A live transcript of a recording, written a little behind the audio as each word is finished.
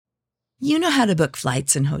You know how to book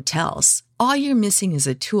flights and hotels. All you're missing is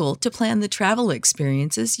a tool to plan the travel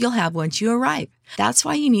experiences you'll have once you arrive. That's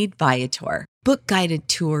why you need Viator. Book guided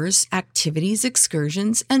tours, activities,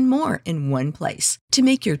 excursions, and more in one place to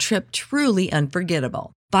make your trip truly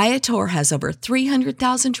unforgettable. Viator has over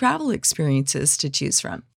 300,000 travel experiences to choose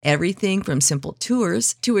from. Everything from simple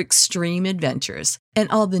tours to extreme adventures and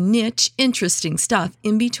all the niche, interesting stuff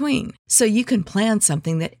in between. So you can plan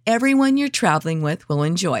something that everyone you're traveling with will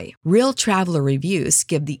enjoy. Real traveler reviews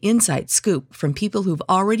give the inside scoop from people who've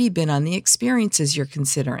already been on the experiences you're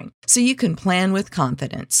considering. So you can plan with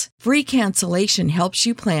confidence. Free cancellation helps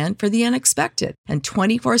you plan for the unexpected. And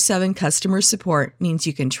 24/7 customer support means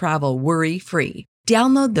you can travel worry-free.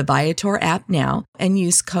 Download the Viator app now and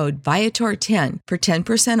use code Viator10 for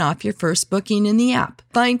 10% off your first booking in the app.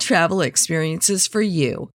 Find travel experiences for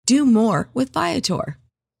you. Do more with Viator.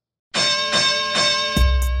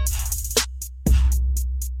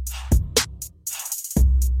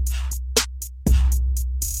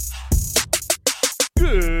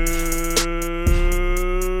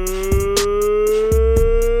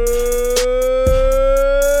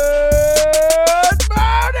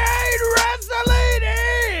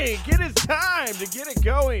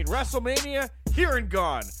 WrestleMania here and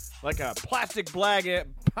gone, like a plastic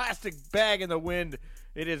bag in the wind.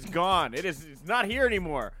 It is gone. It's not here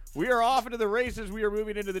anymore. We are off into the races. We are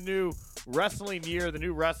moving into the new wrestling year, the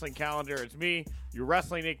new wrestling calendar. It's me, your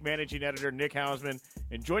Wrestling Inc. managing editor, Nick Hausman,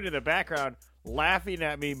 and joined in the background, laughing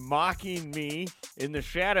at me, mocking me in the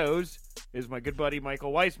shadows, is my good buddy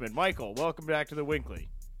Michael Weissman. Michael, welcome back to the Winkley.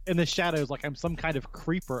 In the shadows, like I'm some kind of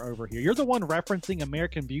creeper over here. You're the one referencing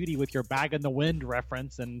American Beauty with your bag in the wind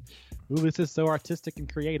reference, and ooh, this is so artistic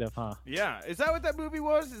and creative, huh? Yeah. Is that what that movie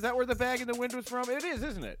was? Is that where the bag in the wind was from? It is,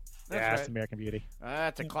 isn't it? That's right. It's American Beauty.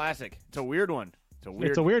 That's a classic. It's a weird one.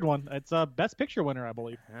 It's a weird one. It's a Best Picture winner, I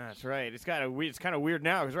believe. That's right. It's kind of weird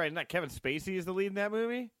now, because isn't that Kevin Spacey is the lead in that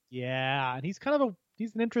movie? Yeah, and he's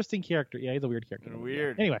an interesting character. Yeah, he's a weird character.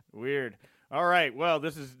 Weird. Anyway. Weird. All right. Well,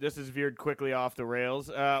 this is veered quickly off the rails.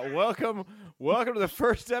 Welcome to the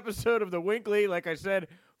first episode of the Winkley. Like I said,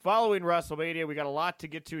 following WrestleMania, we got a lot to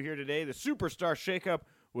get to here today. The Superstar shakeup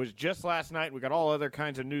was just last night. We got all other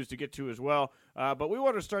kinds of news to get to as well. But we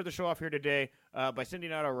want to start the show off here today by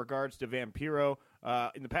sending out our regards to Vampiro.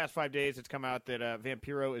 In the past 5 days, it's come out that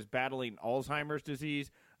Vampiro is battling Alzheimer's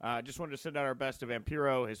disease. Just wanted to send out our best to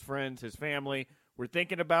Vampiro, his friends, his family. We're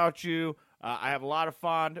thinking about you. I have a lot of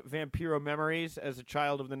fond Vampiro memories as a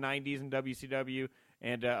child of the 90s in WCW.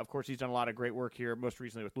 And, of course, he's done a lot of great work here, most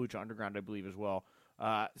recently with Lucha Underground, I believe, as well.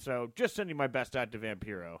 So just sending my best out to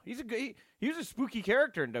Vampiro. He was a spooky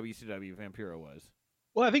character in WCW, Vampiro was.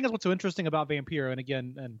 Well, I think that's what's so interesting about Vampiro, and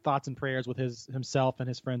again, and thoughts and prayers with himself and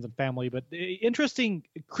his friends and family. But interesting,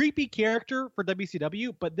 creepy character for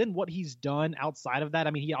WCW. But then what he's done outside of that,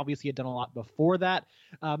 I mean, he obviously had done a lot before that,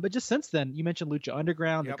 but just since then, you mentioned Lucha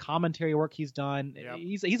Underground, the commentary work he's done. Yep.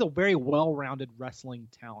 He's a very well-rounded wrestling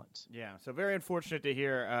talent. Yeah, so very unfortunate to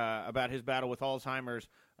hear about his battle with Alzheimer's.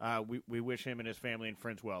 We wish him and his family and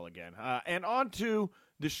friends well again. And on to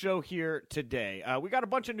the show here today. We got a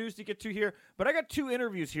bunch of news to get to here, but I got 2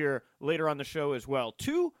 interviews here later on the show as well.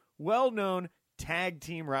 2 well-known tag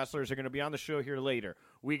team wrestlers are going to be on the show here later.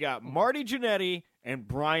 We got Marty Jannetty and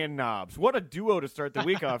Brian Knobbs. What a duo to start the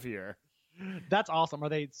week off here. That's awesome. Are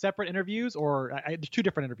they separate interviews or there's 2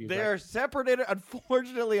 different interviews? They are separate.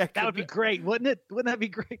 Unfortunately, that would be great, wouldn't it? Wouldn't that be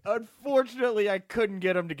great? Unfortunately, I couldn't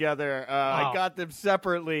get them together. I got them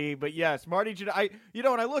separately, but yes, Marty.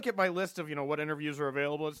 When I look at my list of what interviews are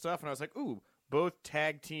available and stuff, and I was like, ooh, both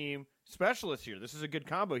tag team specialists here. This is a good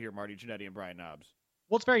combo here, Marty Jannetty and Brian Knobbs.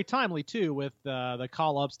 Well, it's very timely, too, with the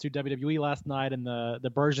call-ups to WWE last night and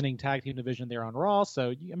the burgeoning tag team division there on Raw.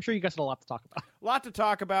 So I'm sure you guys had a lot to talk about. A lot to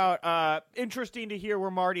talk about. Interesting to hear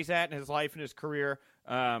where Marty's at in his life and his career.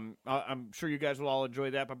 I'm sure you guys will all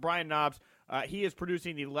enjoy that. But Brian Knobbs, he is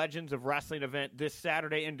producing the Legends of Wrestling event this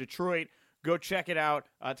Saturday in Detroit. Go check it out.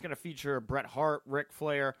 It's going to feature Bret Hart, Ric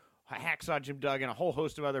Flair, Hacksaw Jim Duggan, a whole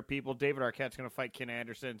host of other people. David Arquette's going to fight Ken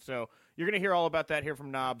Anderson. So you're going to hear all about that here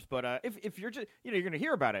from Knobbs. But if you're just, you're going to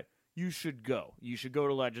hear about it, you should go. You should go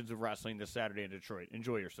to Legends of Wrestling this Saturday in Detroit.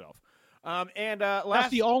 Enjoy yourself. That's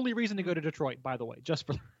the only reason to go to Detroit, by the way, just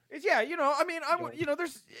for. Yeah, I don't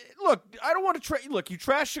want to look, you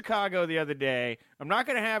trashed Chicago the other day. I'm not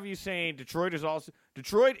going to have you saying Detroit is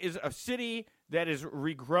a city that is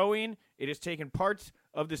regrowing. It has taken parts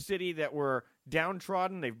of the city that were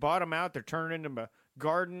downtrodden. They've bought them out. They're turning into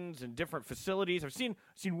gardens and different facilities. I've seen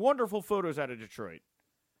wonderful photos out of Detroit.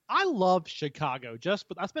 I love Chicago.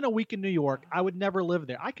 I spent a week in New York. I would never live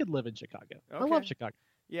there. I could live in Chicago. Okay. I love Chicago.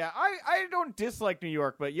 Yeah, I don't dislike New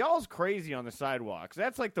York, but y'all's crazy on the sidewalks.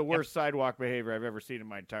 That's like the worst sidewalk behavior I've ever seen in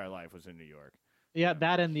my entire life was in New York. Yeah,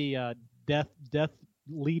 that and the death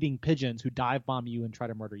leading pigeons who dive bomb you and try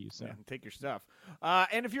to murder you. So yeah, take your stuff.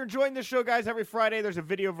 And if you're enjoying this show, guys, every Friday there's a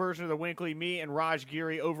video version of the Winkley, me and Raj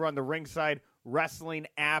Giri over on the Ringside Wrestling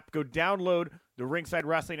app. Go download the Ringside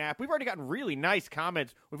Wrestling app. We've already gotten really nice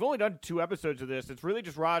comments. We've only done 2 episodes of this. It's really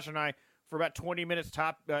just Raj and I for about 20 minutes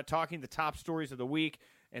talking the top stories of the week.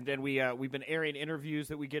 And then we've been airing interviews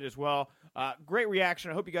that we get as well. Great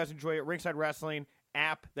reaction. I hope you guys enjoy it. Ringside Wrestling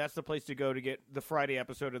app. That's the place to go to get the Friday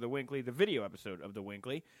episode of the Winkley, the video episode of the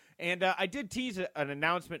Winkley. And I did tease an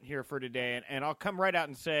announcement here for today, and I'll come right out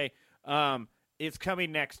and say it's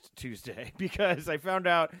coming next Tuesday because I found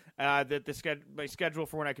out that my schedule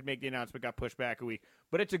for when I could make the announcement got pushed back a week.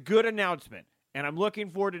 But it's a good announcement, and I'm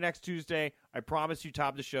looking forward to next Tuesday. I promise you,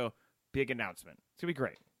 top of the show, big announcement. It's going to be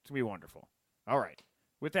great. It's going to be wonderful. All right.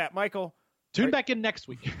 With that, Michael. Tune back in next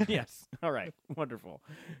week. Yes. All right. Wonderful.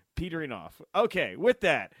 Petering off. Okay. With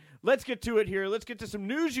that, let's get to it here. Let's get to some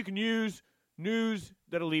news you can use. News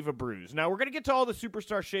that'll leave a bruise. Now, we're going to get to all the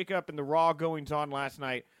superstar shakeup and the Raw goings-on last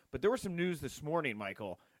night, but there was some news this morning,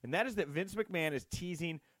 Michael, and that is that Vince McMahon is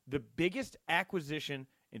teasing the biggest acquisition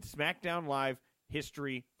in SmackDown Live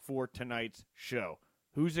history for tonight's show.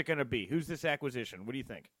 Who's it going to be? Who's this acquisition? What do you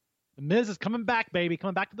think? The Miz is coming back, baby.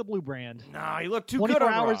 Coming back to the blue brand. Nah, he looked too good on 24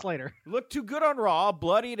 Raw. hours later. Looked too good on Raw,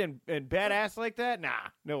 bloodied and badass like that? Nah,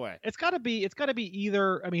 no way. It's got to be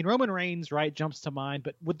either, I mean, Roman Reigns, right, jumps to mind,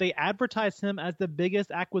 but would they advertise him as the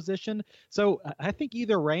biggest acquisition? So I think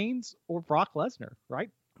either Reigns or Brock Lesnar, right?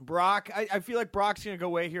 Brock, I feel like Brock's going to go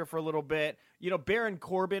away here for a little bit. You know, Baron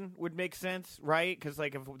Corbin would make sense, right? Because,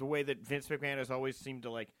 like, of the way that Vince McMahon has always seemed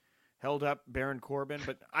to, like, held up Baron Corbin,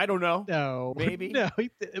 but I don't know. No. Maybe. No.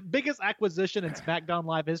 Biggest acquisition in SmackDown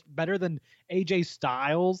Live is better than AJ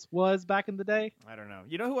Styles was back in the day. I don't know.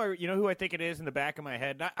 You know who I think it is in the back of my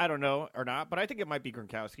head? I don't know or not, but I think it might be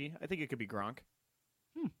Gronkowski. I think it could be Gronk.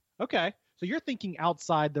 Okay. So you're thinking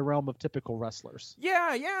outside the realm of typical wrestlers. Yeah.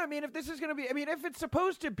 I mean, if this is going to be, I mean, if it's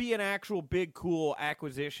supposed to be an actual big, cool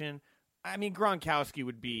acquisition, I mean, Gronkowski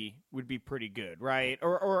would be pretty good, right?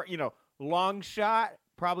 Or you know, long shot,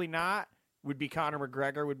 probably not. Would be Conor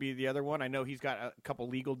McGregor would be the other one. I know he's got a couple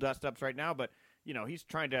legal dust-ups right now, but, you know, he's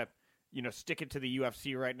trying to, you know, stick it to the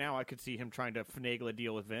UFC right now. I could see him trying to finagle a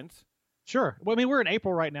deal with Vince. Sure. Well, I mean, we're in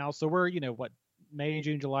April right now, so we're, you know, what, May,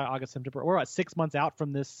 June, July, August, September. We're about 6 months out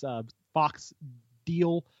from this Fox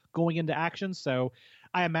deal going into action, so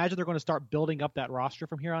I imagine they're going to start building up that roster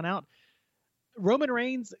from here on out. Roman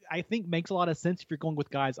Reigns, I think, makes a lot of sense if you're going with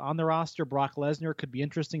guys on the roster. Brock Lesnar could be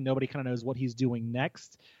interesting. Nobody kind of knows what he's doing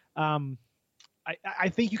next. I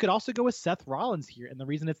think you could also go with Seth Rollins here, and the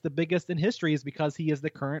reason it's the biggest in history is because he is the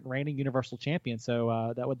current reigning Universal Champion.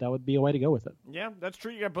 So that would be a way to go with it. Yeah, that's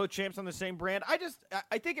true. You got both champs on the same brand. I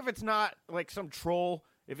think if it's not like some troll,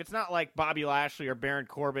 if it's not like Bobby Lashley or Baron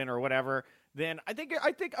Corbin or whatever, then I think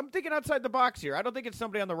I'm thinking outside the box here. I don't think it's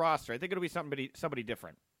somebody on the roster. I think it'll be somebody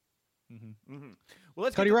different. Mm-hmm. Mm-hmm. Well,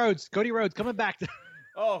 let's Cody Rhodes coming back to.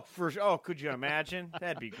 Could you imagine?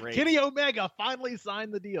 That'd be great. Kenny Omega finally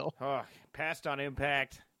signed the deal. Oh, passed on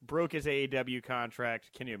Impact, broke his AEW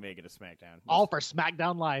contract. Kenny Omega to SmackDown. All for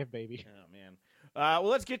SmackDown Live, baby. Oh man.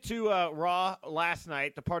 Well, let's get to Raw last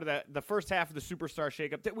night. The part of the first half of the Superstar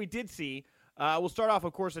shakeup that we did see. We'll start off,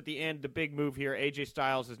 of course, at the end. The big move here: AJ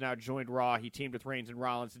Styles has now joined Raw. He teamed with Reigns and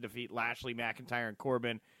Rollins to defeat Lashley, McIntyre, and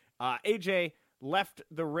Corbin. AJ left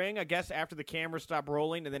the ring, I guess, after the camera stopped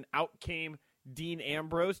rolling, and then out came Dean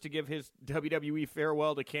Ambrose to give his WWE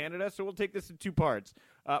farewell to Canada. So we'll take this in 2 parts.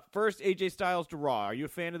 First, AJ Styles to Raw. Are you a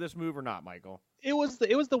fan of this move or not, Michael? It was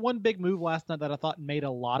the one big move last night that I thought made a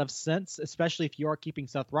lot of sense, especially if you are keeping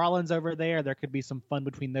Seth Rollins over there. There could be some fun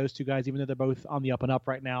between those two guys, even though they're both on the up and up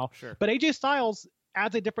right now. Sure. But AJ Styles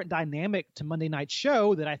adds a different dynamic to Monday Night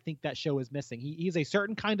Show that I think that show is missing. He's a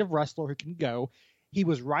certain kind of wrestler who can go. He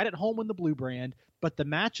was right at home in the blue brand, but the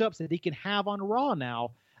matchups that he can have on Raw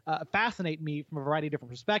now fascinate me from a variety of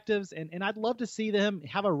different perspectives, and I'd love to see them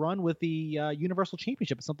have a run with the Universal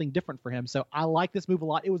Championship. It's something different for him, so I like this move a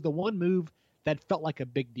lot. It was the one move that felt like a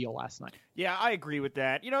big deal last night. Yeah, I agree with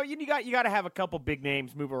that. You know, you got to have a couple big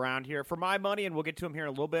names move around here. For my money, and we'll get to them here in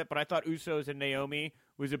a little bit, but I thought Usos and Naomi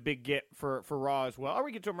was a big get for Raw as well. Or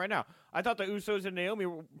we get to them right now. I thought the Usos and Naomi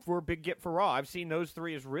were a big get for Raw. I've seen those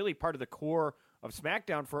three as really part of the core of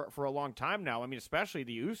SmackDown for a long time now. I mean, especially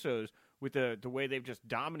the Usos with the way they've just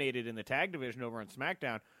dominated in the tag division over on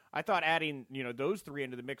SmackDown. I thought adding, you know, those three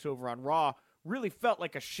into the mix over on Raw really felt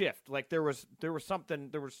like a shift. Like they're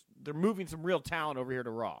moving some real talent over here to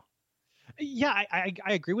Raw. Yeah, I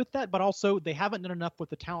agree with that, but also they haven't done enough with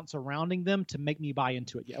the talent surrounding them to make me buy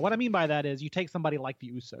into it yet. What I mean by that is you take somebody like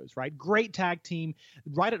the Usos, right? Great tag team,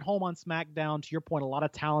 right at home on SmackDown. To your point, a lot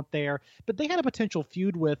of talent there, but they had a potential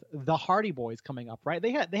feud with the Hardy Boys coming up, right?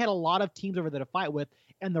 They had a lot of teams over there to fight with,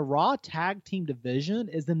 and the Raw tag team division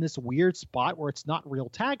is in this weird spot where it's not real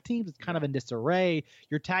tag teams. It's kind of in disarray.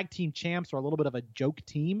 Your tag team champs are a little bit of a joke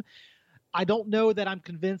team. I don't know that I'm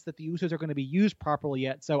convinced that the Usos are going to be used properly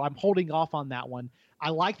yet, so I'm holding off on that one. I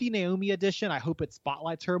like the Naomi edition. I hope it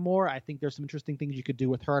spotlights her more. I think there's some interesting things you could do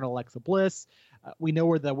with her and Alexa Bliss. We know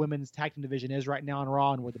where the women's tag team division is right now on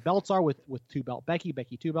Raw and where the belts are with two-belt Becky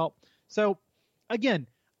 2-belt. So, again,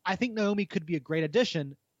 I think Naomi could be a great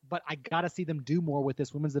addition, but I got to see them do more with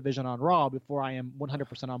this women's division on Raw before I am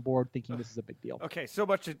 100% on board thinking this is a big deal. Okay, so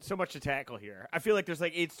much to tackle here. I feel like there's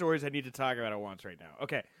like 8 stories I need to talk about at once right now.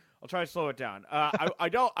 Okay. I'll try to slow it down. I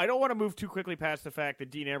don't want to move too quickly past the fact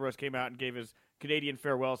that Dean Ambrose came out and gave his Canadian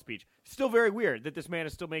farewell speech. Still very weird that this man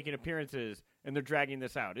is still making appearances and they're dragging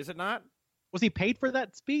this out. Is it not? Was he paid for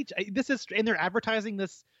that speech? And they're advertising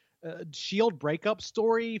this Shield breakup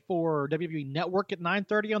story for WWE Network at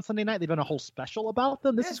 9:30 on Sunday night. They've done a whole special about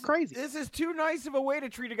them. This is crazy. This is too nice of a way to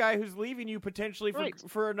treat a guy who's leaving you potentially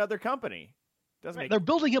for another company. They're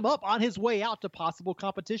building him up on his way out to possible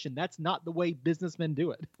competition. That's not the way businessmen do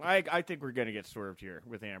it. I think we're going to get swerved here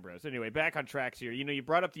with Ambrose. Anyway, back on tracks here. You know, you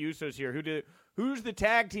brought up the Usos here. Who's the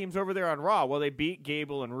tag teams over there on Raw? Well, they beat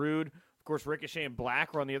Gable and Rude. Of course, Ricochet and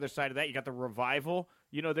Black were on the other side of that. You got the Revival,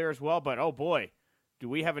 there as well. But, oh, boy, do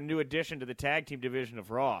we have a new addition to the tag team division of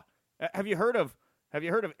Raw. Have you heard of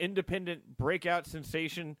independent breakout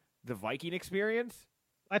sensation, the Viking Experience?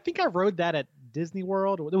 I think I rode that at Disney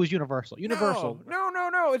World. It was Universal.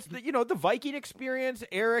 No. It's the Viking Experience.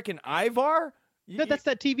 Eric and Ivar. That's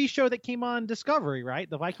that TV show that came on Discovery, right?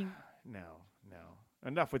 The Viking. No.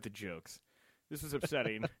 Enough with the jokes. This is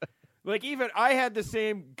upsetting. Like even I had the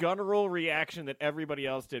same guttural reaction that everybody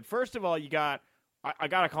else did. First of all, I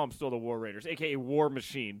gotta call them still the War Raiders, aka War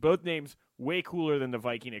Machine. Both names way cooler than the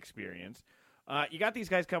Viking Experience. You got these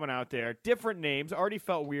guys coming out there, different names. Already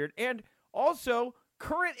felt weird, and also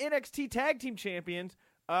current NXT Tag Team Champions,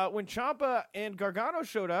 when Ciampa and Gargano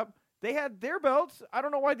showed up, they had their belts. I don't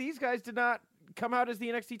know why these guys did not come out as the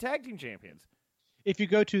NXT Tag Team Champions. If you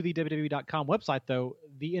go to the WWE.com website, though,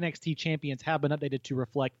 the NXT Champions have been updated to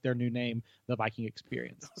reflect their new name, the Viking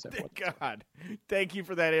Experience. So thank God. Thank you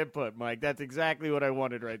for that input, Mike. That's exactly what I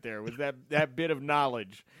wanted right there, was that bit of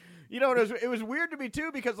knowledge. It was weird to me,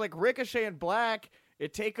 too, because like Ricochet and Black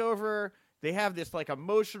at TakeOver, they have this like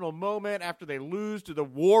emotional moment after they lose to the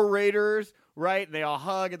War Raiders, right? And they all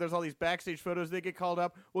hug, and there's all these backstage photos. They get called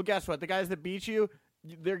up. Well, guess what? The guys that beat you,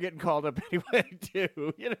 they're getting called up anyway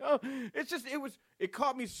too. It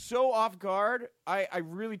caught me so off guard. I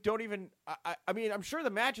really don't even. I mean, I'm sure the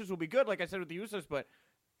matches will be good, like I said with the Usos, but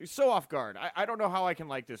it's so off guard. I don't know how I can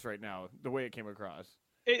like this right now. The way it came across.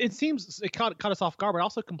 It seems it caught us off guard, but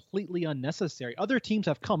also completely unnecessary. Other teams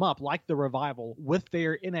have come up, like the Revival, with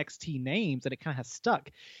their NXT names, and it kind of has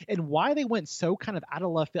stuck. And why they went so kind of out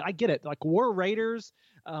of left field, I get it. Like War Raiders,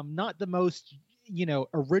 not the most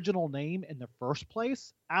original name in the first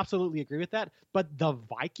place. Absolutely agree with that. But the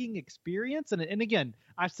Viking Experience, and again,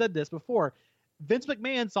 I've said this before. Vince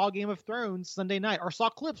McMahon saw Game of Thrones Sunday night, or saw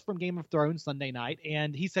clips from Game of Thrones Sunday night,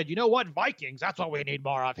 and he said, "You know what, Vikings? That's what we need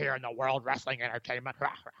more of here in the World Wrestling Entertainment."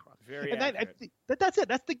 Very accurate. That's it.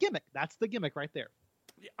 That's the gimmick. That's the gimmick right there.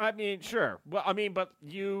 I mean, sure. Well, I mean, but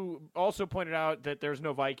you also pointed out that there's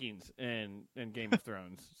no Vikings in Game of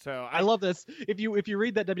Thrones. So I love this. If you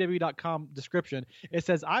read that WWE.com description, it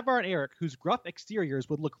says Ivar and Eric, whose gruff exteriors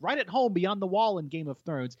would look right at home beyond the wall in Game of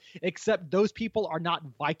Thrones, except those people are not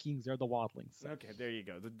Vikings; they're the Wildlings. Okay, there you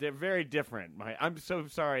go. They're very different. I'm so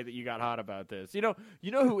sorry that you got hot about this. You know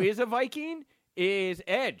who is a Viking is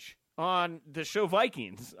Edge on the show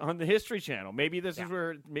Vikings on the History Channel. Maybe this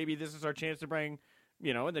is our chance to bring.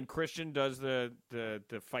 And then Christian does the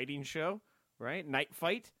fighting show, right? Night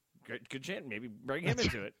Fight. Good chance. Maybe bring him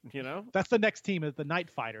into it, That's the next team is the Night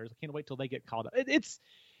Fighters. I can't wait till they get called up.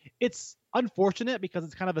 It's unfortunate because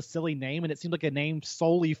it's kind of a silly name, and it seems like a name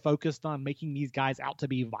solely focused on making these guys out to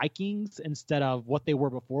be Vikings instead of what they were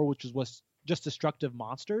before, which was just destructive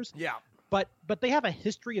monsters. Yeah. But they have a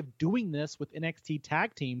history of doing this with NXT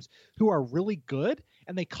tag teams who are really good,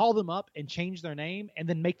 and they call them up and change their name and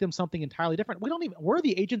then make them something entirely different. We're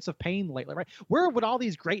the Agents of Pain lately, right? Where would all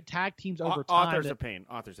these great tag teams over time? Authors of Pain.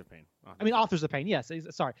 Authors of Pain. Yes.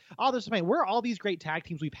 Sorry. Authors of Pain. Where are all these great tag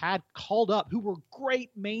teams we've had called up who were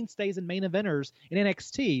great mainstays and main eventers in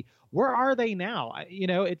NXT? Where are they now?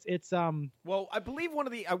 Well, I believe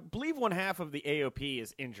one half of the AOP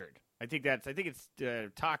is injured. I think it's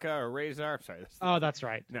Taka or Razor. I'm sorry. That's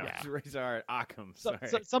right. No, yeah. it's Razor Akam. So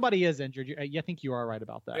Sorry. somebody is injured. I think you are right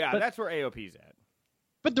about that. Yeah, that's where AOP's at.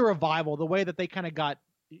 But the Revival, the way that they kind of got,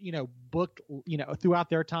 booked, throughout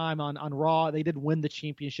their time on Raw, they did win the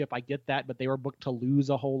championship. I get that, but they were booked to lose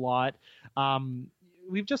a whole lot.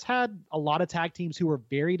 We've just had a lot of tag teams who were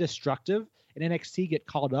very destructive in NXT get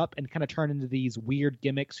called up and kind of turn into these weird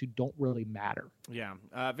gimmicks who don't really matter. Yeah,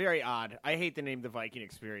 very odd. I hate the name The Viking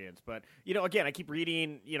Experience, but, again, I keep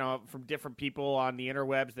reading, from different people on the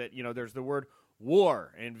interwebs that, there's the word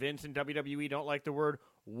war, and Vince and WWE don't like the word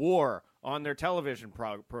war on their television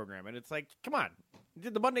program. And it's like, come on, you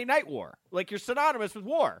did the Monday Night War. Like, you're synonymous with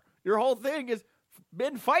war. Your whole thing is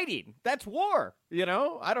men fighting. That's war,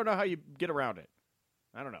 I don't know how you get around it.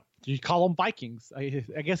 I don't know. You call them Vikings. I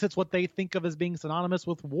guess it's what they think of as being synonymous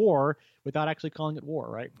with war without actually calling it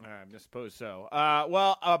war, right? I suppose so.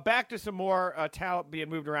 Back to some more talent being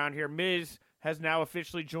moved around here. Miz has now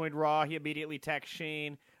officially joined Raw. He immediately texted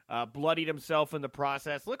Shane, bloodied himself in the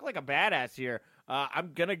process. Looked like a badass here. I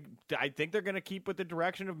think they're gonna keep with the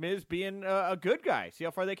direction of Miz being a good guy. See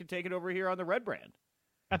how far they can take it over here on the Red brand.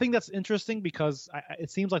 I think that's interesting because it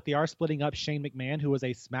seems like they are splitting up Shane McMahon, who was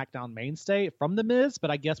a SmackDown mainstay, from The Miz. But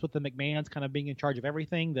I guess with the McMahons kind of being in charge of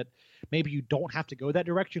everything, that maybe you don't have to go that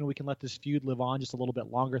direction. We can let this feud live on just a little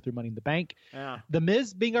bit longer through Money in the Bank. Yeah. The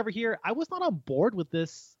Miz being over here, I was not on board with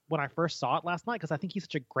this when I first saw it last night because I think he's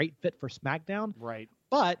such a great fit for SmackDown. Right.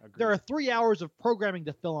 But Agreed. There are 3 hours of programming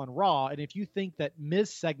to fill on Raw. And if you think that Miz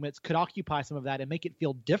segments could occupy some of that and make it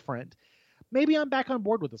feel different, maybe I'm back on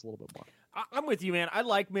board with this a little bit more. I'm with you, man. I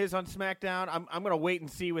like Miz on SmackDown. I'm going to wait and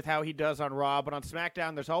see with how he does on Raw. But on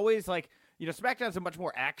SmackDown, there's always SmackDown's a much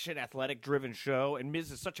more action, athletic-driven show, and Miz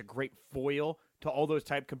is such a great foil to all those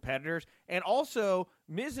type competitors. And also,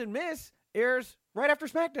 Miz and Miss airs right after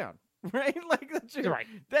SmackDown, right?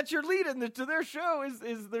 That's your lead to their show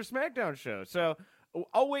is their SmackDown show. So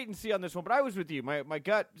I'll wait and see on this one. But I was with you. My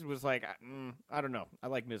gut was like, I don't know. I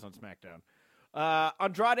like Miz on SmackDown.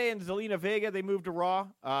 Andrade and Zelina Vega, they moved to Raw.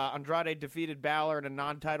 Andrade defeated Balor in a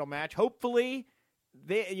non-title match. Hopefully,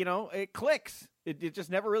 it clicks. It just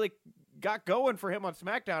never really got going for him on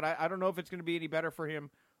SmackDown. I don't know if it's going to be any better for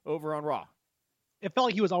him over on Raw. It felt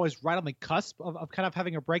like he was always right on the cusp of kind of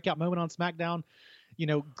having a breakout moment on SmackDown.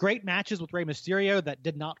 Great matches with Rey Mysterio that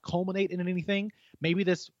did not culminate in anything. Maybe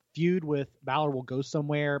this feud with Balor will go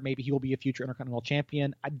somewhere. Maybe he will be a future Intercontinental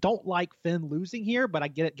Champion. I don't like Finn losing here, but I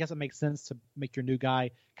guess it makes sense to make your new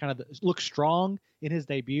guy kind of look strong in his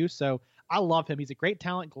debut. So I love him. He's a great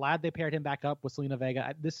talent. Glad they paired him back up with Zelina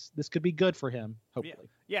Vega. This could be good for him, hopefully.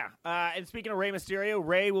 Yeah. And speaking of Rey Mysterio,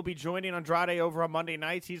 Rey will be joining Andrade over on Monday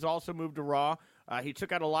nights. He's also moved to Raw. He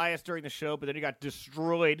took out Elias during the show, but then he got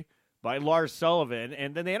destroyed by Lars Sullivan.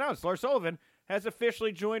 And then they announced Lars Sullivan has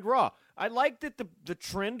officially joined Raw. I like that the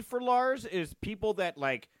trend for Lars is people that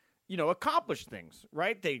accomplish things,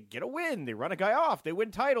 right? They get a win, they run a guy off, they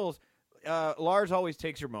win titles. Lars always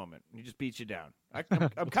takes your moment. He just beats you down.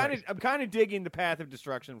 I'm kind of digging the path of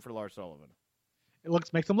destruction for Lars Sullivan.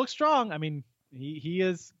 It makes him look strong. I mean, he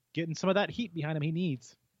is getting some of that heat behind him he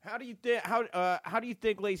needs. How do you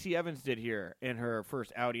think Lacey Evans did here in her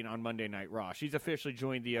first outing on Monday Night Raw? She's officially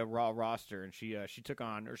joined the Raw roster, and she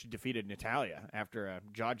defeated Natalya after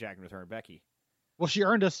jaw-jacking with her and Becky. Well, she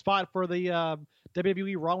earned a spot for the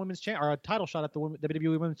WWE Raw Women's or a title shot at the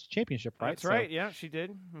WWE Women's Championship, right? That's right. Yeah, she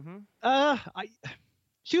did. Mm-hmm.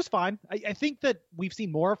 She was fine. I think that we've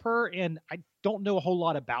seen more of her, and I don't know a whole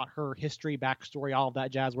lot about her history, backstory, all of that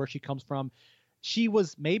jazz, where she comes from. She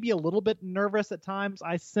was maybe a little bit nervous at times.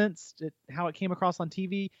 I sensed how it came across on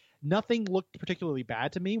TV. Nothing looked particularly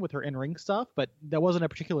bad to me with her in-ring stuff, but that wasn't a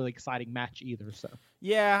particularly exciting match either. So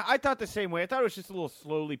yeah, I thought the same way. I thought it was just a little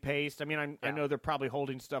slowly paced. I mean, I know they're probably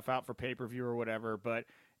holding stuff out for pay-per-view or whatever, but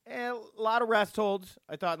a lot of rest holds,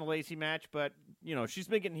 I thought, in the Lacey match. But, she's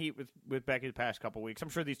been getting heat with Becky the past couple weeks. I'm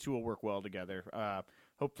sure these two will work well together.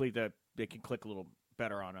 Hopefully they can click a little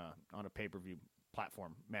better on a pay-per-view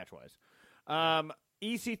platform match-wise.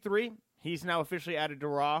 EC3, he's now officially added to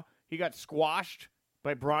Raw. He got squashed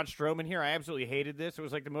by Braun Strowman here. I absolutely hated this. It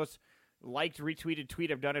was like the most liked, retweeted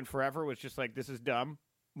tweet I've done in forever. It was just like, this is dumb.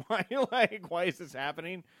 Why is this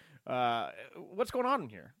happening? What's going on in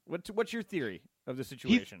here? What's your theory of the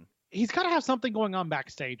situation? He's got to have something going on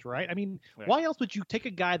backstage, right? I mean, Why else would you take a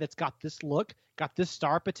guy that's got this look, got this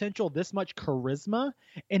star potential, this much charisma,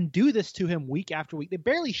 and do this to him week after week? They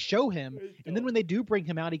barely show him, and then when they do bring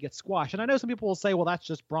him out, he gets squashed. And I know some people will say, well, that's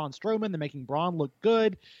just Braun Strowman. They're making Braun look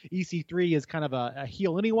good. EC3 is kind of a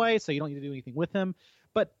heel anyway, so you don't need to do anything with him.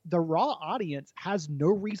 But the Raw audience has no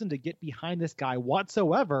reason to get behind this guy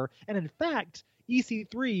whatsoever. And in fact,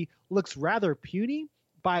 EC3 looks rather puny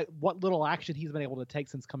by what little action he's been able to take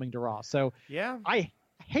since coming to Raw. So yeah, I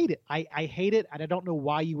hate it. I hate it, and I don't know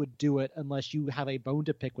why you would do it unless you have a bone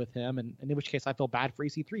to pick with him, and in which case I feel bad for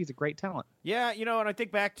EC3. He's a great talent. Yeah, and I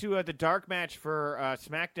think back to the dark match for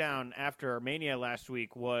SmackDown after Mania last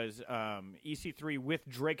week was EC3 with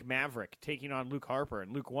Drake Maverick taking on Luke Harper,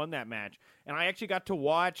 and Luke won that match. And I actually got to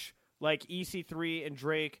watch like EC3 and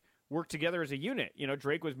Drake work together as a unit.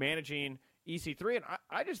 Drake was managing EC3, and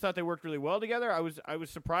I just thought they worked really well together. I was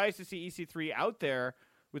surprised to see EC3 out there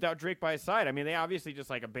without Drake by his side. I mean, they obviously just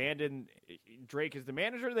like abandoned Drake as the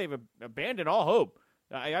manager. They've abandoned all hope.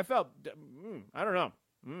 I felt, I don't know.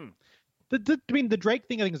 The Drake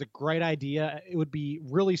thing I think is a great idea. It would be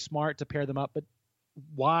really smart to pair them up, but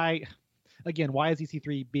why is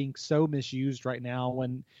EC3 being so misused right now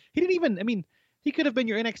when he didn't even, he could have been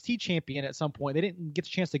your NXT champion at some point. They didn't get a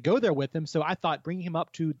chance to go there with him. So I thought bringing him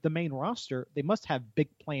up to the main roster, they must have big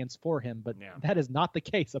plans for him, but that is not the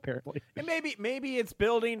case apparently. And maybe it's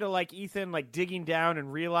building to like Ethan, like digging down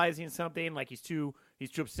and realizing something, like he's too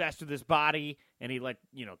obsessed with his body, and he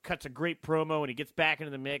cuts a great promo and he gets back into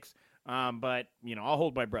the mix. But I'll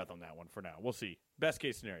hold my breath on that one for now. We'll see. Best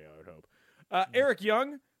case scenario, I would hope. Eric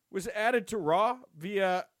Young was added to Raw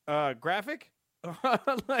via graphic.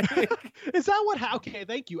 Is that what? Okay,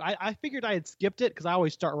 thank you. I figured I had skipped it because I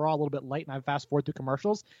always start Raw a little bit late and I fast forward through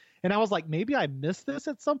commercials, and I was like, maybe I missed this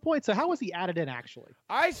at some point. So how was he added in actually?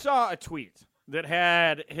 I saw a tweet that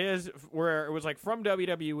had where it was like from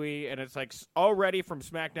WWE, and it's like already from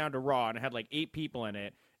SmackDown to Raw, and it had like 8 people in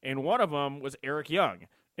it, and one of them was Eric Young,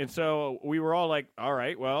 and so we were all like, all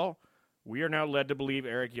right, well, we are now led to believe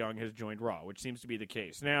Eric Young has joined Raw, which seems to be the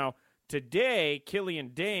case. Now today, Killian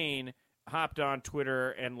Dane hopped on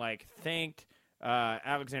Twitter and like thanked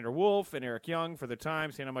Alexander Wolf and Eric Young for the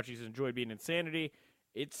time, saying how much he's enjoyed being Insanity.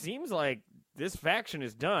 It seems like this faction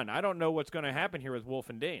is done. I don't know what's going to happen here with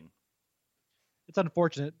Wolf and Dane. It's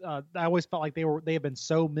unfortunate. I always felt like they have been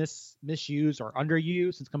so misused or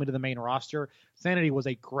underused since coming to the main roster. Sanity was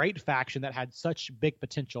a great faction that had such big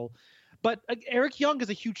potential. But Eric Young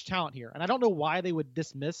is a huge talent here, and I don't know why they would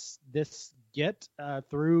dismiss this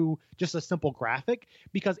through just a simple graphic,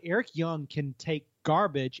 because Eric Young can take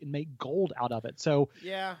garbage and make gold out of it. So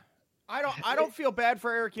yeah, I don't feel bad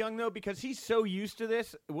for Eric Young though, because he's so used to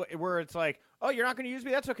this where it's like, oh, you're not going to use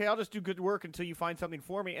me? That's okay. I'll just do good work until you find something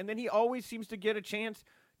for me. And then he always seems to get a chance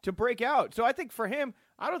to break out. So I think for him,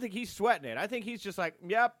 I don't think he's sweating it. I think he's just like,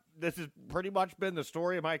 yep, this has pretty much been the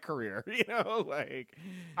story of my career. I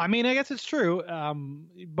guess it's true.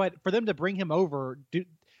 But for them to bring him over,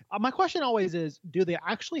 my question always is, do they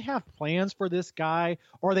actually have plans for this guy,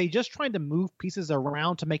 or are they just trying to move pieces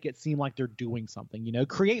around to make it seem like they're doing something,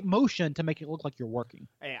 create motion to make it look like you're working?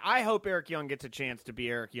 Hey, I hope Eric Young gets a chance to be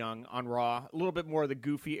Eric Young on Raw, a little bit more of the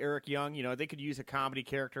goofy Eric Young. They could use a comedy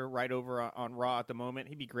character right over on Raw at the moment.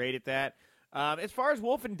 He'd be great at that. As far as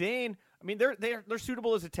Wolf and Dane, they're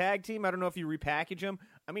suitable as a tag team. I don't know if you repackage them.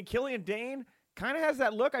 Killian Dane kind of has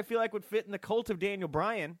that look I feel like would fit in the cult of Daniel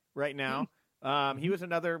Bryan right now. He was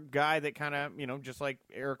another guy that kind of, just like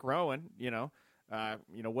Eric Rowan,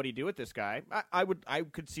 what do you do with this guy? I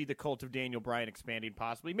could see the cult of Daniel Bryan expanding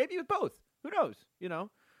possibly, maybe with both. Who knows?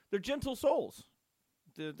 They're gentle souls.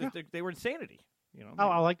 They were Insanity.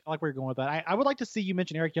 I like where you're going with that. I would like to see, you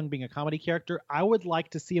mention Eric Young being a comedy character. I would like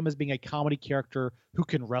to see him as being a comedy character who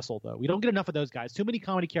can wrestle, though. We don't get enough of those guys. Too many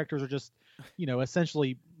comedy characters are just,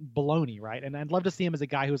 essentially baloney, right? And I'd love to see him as a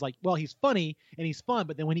guy who's like, well, he's funny and he's fun,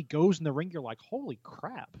 but then when he goes in the ring, you're like, holy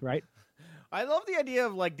crap, right? I love the idea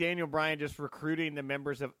of like Daniel Bryan just recruiting the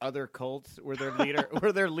members of other cults where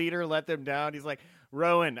their leader let them down. He's like,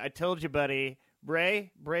 Rowan, I told you, buddy. Bray's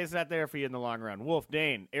not there for you in the long run. Wolf,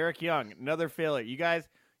 Dane, Eric Young, another failure. You guys,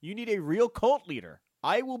 you need a real cult leader.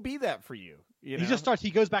 I will be that for you. He just starts. He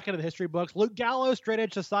goes back into the history books. Luke Gallows, Straight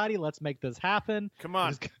Edge Society. Let's make this happen. Come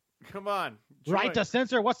on. Right to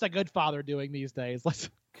censor. What's the good father doing these days?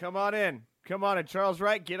 Come on in. Charles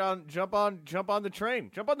Wright, jump on the train.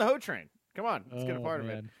 Jump on the Ho train. Come on. Let's get a part of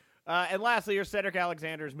it. And lastly, your Cedric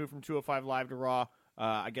Alexander has moved from 205 Live to Raw.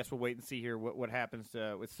 I guess we'll wait and see here what happens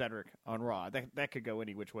with Cedric on Raw. That could go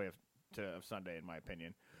any which way of Sunday, in my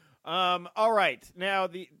opinion. All right. Now,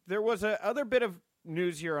 there was a other bit of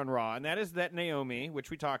news here on Raw, and that is that Naomi,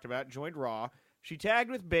 which we talked about, joined Raw. She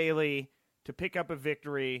tagged with Bayley to pick up a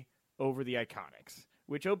victory over the Iconics,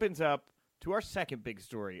 which opens up to our second big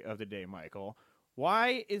story of the day, Michael.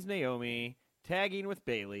 Why is Naomi tagging with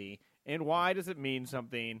Bayley, and why does it mean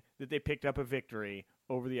something that they picked up a victory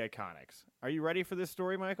over the Iconics? Are you ready for this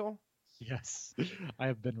story, Michael? Yes, I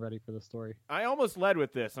have been ready for the story. I almost led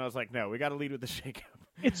with this, and I was like, no, we got to lead with the shakeup.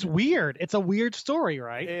 It's weird. It's a weird story,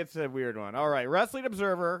 right? It's a weird one. All right, Wrestling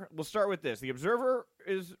Observer. We'll start with this. The Observer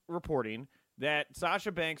is reporting that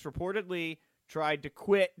Sasha Banks reportedly tried to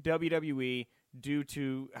quit WWE due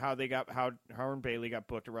to how her and Bayley got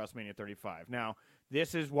booked at WrestleMania 35. Now,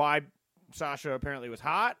 this is why Sasha apparently was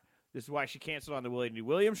hot. This is why she canceled on the William D.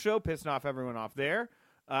 Williams show, pissing off everyone off there.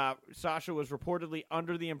 Sasha was reportedly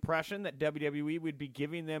under the impression that WWE would be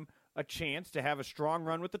giving them a chance to have a strong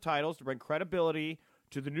run with the titles, to bring credibility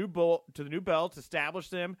to the new belts, establish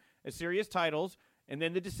them as serious titles, and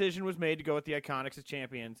then the decision was made to go with the Iconics as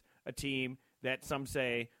champions, a team that some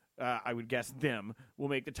say, I would guess them, will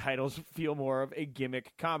make the titles feel more of a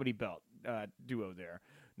gimmick comedy belt duo there.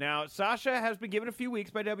 Now, Sasha has been given a few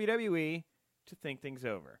weeks by WWE to think things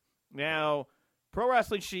over. Now, Pro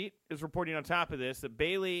Wrestling Sheet is reporting on top of this that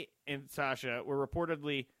Bayley and Sasha were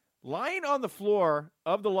reportedly lying on the floor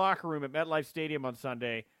of the locker room at MetLife Stadium on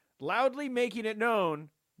Sunday, loudly making it known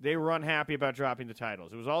they were unhappy about dropping the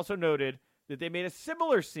titles. It was also noted that they made a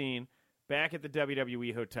similar scene back at the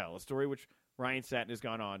WWE hotel, a story which Ryan Satin has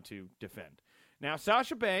gone on to defend. Now,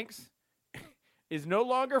 Sasha Banks is no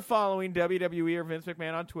longer following WWE or Vince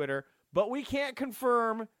McMahon on Twitter, but we can't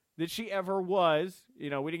confirm that she ever was. We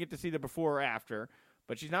didn't get to see the before or after,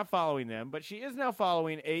 but she's not following them. But she is now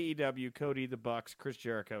following AEW, Cody, the Bucks, Chris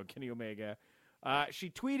Jericho, Kenny Omega. She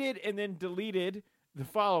tweeted and then deleted the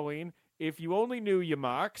following: "If you only knew, you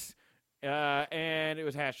mocks," and it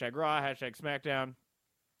was hashtag Raw, hashtag SmackDown.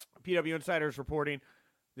 PW Insiders reporting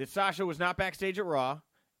that Sasha was not backstage at Raw,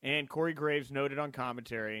 and Corey Graves noted on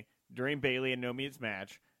commentary during Bayley and Naomi's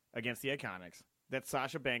match against the Iconics that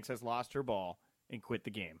Sasha Banks has lost her ball and quit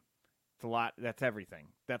the game. It's a lot. That's everything.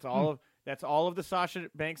 That's all of the Sasha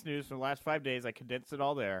Banks news from the last 5 days. I condensed it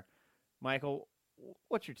all there. Michael,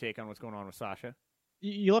 what's your take on what's going on with Sasha?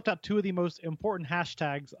 You left out two of the most important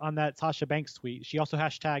hashtags on that Sasha Banks tweet. She also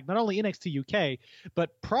hashtagged not only NXT UK,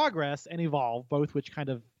 but Progress and Evolve, both which kind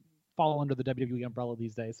of fall under the WWE umbrella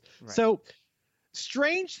these days. Right. So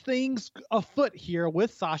strange things afoot here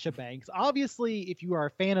with Sasha Banks. Obviously, if you are a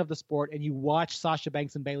fan of the sport and you watch Sasha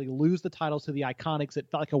Banks and Bayley lose the titles to the Iconics, it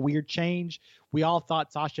felt like a weird change. We all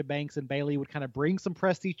thought Sasha Banks and Bayley would kind of bring some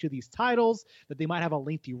prestige to these titles, that they might have a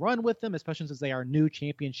lengthy run with them, especially since they are new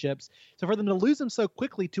championships. So for them to lose them so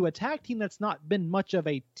quickly to a tag team that's not been much of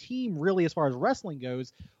a team really as far as wrestling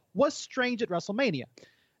goes was strange at WrestleMania.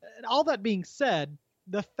 And all that being said,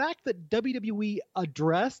 the fact that WWE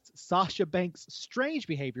addressed Sasha Banks' strange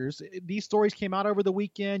behaviors, these stories came out over the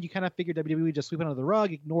weekend. You kind of figured WWE would just sweep it under the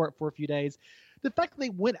rug, ignore it for a few days. The fact that they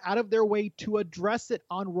went out of their way to address it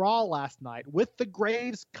on Raw last night with the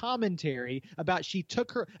Graves commentary about she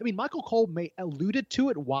took her. I mean, Michael Cole alluded to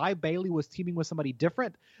it, why Bayley was teaming with somebody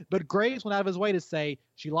different, but Graves went out of his way to say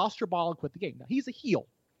she lost her ball and quit the game. Now, he's a heel,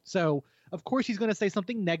 so of course he's going to say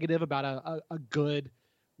something negative about a good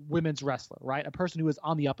women's wrestler, right? A person who is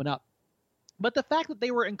on the up and up. But the fact that they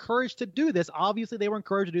were encouraged to do this, obviously they were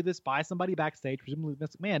encouraged to do this by somebody backstage, presumably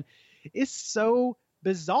Vince McMahon, is so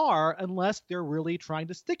bizarre unless they're really trying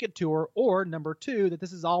to stick it to her, or number two, that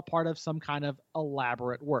this is all part of some kind of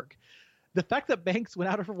elaborate work. The fact that Banks went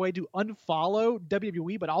out of her way to unfollow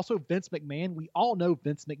WWE, but also Vince McMahon, we all know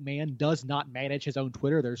Vince McMahon does not manage his own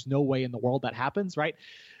Twitter. There's no way in the world that happens, right?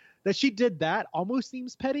 That she did that almost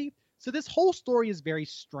seems petty. So this whole story is very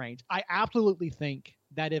strange. I absolutely think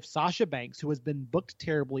that if Sasha Banks, who has been booked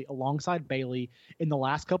terribly alongside Bayley in the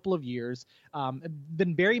last couple of years,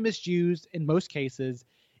 been very misused in most cases,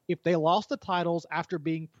 if they lost the titles after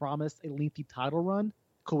being promised a lengthy title run,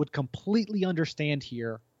 would completely understand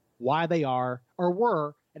here why they are or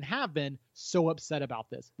were and have been so upset about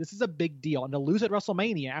this. This is a big deal. And to lose at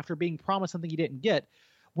WrestleMania after being promised something you didn't get,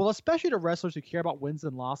 well, especially to wrestlers who care about wins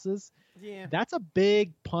and losses, that's a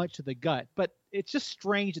big punch to the gut. But it's just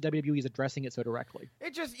strange that WWE is addressing it so directly.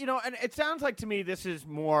 It just, and it sounds like to me this is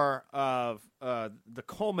more of the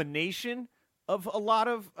culmination of a lot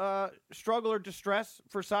of struggle or distress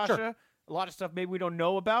for Sasha. Sure. A lot of stuff maybe we don't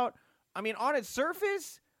know about. I mean, on its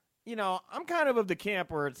surface, I'm kind of the camp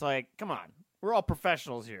where it's like, come on, we're all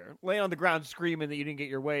professionals here. Lay on the ground screaming that you didn't get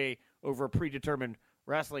your way over a predetermined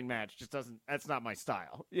wrestling match that's not my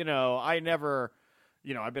style. I never,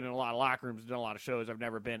 I've been in a lot of locker rooms, done a lot of shows. I've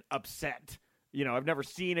never been upset. I've never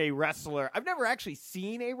actually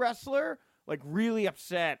seen a wrestler like really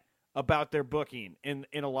upset about their booking in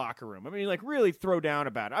a locker room. I mean, like really throw down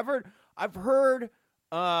about it. I've heard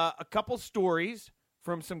a couple stories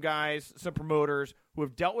from some guys, some promoters who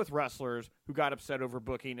have dealt with wrestlers who got upset over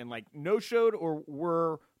booking and like no-showed or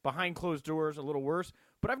were behind closed doors, a little worse.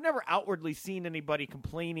 but I've never outwardly seen anybody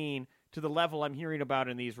complaining to the level I'm hearing about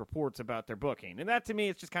in these reports about their booking. And that to me,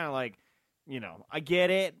 it's just kind of like, I get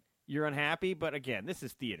it. You're unhappy, but again, this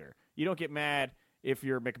is theater. You don't get mad if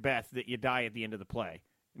you're Macbeth that you die at the end of the play.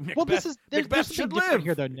 Macbeth, there's Macbeth something different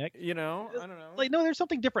here, though, Nick. I don't know. No, there's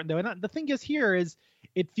something different though, and the thing is, here is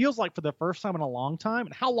it feels like for the first time in a long time,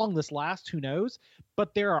 and how long this lasts, who knows?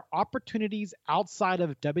 But there are opportunities outside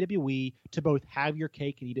of WWE to both have your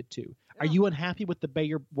cake and eat it too. Yeah. Are you unhappy with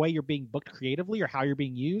the way you're being booked creatively or how you're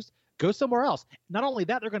being used? Go somewhere else. Not only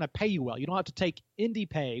that, they're going to pay you well. You don't have to take indie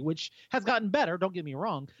pay, which has gotten better. Don't get me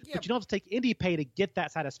wrong, but you don't have to take indie pay to get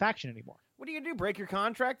that satisfaction anymore. What are you gonna do? Break your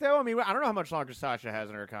contract, though? I mean, I don't know how much longer Sasha has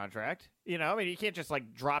in her contract. You you can't just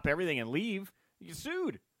drop everything and leave. You get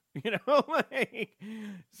sued.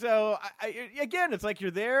 So again, it's like you're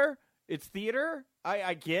there. It's theater.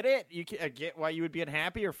 I get it. I get why you would be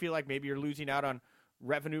unhappy or feel like maybe you're losing out on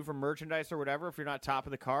revenue from merchandise or whatever if you're not top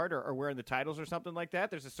of the card or wearing the titles or something like that.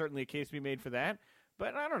 There's certainly a case to be made for that.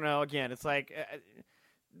 But I don't know. Again, it's like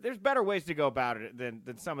there's better ways to go about it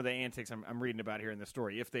than some of the antics I'm reading about here in the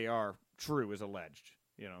story, if they are true as alleged.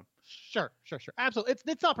 Sure. Absolutely.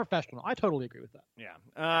 It's not professional. I totally agree with that.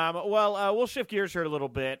 Yeah. Well, we'll shift gears here a little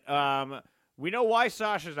bit. We know why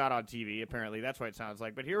Sasha's not on TV, apparently. That's what it sounds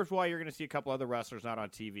like. But here's why you're going to see a couple other wrestlers not on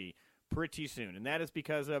TV pretty soon, and that is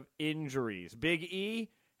because of injuries. Big E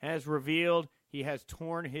has revealed he has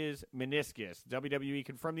torn his meniscus. WWE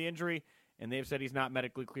confirmed the injury, and they've said he's not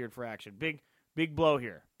medically cleared for action. Big blow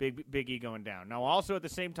here. Big E going down. Now, also at the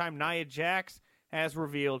same time, Nia Jax has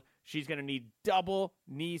revealed she's going to need double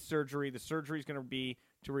knee surgery. The surgery is going to be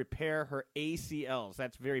to repair her ACLs.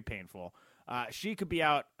 That's very painful. She could be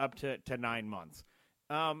out up to 9 months.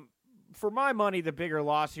 For my money, the bigger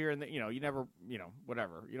loss here, and you never,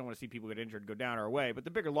 whatever. You don't want to see people get injured, go down our way. But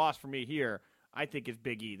the bigger loss for me here, I think, is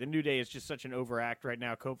Big E. The New Day is just such an overact right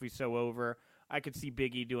now. Kofi's so over. I could see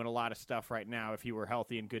Big E doing a lot of stuff right now if he were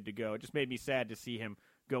healthy and good to go. It just made me sad to see him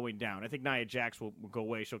going down. I think Nia Jax will go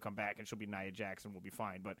away. She'll come back, and she'll be Nia Jax, and we'll be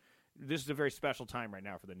fine. But this is a very special time right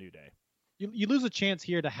now for the New Day. You lose a chance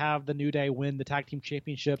here to have the New Day win the tag team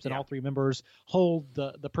championships and all three members hold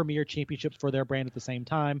the premier championships for their brand at the same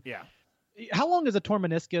time. Yeah. How long is a torn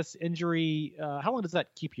meniscus injury? How long does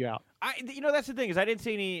that keep you out? That's the thing is I didn't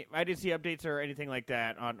see updates or anything like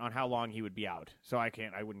that on how long he would be out. So I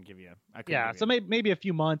wouldn't give you. So maybe a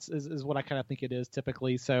few months is what I kind of think it is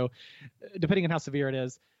typically. So depending on how severe it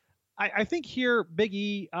is. I think here, Big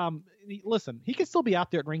E, listen, he can still be out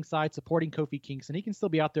there at ringside supporting Kofi Kingston. He can still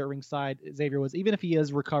be out there at ringside, Xavier was. Even if he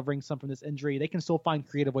is recovering some from this injury, they can still find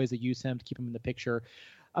creative ways to use him to keep him in the picture.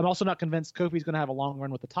 I'm also not convinced Kofi's going to have a long run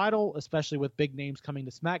with the title, especially with big names coming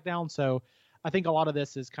to SmackDown. So I think a lot of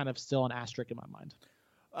this is kind of still an asterisk in my mind.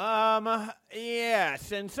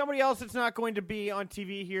 Yes, and somebody else that's not going to be on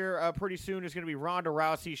TV here pretty soon is going to be Ronda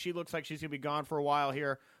Rousey. She looks like she's going to be gone for a while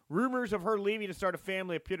here. Rumors of her leaving to start a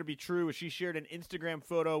family appear to be true as she shared an Instagram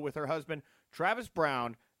photo with her husband, Travis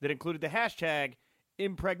Brown, that included the hashtag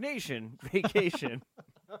impregnation vacation.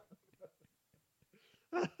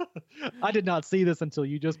 I did not see this until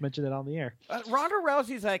you just mentioned it on the air. Ronda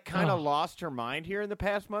Rousey's kind of lost her mind here in the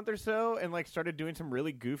past month or so and started doing some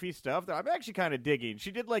really goofy stuff that I'm actually kind of digging.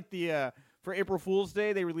 She did for April Fool's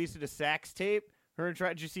Day, they released a sax tape.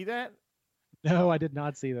 Did you see that? No, I did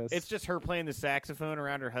not see this. It's just her playing the saxophone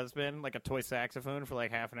around her husband, like a toy saxophone for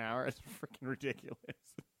half an hour. It's freaking ridiculous.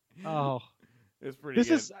 Oh, it's pretty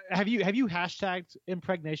good. Have you hashtagged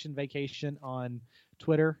impregnation vacation on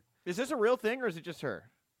Twitter? Is this a real thing or is it just her?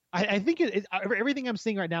 I think everything I'm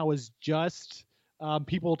seeing right now is just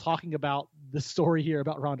people talking about the story here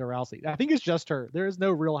about Ronda Rousey. I think it's just her. There is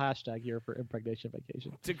no real hashtag here for impregnation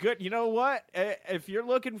vacation. It's a good, you know what? If you're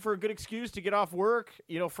looking for a good excuse to get off work,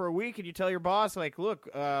 for a week and you tell your boss, look,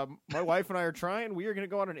 my wife and I are trying, we are going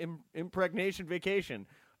to go on an impregnation vacation.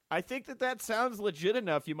 I think that sounds legit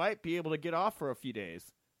enough. You might be able to get off for a few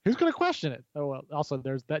days. Who's going to question it? Oh, well, also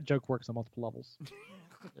that joke works on multiple levels.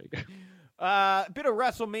 There you go. Bit of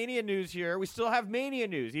WrestleMania news here. We still have Mania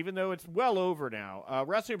news, even though it's well over now.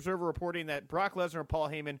 Wrestling Observer reporting that Brock Lesnar and Paul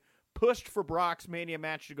Heyman pushed for Brock's Mania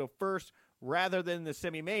match to go first rather than the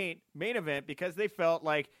semi-main event because they felt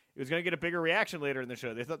like it was going to get a bigger reaction later in the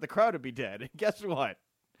show. They thought the crowd would be dead. And guess what?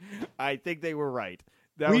 I think they were right.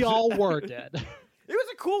 We all were dead. It was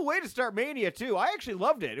a cool way to start Mania, too. I actually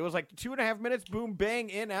loved it. It was 2.5 minutes, boom, bang,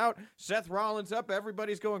 in, out. Seth Rollins up.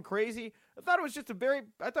 Everybody's going crazy. I thought it was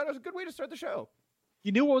a good way to start the show.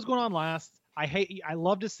 You knew what was going on last. I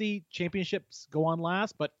love to see championships go on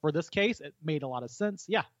last, but for this case, it made a lot of sense.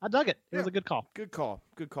 Yeah, I dug it. It was a good call. Good call.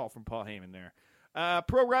 Good call from Paul Heyman there.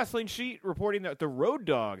 Pro Wrestling Sheet reporting that the Road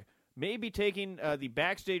Dogg may be taking the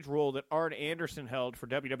backstage role that Arn Anderson held for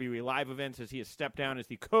WWE live events as he has stepped down as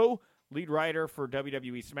the co-lead writer for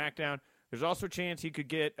WWE SmackDown. There's also a chance he could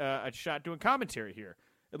get a shot doing commentary here,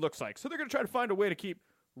 it looks like. So they're going to try to find a way to keep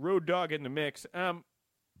Road Dogg in the mix.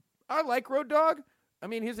 I like Road Dogg. I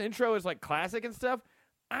mean, his intro is like classic and stuff.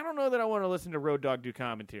 I don't know that I want to listen to Road Dogg do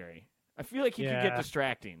commentary. I feel like he could get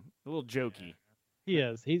distracting, a little jokey. He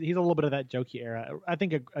is. He's a little bit of that jokey era. I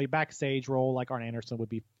think a backstage role like Arn Anderson would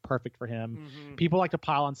be perfect for him. Mm-hmm. People like to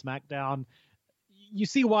pile on SmackDown. You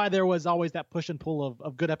see why there was always that push and pull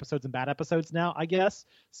of good episodes and bad episodes now, I guess.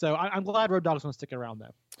 So I'm glad Road Dogg's going to stick around,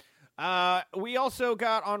 though. We also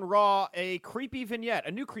got on Raw a new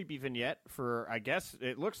creepy vignette for, I guess,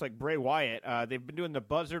 it looks like Bray Wyatt. They've been doing the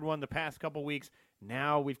Buzzard one the past couple weeks.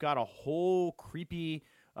 Now we've got a whole creepy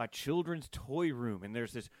children's toy room, and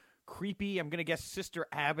there's this creepy, I'm going to guess, Sister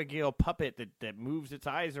Abigail puppet that moves its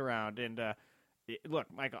eyes around. And look,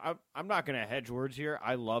 Michael, I'm not going to hedge words here.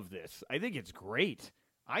 I love this. I think it's great.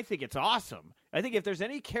 I think it's awesome. I think if there's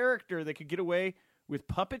any character that could get away with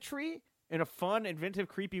puppetry in a fun, inventive,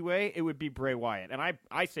 creepy way, it would be Bray Wyatt. And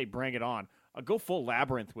I say bring it on. I'll go full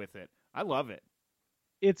Labyrinth with it. I love it.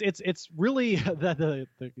 It's really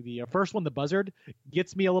the first one, the Buzzard,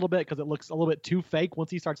 gets me a little bit because it looks a little bit too fake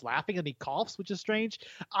once he starts laughing and he coughs, which is strange.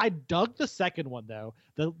 I dug the second one though.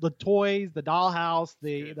 The toys, the dollhouse,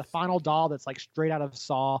 the final doll that's like straight out of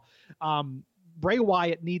Saw. Bray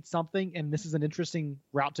Wyatt needs something, and this is an interesting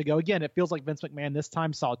route to go. Again, it feels like Vince McMahon this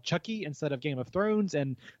time saw Chucky instead of Game of Thrones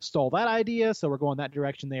and stole that idea, so we're going that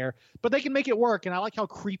direction there. But they can make it work, and I like how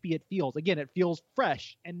creepy it feels. Again, it feels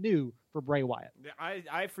fresh and new for Bray Wyatt.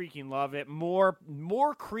 I freaking love it. More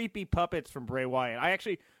creepy puppets from Bray Wyatt.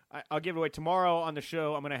 I'll give it away tomorrow on the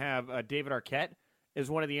show. I'm going to have David Arquette as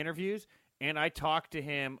one of the interviews, and I talked to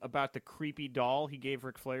him about the creepy doll he gave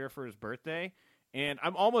Ric Flair for his birthday. And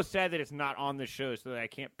I'm almost sad that it's not on the show so that I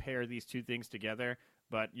can't pair these two things together.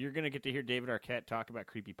 But you're going to get to hear David Arquette talk about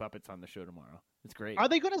creepy puppets on the show tomorrow. It's great. Are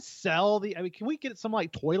they going to sell can we get some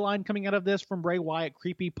like toy line coming out of this from Bray Wyatt?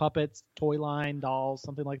 Creepy puppets, toy line, dolls,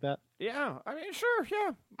 something like that? Yeah. I mean, sure.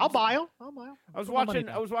 Yeah. I'll buy them. I was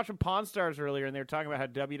watching Pawn Stars earlier, and they were talking about how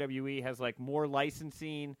WWE has like more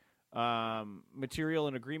licensing material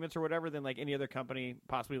and agreements or whatever than like any other company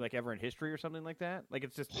possibly like ever in history or something like that. Like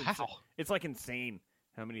it's just it's like insane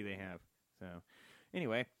how many they have. So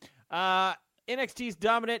anyway, NXT's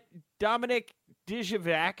Dominic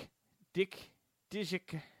Dijakovic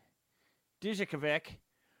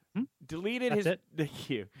deleted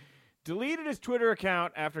his Twitter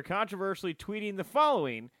account after controversially tweeting the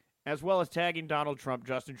following, as well as tagging Donald Trump,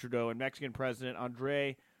 Justin Trudeau, and Mexican President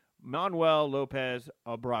Andrés Manuel López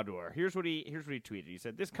Obrador. Here's what he tweeted. He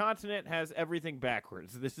said, "This continent has everything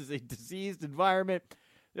backwards. This is a diseased environment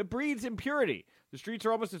that breeds impurity. The streets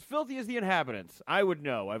are almost as filthy as the inhabitants. I would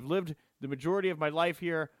know. I've lived the majority of my life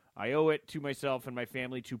here. I owe it to myself and my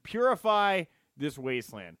family to purify this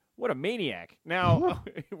wasteland." What a maniac. Now,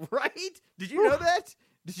 right? Did you know that?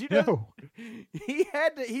 Did you know? No.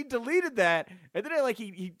 He deleted that, and then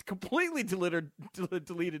he completely deleted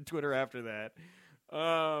Twitter after that.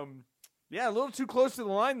 Yeah, a little too close to the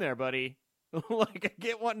line there, buddy. Like, I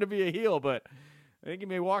get wanting to be a heel, but I think he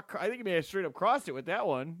may have straight up crossed it with that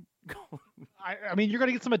one. I mean, you're going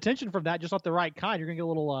to get some attention from that, just not the right kind. You're going to get a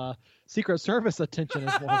little Secret Service attention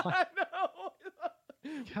as well.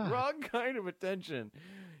 No. Wrong kind of attention.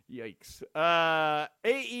 Yikes.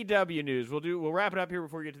 AEW news. We'll wrap it up here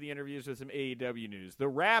before we get to the interviews with some AEW news. The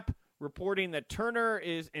Wrap reporting that Turner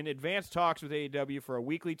is in advanced talks with AEW for a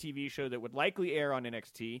weekly TV show that would likely air on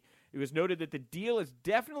NXT. It was noted that the deal is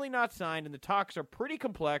definitely not signed and the talks are pretty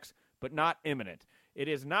complex, but not imminent. It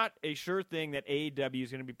is not a sure thing that AEW is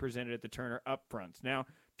going to be presented at the Turner upfronts. Now,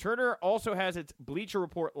 Turner also has its Bleacher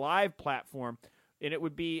Report Live platform, and it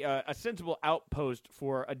would be a sensible outpost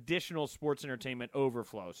for additional sports entertainment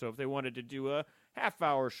overflow. So if they wanted to do a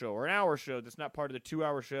half-hour show or an hour show that's not part of the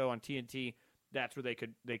 2-hour show on TNT, that's where they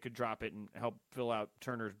could drop it and help fill out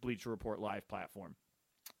Turner's Bleacher Report Live platform.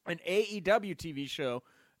 An AEW TV show,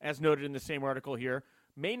 as noted in the same article here,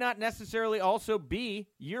 may not necessarily also be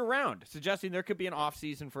year-round, suggesting there could be an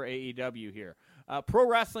off-season for AEW here.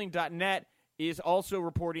 ProWrestling.net is also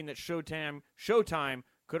reporting that Showtime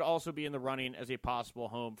could also be in the running as a possible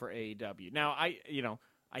home for AEW. Now, I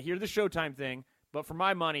hear the Showtime thing, but for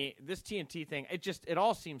my money, this TNT thing, it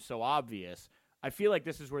all seems so obvious. I feel like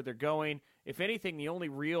this is where they're going. If anything, the only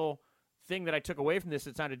real thing that I took away from this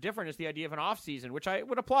that sounded different is the idea of an offseason, which I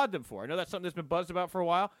would applaud them for. I know that's something that's been buzzed about for a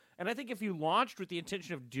while, and I think if you launched with the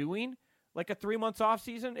intention of doing like a 3 months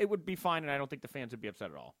offseason, it would be fine, and I don't think the fans would be upset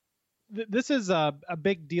at all. This is a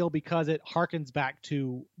big deal because it harkens back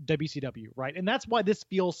to WCW, right? And that's why this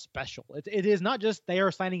feels special. It is not just they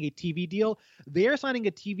are signing a TV deal. They are signing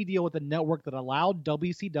a TV deal with a network that allowed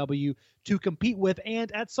WCW to compete with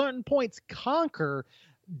and at certain points conquer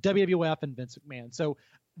WWF and Vince McMahon. So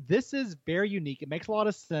this is very unique. It makes a lot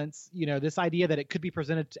of sense. You know, this idea that it could be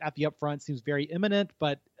presented at the upfront seems very imminent,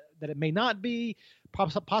 but that it may not be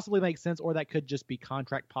possibly makes sense, or that could just be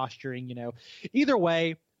contract posturing. You know, either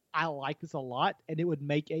way, I like this a lot, and it would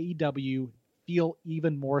make AEW feel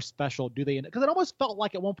even more special. Do they? Because it almost felt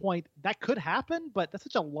like at one point that could happen, but that's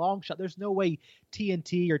such a long shot. There's no way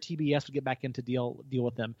TNT or TBS would get back into deal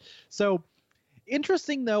with them. So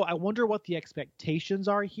interesting, though. I wonder what the expectations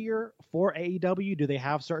are here for AEW. Do they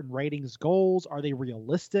have certain ratings goals? Are they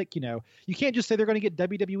realistic? You know, you can't just say they're going to get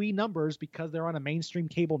WWE numbers because they're on a mainstream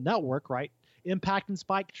cable network, right? Impact and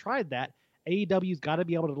Spike tried that. AEW's got to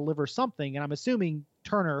be able to deliver something, and I'm assuming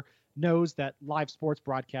Turner knows that live sports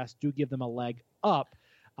broadcasts do give them a leg up.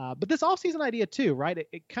 But this offseason idea too, right?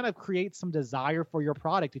 It kind of creates some desire for your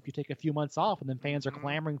product if you take a few months off and then fans are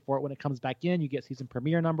clamoring for it when it comes back in. You get season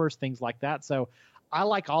premiere numbers, things like that. So I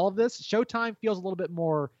like all of this. Showtime feels a little bit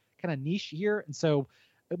more kind of niche here, and so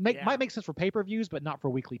it might make sense for pay-per-views, but not for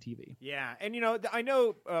weekly TV. Yeah, and you know, I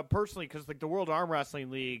know personally because like the World Arm Wrestling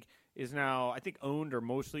League is now, I think, owned or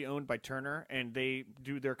mostly owned by Turner, and they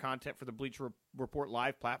do their content for the Bleacher Report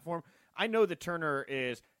Live platform. I know that Turner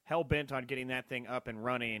is hell-bent on getting that thing up and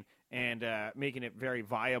running and making it very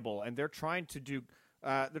viable, and they're trying to do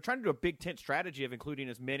a big tent strategy of including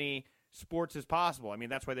as many sports as possible. I mean,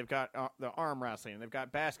 that's why they've got the arm wrestling, and they've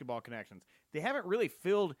got basketball connections. They haven't really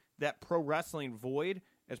filled that pro wrestling void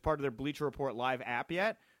as part of their Bleacher Report Live app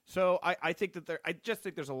yet. So I think that I just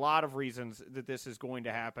think there's a lot of reasons that this is going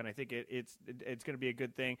to happen. I think it's going to be a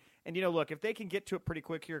good thing. And, you know, look, if they can get to it pretty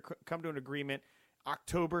quick here, come to an agreement,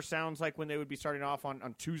 October sounds like when they would be starting off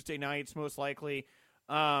on Tuesday nights, most likely.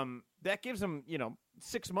 That gives them, you know,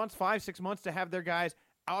 6 months, 5-6 months to have their guys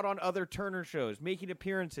out on other Turner shows, making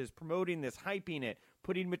appearances, promoting this, hyping it,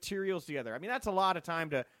 putting materials together. I mean, that's a lot of time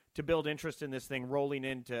to build interest in this thing rolling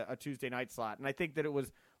into a Tuesday night slot. And I think that it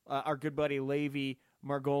was our good buddy Levi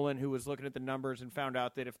Margolin who was looking at the numbers and found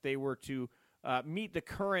out that if they were to meet the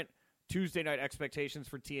current Tuesday night expectations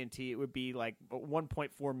for TNT, it would be like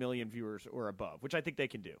 1.4 million viewers or above, which I think they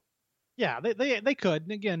can do. Yeah, they could.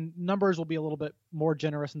 And again, numbers will be a little bit more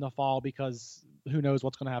generous in the fall because who knows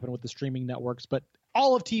what's going to happen with the streaming networks. But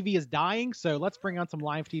all of TV is dying, so let's bring on some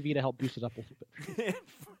live TV to help boost it up a little bit.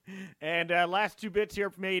 And last two bits here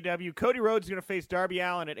from AEW. Cody Rhodes is going to face Darby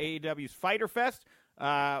Allin at AEW's Fighter Fest,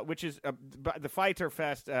 which is the Fighter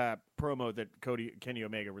Fest promo that Kenny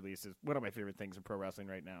Omega releases. One of my favorite things in pro wrestling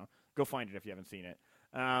right now. Go find it if you haven't seen it.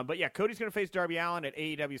 But yeah, Cody's going to face Darby Allin at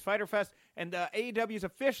AEW's Fighter Fest, and AEW's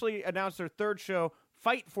officially announced their third show,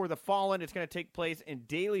 Fight for the Fallen. It's going to take place in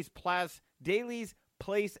Daly's Place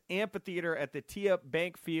Amphitheater at the TIA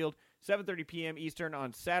Bank Field, 7:30 p.m. Eastern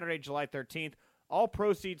on Saturday, July 13th. All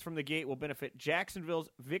proceeds from the gate will benefit Jacksonville's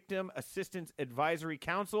Victim Assistance Advisory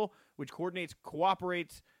Council, which coordinates cooperative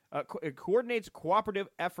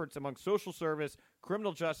efforts among social service,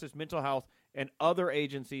 criminal justice, mental health, and other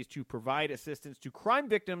agencies to provide assistance to crime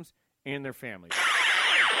victims and their families.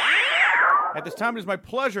 At this time, it is my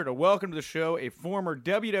pleasure to welcome to the show a former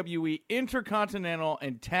WWE Intercontinental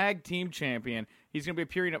and Tag Team Champion. He's going to be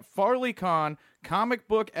appearing at Farley Con Comic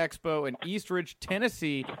Book Expo in East Ridge,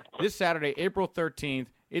 Tennessee, this Saturday, April 13th.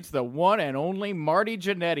 It's the one and only Marty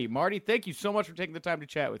Jannetty. Marty, thank you so much for taking the time to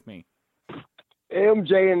chat with me.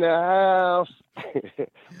 MJ in the house.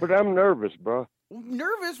 But I'm nervous, bro.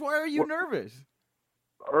 Nervous? Why are you nervous?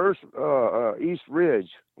 East Ridge.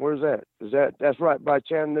 Where's that? That's right by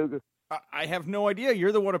Chattanooga? I have no idea.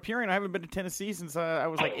 You're the one appearing. I haven't been to Tennessee since I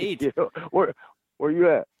was like 8. Yeah. Where you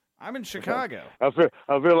at? I'm in Chicago. I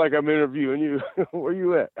feel like I'm interviewing you. Where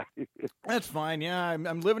you at? That's fine. Yeah,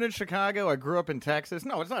 I'm living in Chicago. I grew up in Texas.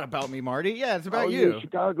 No, it's not about me, Marty. Yeah, it's about you. You're a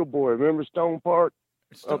Chicago boy. Remember Stone Park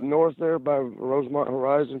up north there by Rosemont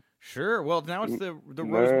Horizon? Sure. Well, now it's the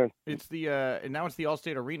Rosemont. It's the now it's the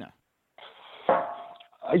Allstate Arena.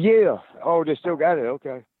 Yeah. Oh, they still got it.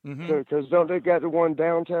 Okay. Mm-hmm. Because don't they got the one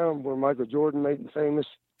downtown where Michael Jordan made it famous?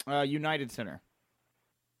 United Center.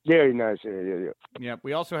 Yeah, United Center. Yeah. Yep.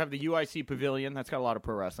 We also have the UIC Pavilion. That's got a lot of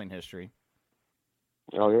pro wrestling history.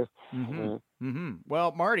 Oh, yeah? Mm-hmm. Mm-hmm.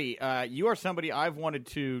 Well, Marty, you are somebody I've wanted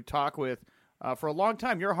to talk with for a long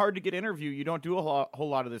time. You're hard to get interviewed. You don't do a whole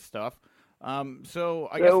lot of this stuff. So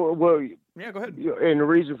I guess. Well, yeah, go ahead. And the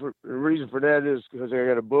reason for that is because I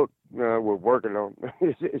got a book we're working on.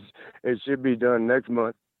 It should be done next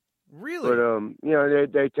month. Really?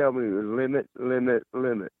 But they tell me limit.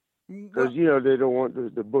 because they don't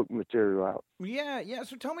want the book material out. Yeah.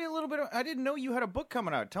 So tell me a little bit. I didn't know you had a book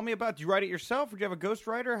coming out. Tell me about. Did you write it yourself, or do you have a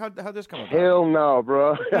ghostwriter? How'd this come about? Hell no,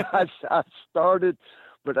 bro. I started,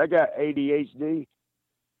 but I got ADHD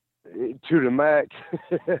to the max,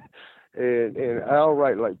 and I'll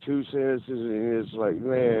write like 2 sentences, and it's like,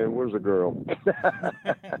 man, where's the girl?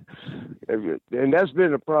 And that's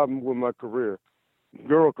been a problem with my career.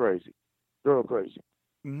 Girl crazy.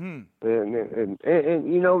 Mm-hmm. And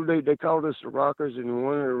they called us the Rockers, and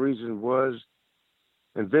one of the reasons was,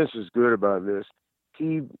 and Vince is good about this,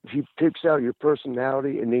 he picks out your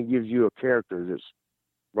personality and then gives you a character that's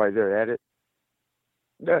right there at it.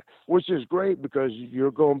 Which is great because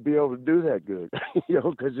you're going to be able to do that good,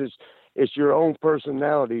 because it's your own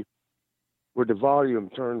personality with the volume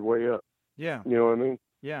turned way up. Yeah. You know what I mean?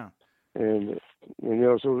 Yeah. And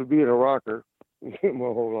so being a rocker my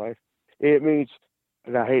whole life, it means,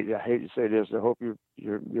 and I hate to say this, I hope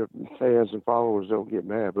your fans and followers don't get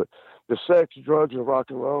mad, but the sex, drugs, and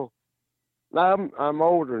rock and roll. I'm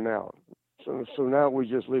older now, so now we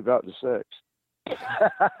just leave out the sex.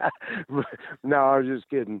 No, I was just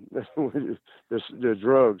kidding. the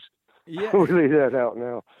drugs. Yeah. We leave that out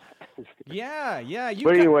now. Yeah.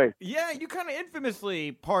 Anyway. Yeah, you kind of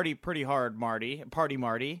infamously party pretty hard, Marty.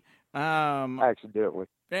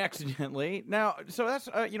 Accidentally. Now, so that's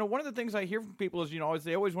one of the things I hear from people is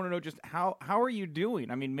they always want to know just how are you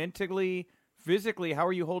doing? I mean, mentally, physically, how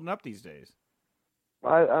are you holding up these days?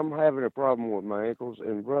 I'm having a problem with my ankles,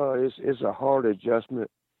 and bro, it's a hard adjustment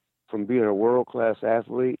from being a world-class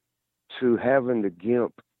athlete to having the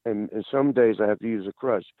gimp, and some days I have to use a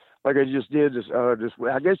crutch, like I just did this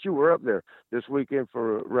week. I guess you were up there this weekend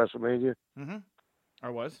for WrestleMania. Mm-hmm. I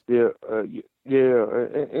was. Yeah,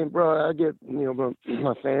 and bro, I get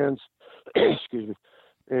my fans, excuse me,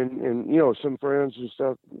 and some friends and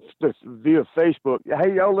stuff via Facebook.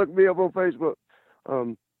 Hey, y'all look me up on Facebook,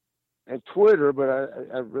 and Twitter, but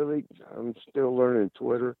I'm still learning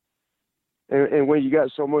Twitter. And when you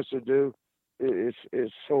got so much to do,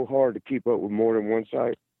 it's so hard to keep up with more than one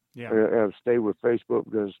site. Yeah. And stay with Facebook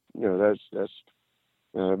because that's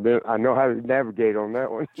I know how to navigate on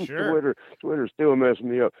that one. Sure. Twitter's still messing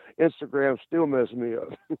me up. Instagram's still messing me up.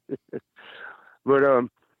 But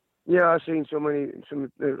I've seen some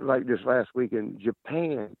like this last week in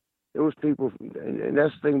Japan. There was people, and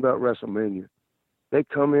that's the thing about WrestleMania. They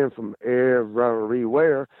come in from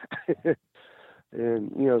everywhere.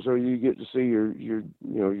 And so you get to see your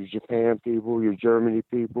Japan people, your Germany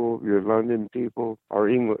people, your London people, or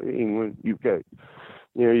England, UK.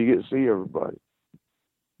 You get to see everybody.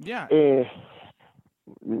 Yeah. And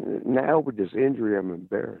now with this injury, I'm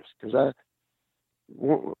embarrassed because I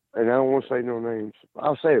don't want to say no names.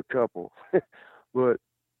 I'll say a couple, but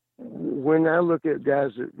when I look at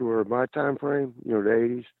guys that were my time frame, the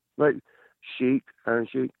 '80s, like Iron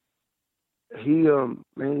Sheik, he's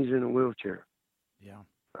in a wheelchair. Yeah.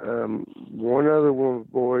 One other one of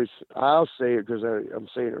the boys, I'll say it because I'm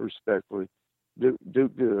saying it respectfully. Duke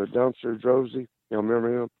the Dumpster Drozy,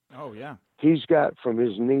 remember him? Oh yeah. He's got from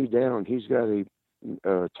his knee down. He's got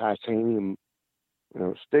a titanium,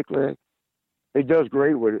 stick leg. He does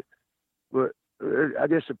great with it, but I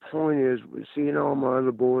guess the point is seeing all my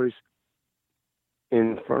other boys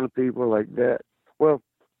in front of people like that. Well,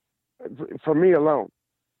 for me alone,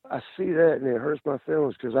 I see that and it hurts my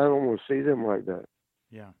feelings because I don't want to see them like that.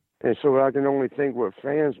 Yeah. And so I can only think what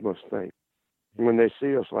fans must think when they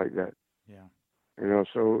see us like that. Yeah.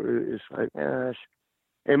 So it's like, gosh.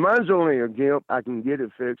 And mine's only a gimp. I can get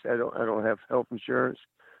it fixed. I don't have health insurance,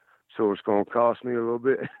 so it's going to cost me a little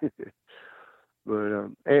bit.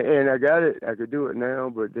 But and I got it. I could do it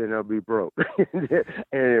now, but then I'll be broke. And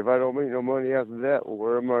if I don't make no money after that, well,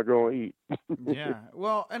 where am I going to eat? Yeah.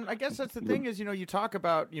 Well, and I guess that's the thing is, you talk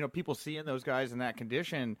about, people seeing those guys in that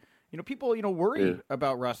condition. People, worry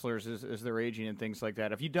about wrestlers as they're aging and things like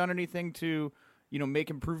that. Have you done anything to, make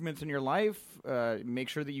improvements in your life, make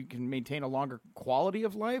sure that you can maintain a longer quality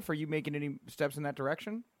of life? Are you making any steps in that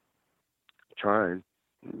direction? Trying,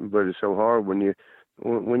 but it's so hard when you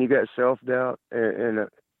got self-doubt. And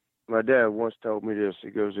my dad once told me this. He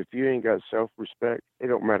goes, if you ain't got self-respect, it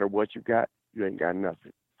don't matter what you got, you ain't got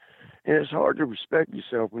nothing. And it's hard to respect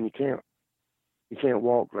yourself when you can't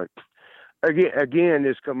walk like. Again,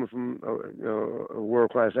 it's coming from a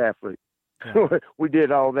world-class athlete. Yeah. We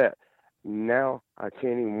did all that. Now I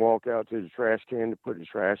can't even walk out to the trash can to put the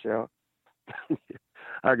trash out.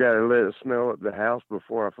 I got to let it smell up the house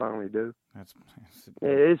before I finally do.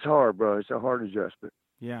 It's hard, bro. It's a hard adjustment.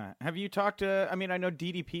 Yeah. Have you talked to, I know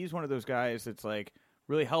DDP is one of those guys that's like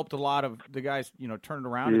really helped a lot of the guys, turn it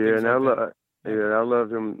around. Yeah, and I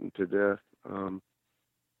love him to death.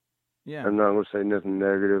 Yeah. I'm not gonna say nothing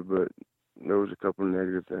negative, but there was a couple of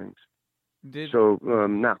negative things. Did So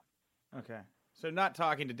no. Okay. So not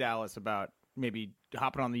talking to Dallas about maybe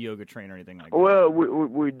hopping on the yoga train or anything like that. Well,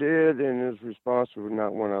 we did, and his response was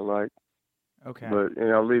not one I liked. Okay. But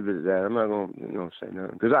and I'll leave it at that. I'm not gonna say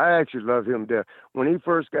nothing because I actually love him to death. When he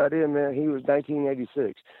first got in, man, he was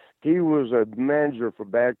 1986. He was a manager for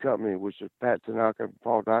Bad Company, which is Pat Tanaka and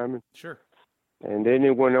Paul Diamond. Sure. And then he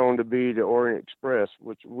went on to be the Orient Express,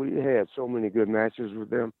 which we had so many good matches with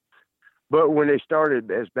them. But when they started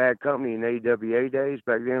as Bad Company in AWA days,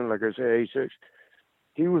 back then, like I said, 86,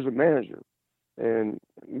 he was a manager. And,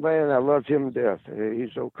 man, I loved him to death.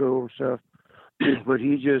 He's so cool and stuff. But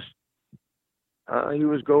he just, he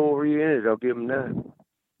was goal-oriented, I'll give him that.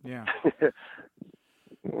 Yeah.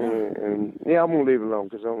 And yeah, I'm going to leave it alone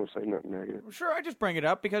because I don't want to say nothing negative. Sure, I just bring it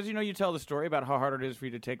up because, you tell the story about how hard it is for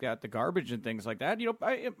you to take out the garbage and things like that.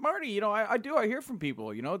 Marty, I hear from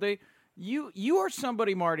people, you are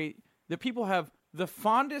somebody, Marty, that people have the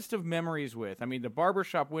fondest of memories with. I mean, the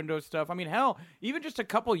barbershop window stuff. I mean, hell, even just a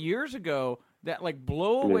couple years ago, that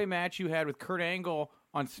blowaway match you had with Kurt Angle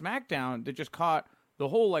on SmackDown that just caught the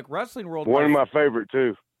whole wrestling world. One of my favorite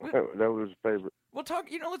too. That was a favorite. We'll talk.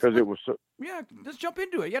 Because it was so. Yeah, let's jump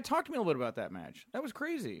into it. Yeah, talk to me a little bit about that match. That was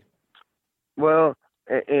crazy. Well,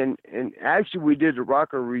 and actually, we did the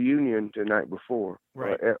Rocker reunion the night before,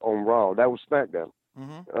 right, on Raw. That was SmackDown.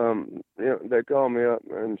 Mm-hmm. They called me up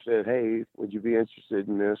and said, "Hey, would you be interested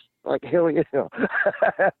in this?" Like, hell yeah!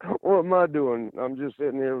 What am I doing? I'm just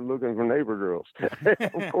sitting here looking for neighbor girls.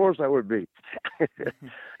 Of course, I would be.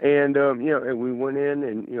 And and we went in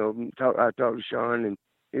and I talked to Sean and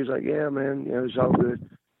he was like, "Yeah, man, it's all good."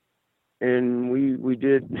 And we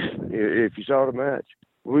did. If you saw the match,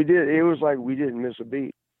 we did. It was like we didn't miss a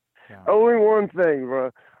beat. Yeah. Only one thing,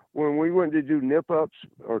 bro. When we went to do nip-ups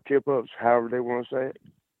or kip-ups, however they want to say it,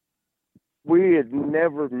 we had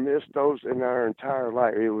never missed those in our entire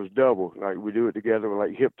life. It was double. Like, we do it together,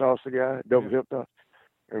 like hip toss the guy, double hip toss.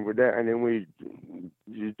 And with that, and then we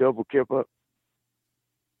double kip-up.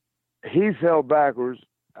 He fell backwards.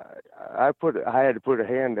 I had to put a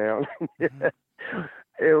hand down.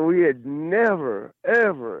 And we had never,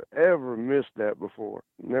 ever, ever missed that before.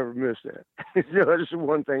 Never missed that. That's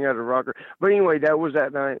one thing out of Rocker. But anyway, that was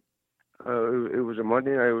that night. It was a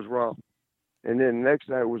Monday night. It was Raw. And then the next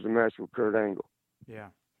night was a match with Kurt Angle. Yeah.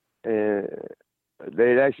 And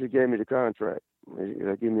they actually gave me the contract.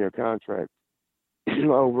 They gave me a contract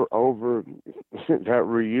over that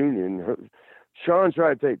reunion. Sean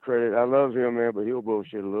tried to take credit. I love him, man, but he'll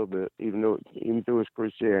bullshit a little bit, even through his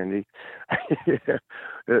Christianity.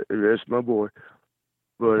 That's my boy.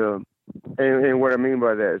 But and what I mean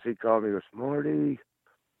by that is he called me and goes, "Marty,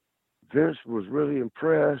 Vince was really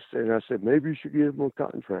impressed," and I said, "Maybe you should give him a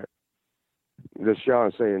contract." That's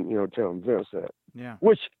Sean saying, tell Vince that. Yeah.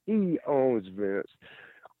 Which he owns Vince.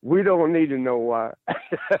 We don't need to know why.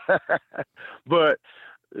 But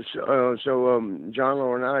so John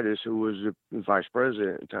Laurinaitis, who was the vice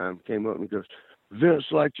president at the time, came up and goes, "Vince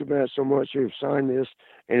liked your man so much, he signed this,"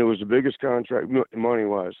 and it was the biggest contract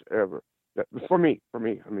money-wise ever. For me. I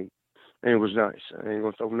mean, and it was nice. I ain't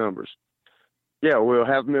gonna throw numbers. Yeah, we'll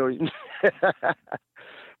have millions.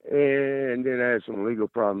 And then I had some legal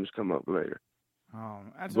problems come up later.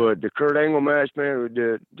 But the Kurt Angle match,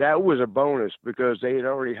 man, that was a bonus because they had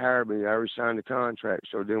already hired me. I already signed the contract.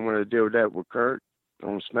 So then when I did that with Kurt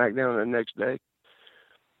on SmackDown the next day,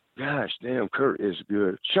 gosh damn, Kurt is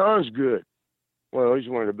good. Sean's good. Well, he's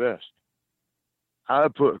one of the best. I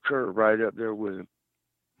put Kurt right up there with him.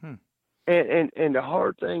 And the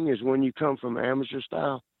hard thing is when you come from amateur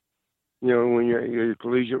style, when you're a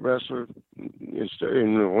collegiate wrestler in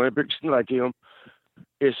the Olympics like him,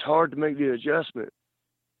 it's hard to make the adjustment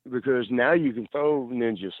because now you can throw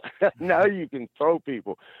ninjas. Now you can throw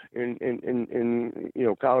people. In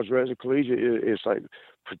college wrestling, collegiate, it's like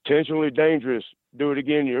potentially dangerous. Do it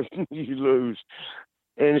again, you lose.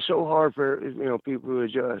 And it's so hard for people to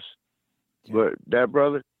adjust. Yeah. But that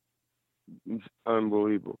brother,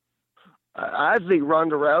 unbelievable. I think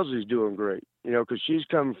Ronda Rousey's doing great, because she's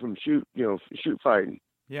coming from shoot fighting.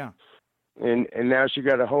 Yeah. And now she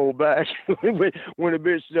got to hold back. When a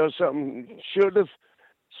bitch does something should have,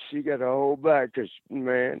 she got to hold back because,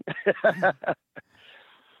 man.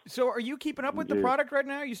 So are you keeping up with the product right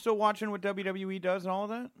now? Are you still watching what WWE does and all of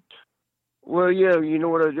that? Well, yeah. You know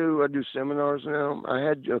what I do? I do seminars now. I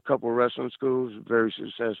had a couple of wrestling schools, very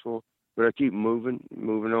successful, but I keep moving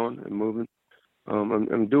on and moving.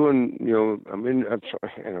 I'm doing,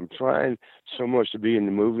 I'm trying so much to be in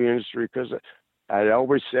the movie industry because I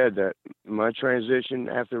always said that my transition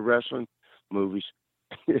after wrestling, movies,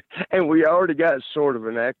 And we already got sort of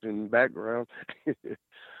an acting background.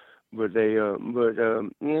 But they, yeah,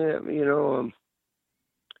 you know,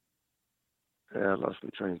 I lost my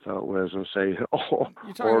train of thought. What I was going to say,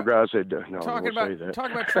 or guys said, no, talking about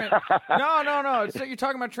no. So you're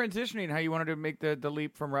talking about transitioning, how you wanted to make the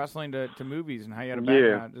leap from wrestling to movies, and how you had a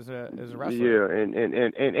background as a wrestler. Yeah, and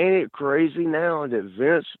ain't it crazy now that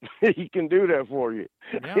Vince he can do that for you?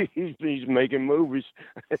 Yeah. He's making movies.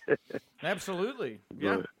 Absolutely,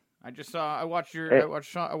 yeah. But, I watched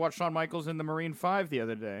Shawn Michaels in the Marine 5 the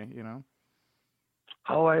other day. You know.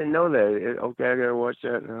 Oh, I didn't know that. Okay, I gotta watch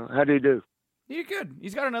that now. How do you do? He's good.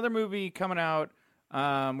 He's got another movie coming out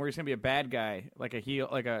where he's gonna be a bad guy, like a heel,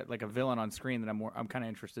 like a villain on screen that I'm kind of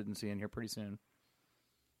interested in seeing here pretty soon.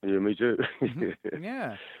 Yeah, me too.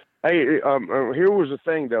 Yeah. Hey, here was the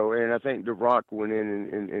thing though, and I think The Rock went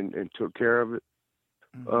in and took care of it.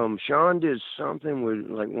 Mm-hmm. Sean did something with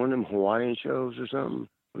like one of them Hawaiian shows or something.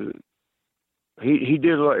 He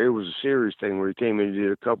did it was a series thing where he came in and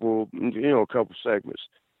did a couple segments.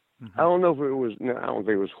 Mm-hmm. I don't know if it was. No, I don't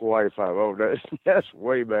think it was Hawaii 5-0. That's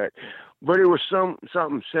way back, but it was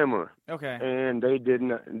something similar. Okay. And they did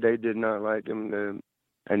not like him,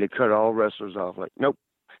 and they cut all wrestlers off. Like, nope,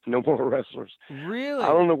 no more wrestlers. Really? I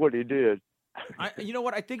don't know what he did. You know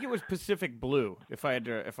what? I think it was Pacific Blue. If I had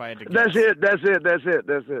to guess. That's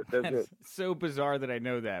it. So bizarre that I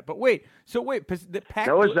know that. But wait. So wait. The Pac.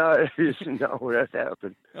 No, it's not. No, that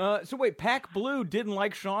happened. So wait. Pac Blue didn't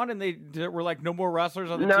like Sean, and they were like, no more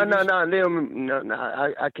wrestlers on the No. TV show? No.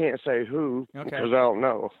 I can't say who because I don't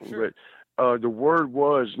know. Sure. But the word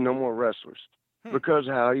was no more wrestlers because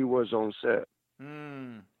of how he was on set.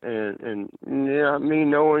 Mm. And yeah, me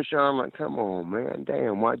knowing Sean, I'm like, come on, man,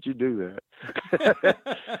 damn, why'd you do that?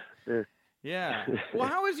 Yeah. Well,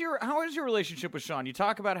 how is your relationship with Sean? You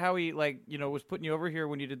talk about how he was putting you over here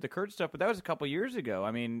when you did the Kurt stuff, but that was a couple years ago. I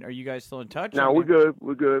mean, are you guys still in touch? No, we're good.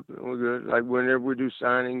 Like whenever we do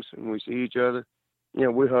signings and we see each other,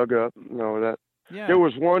 we hug up and all that. Yeah. There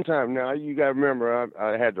was one time. Now you got to remember,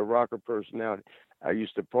 I had the rocker personality. I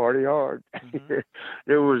used to party hard. Mm-hmm.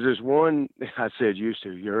 There was this one. I said used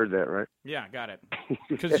to. You heard that, right? Yeah, got it.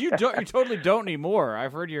 Because you totally don't anymore.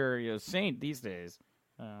 I've heard you're a saint these days.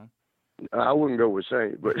 I wouldn't go with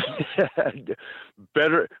saint, but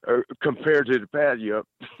better compared to the pad. Yep.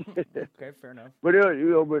 Okay, fair enough. But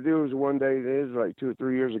but there was one day. It was like 2 or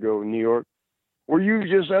 3 years ago in New York. Were you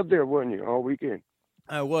just up there, wasn't you, all weekend?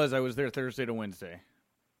 I was there Thursday to Wednesday.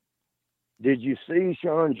 Did you see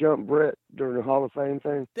Sean jump Brett during the Hall of Fame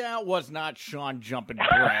thing? That was not Sean jumping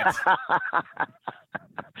Brett.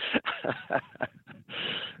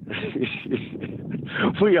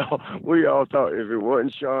 we all thought if it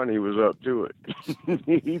wasn't Sean, he was up to it.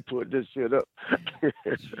 He put this shit up.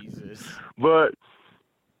 Jesus. But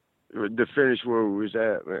the finish where we was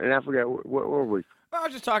at, and I forgot what were we? I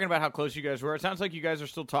was just talking about how close you guys were. It sounds like you guys are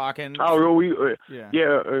still talking. Oh, yeah.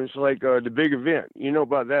 It's like the big event. You know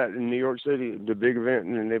about that in New York City, the big event,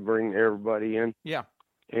 and then they bring everybody in. Yeah.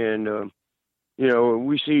 And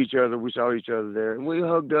we see each other. We saw each other there, and we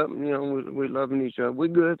hugged up. And, we loving each other. We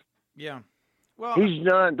good. Yeah. Well, he's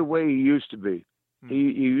not the way he used to be. He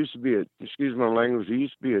used to be excuse my language. He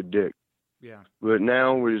used to be a dick. Yeah. But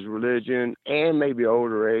now with his religion and maybe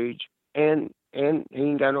older age, and he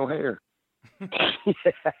ain't got no hair. I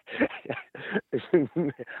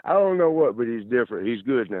don't know what, but he's different. He's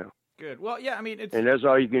good now. Good. Well, yeah, I mean, and that's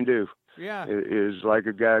all you can do. Yeah, is like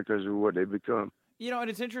a guy because of what they become. And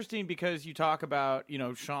it's interesting because you talk about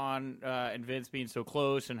Sean and Vince being so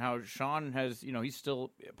close, and how Sean has he's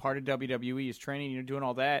still part of WWE, he's training, doing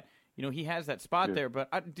all that. He has that spot there.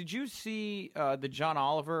 But did you see the John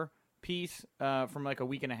Oliver piece from like a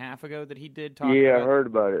week and a half ago that he did talk about? I heard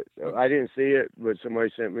about it. I didn't see it, but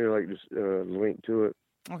somebody sent me like this link to it.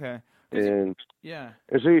 Okay. And yeah.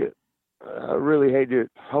 And see, I really hate it.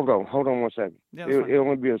 Hold on 1 second. Yeah, it'll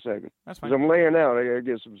only be a second. That's fine. 'Cause I'm laying out. I gotta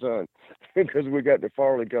get some sun because we got the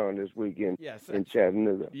FarleyCon this weekend. Yes. In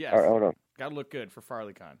Chattanooga. Yes. All right, hold on. Gotta look good for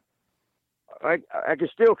FarleyCon. I can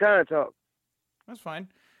still kind of talk. That's fine.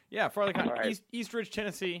 Yeah, FarleyCon, right. East Ridge,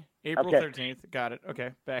 Tennessee, April 13th. Got it.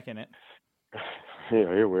 Okay, back in it.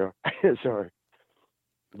 Yeah, here we are. Sorry.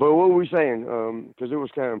 But what were we saying? Because it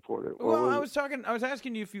was kind of important. Well, I was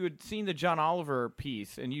asking you if you had seen the John Oliver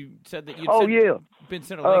piece, and you said that you'd been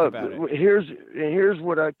sent a link about it. Here's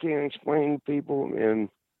what I can explain to people, and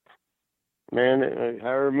man,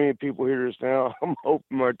 however many people hear this now, I'm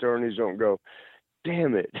hoping my attorneys don't go,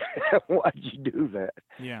 damn it, why'd you do that?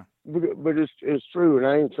 Yeah. But it's true, and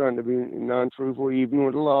I ain't trying to be non-truthful even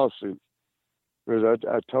with a lawsuit. Because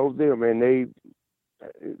I told them, and they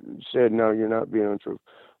said, no, you're not being untrue.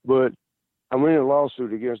 But I'm in a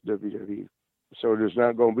lawsuit against WWE. So there's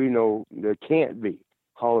not going to be there can't be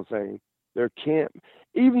Hall of Fame. There can't,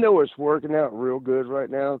 even though it's working out real good right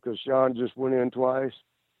now, because Shawn just went in twice,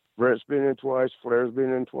 Brett's been in twice, Flair's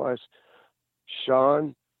been in twice.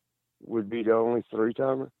 Shawn would be the only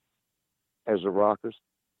three-timer as the Rockers.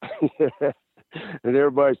 And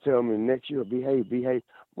everybody's telling me next year, behave.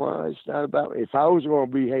 Well, it's not about, if I was going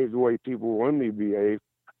to behave the way people want me to behave,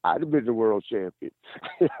 I'd have been the world champion.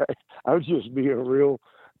 I would just be a real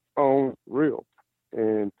on real.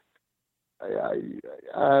 And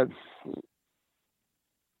I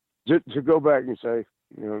to go back and say,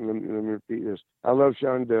 let me repeat this. I love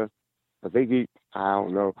Shawn to death. I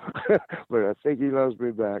don't know, but I think he loves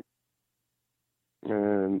me back.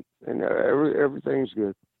 And everything's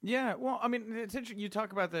good. Yeah, well, I mean, it's interesting. You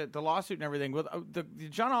talk about the lawsuit and everything. Well, the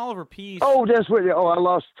John Oliver piece. Oh, that's what. Oh, I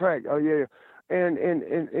lost track. Oh, yeah. And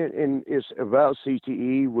it's about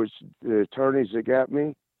CTE, which the attorneys that got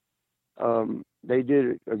me, they did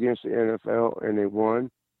it against the NFL and they won.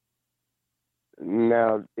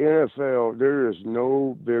 Now, NFL, there is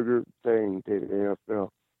no bigger thing than the NFL,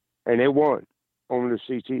 and they won on the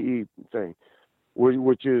CTE thing,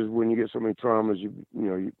 which is when you get so many traumas,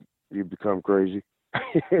 you become crazy.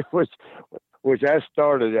 which I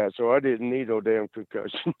started at, so I didn't need no damn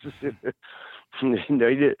concussions.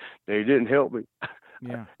 They didn't help me.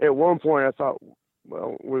 Yeah. At one point, I thought,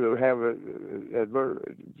 well, we'll have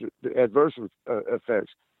adverse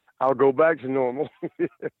effects. I'll go back to normal.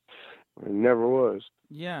 It never was.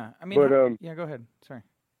 Yeah, I mean, but yeah, go ahead. Sorry.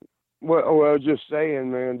 Well, I was just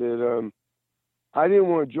saying, man, that I didn't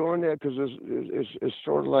want to join that because it's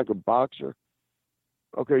sort of like a boxer.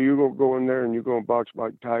 Okay, you're going to go in there and you're going to box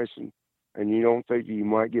Mike Tyson, and you don't think you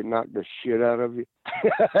might get knocked the shit out of you.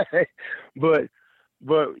 but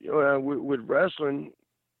with wrestling,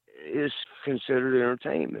 it's considered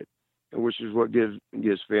entertainment, which is what gets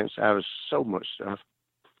Vince out of so much stuff.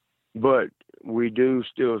 But we do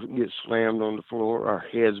still get slammed on the floor. Our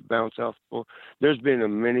heads bounce off the floor. There's been a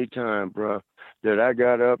many time, bro, that I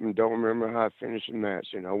got up and don't remember how I finished the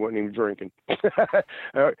match, and I wasn't even drinking.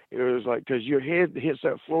 It was like, because your head hits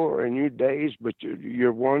that floor and you're dazed, but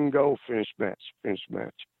you're one goal, finished match.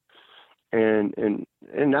 And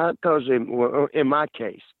not because, in my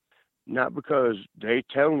case, not because they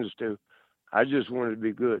telling us to. I just wanted to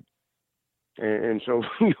be good. And so,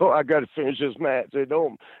 I got to finish this match. They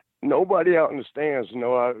don't. Nobody out in the stands.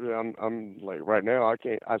 I'm like right now.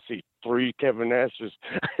 I see 3 Kevin Nashes,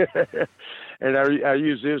 and I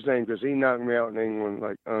use his name because he knocked me out in England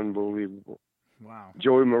like unbelievable. Wow.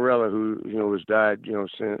 Joey Morella, who has died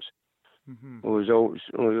since. Mm-hmm.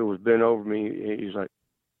 It was bent over me. He's like,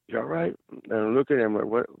 "You all right?" And I look at him like,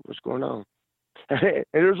 "What's going on?" And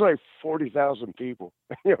there's like 40,000 people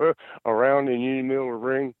around in Union Mill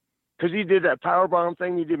ring. Because he did that powerbomb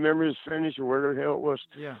thing. He did, remember his finish or where the hell it was?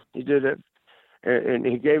 Yeah. He did it, and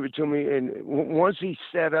he gave it to me. And once he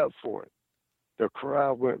set up for it, the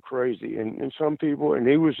crowd went crazy. And some people, and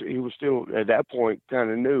he was still at that point kind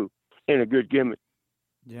of new in a good gimmick.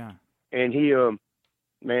 Yeah. And he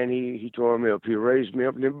tore me up. He raised me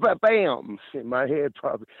up, and then bam, in my head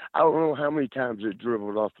probably. I don't know how many times it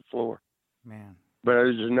dribbled off the floor. Man. But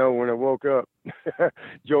I just know when I woke up,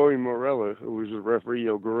 Joey Morella, who was the referee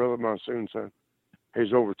of Gorilla Monsoon son,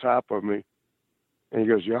 he's over top of me. And he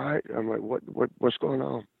goes, "You all right?" I'm like, what's going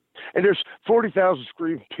on? And there's 40,000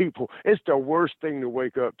 screaming people. It's the worst thing to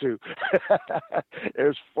wake up to.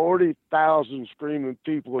 There's 40,000 screaming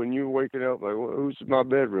people, and you're waking up like, who's in my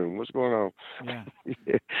bedroom? What's going on? Yeah.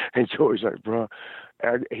 And Joey's like, "Bro,"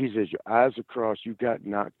 he says, "Your eyes are crossed. You got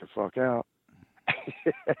knocked the fuck out."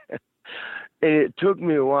 And it took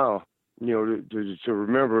me a while, to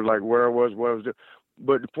remember like where I was, what I was doing.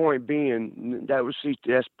 But the point being,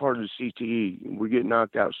 that's part of the CTE. We get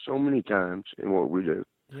knocked out so many times in what we do.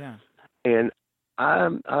 Yeah. And I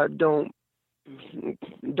don't,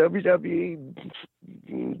 WWE,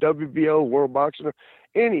 WBO, World Boxing,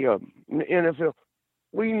 any of them, NFL,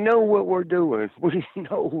 we know what we're doing. We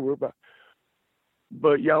know who we're about.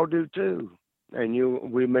 But y'all do too. And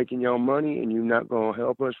we're making y'all money, and you're not going to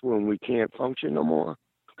help us when we can't function no more.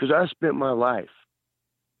 Because I spent my life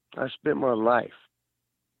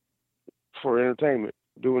for entertainment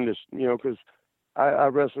doing this, because I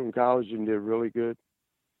wrestled in college and did really good.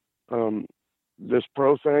 This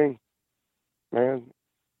pro thing, man,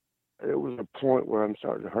 it was a point where I'm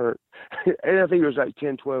starting to hurt. And I think it was like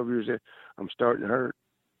 10, 12 years in, I'm starting to hurt.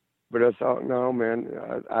 But I thought, no, man,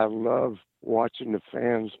 I love watching the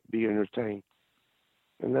fans be entertained.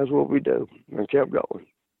 And that's what we do. And kept going.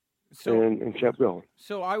 And kept going.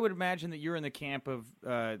 So I would imagine that you're in the camp of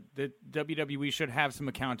that WWE should have some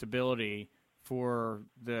accountability for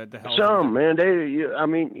the health. Some, man, I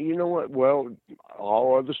mean, you know what? Well,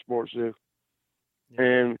 all other sports do. Yeah.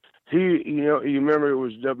 And you remember it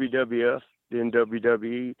was WWF, then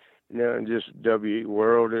WWE, now just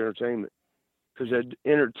World Entertainment. Because that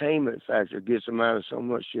entertainment factor gets them out of so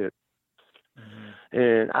much shit. Mm-hmm.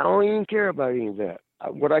 And I don't even care about any of that.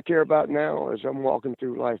 What I care about now is I'm walking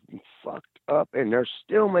through life fucked up, and they're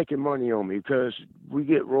still making money on me because we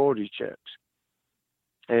get royalty checks.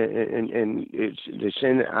 And they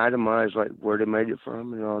send it itemized, like where they made it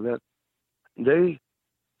from and all that.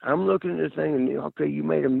 I'm looking at the thing and, okay, you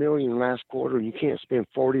made $1 million last quarter and you can't spend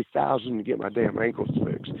 $40,000 to get my damn ankles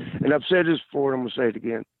fixed. And I've said this before, and I'm going to say it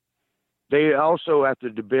again. They also, after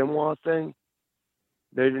the Benoit thing,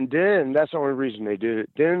 then that's the only reason they did it.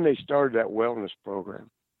 Then they started that wellness program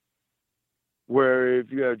where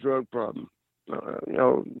if you had a drug problem,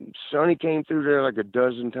 Sonny came through there like a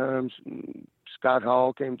dozen times. Scott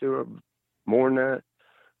Hall came through more than that.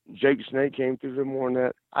 Jake Snake came through there more than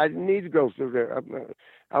that. I didn't need to go through there.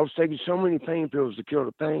 I was taking so many pain pills to kill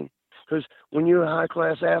the pain. Because when you're a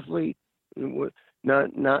high-class athlete,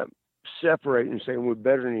 not separating and saying we're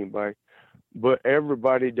better than anybody, but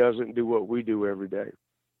everybody doesn't do what we do every day.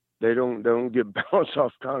 They don't get bounced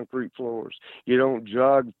off concrete floors. You don't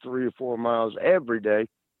jog 3 or 4 miles every day.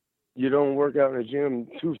 You don't work out in the gym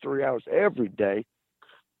 2 or 3 hours every day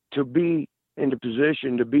to be in the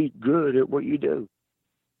position to be good at what you do.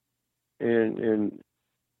 And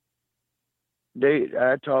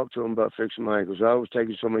I talked to them about fixing my ankles. I was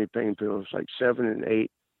taking so many pain pills, like 7 and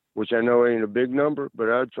 8, which I know ain't a big number, but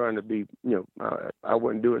I was trying to be, I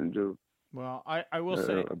wouldn't do it until. Well, I will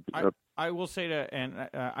say, I will say that, and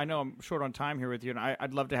I know I'm short on time here with you, and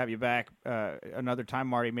I'd love to have you back another time,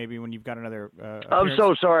 Marty. Maybe when you've got another. I'm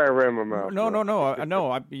so sorry I ran my mouth. No.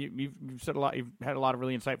 You've said a lot. You've had a lot of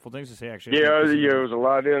really insightful things to say, actually. Yeah, there was a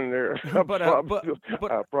lot in there. but I'm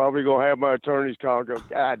probably gonna have my attorneys call. Go,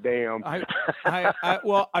 God damn. I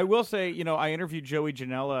will say, I interviewed Joey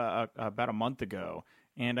Janela about a month ago.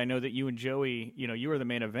 And I know that you and Joey, you were the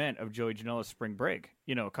main event of Joey Janela's spring break,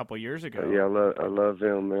 a couple of years ago. Yeah, I love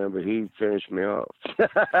him, man, but he finished me off.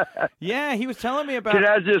 Yeah, he was telling me about. Can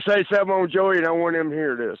I just say something on Joey, and I want him to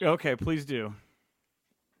hear this? Okay, please do.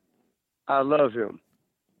 I love him.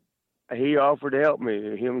 He offered to help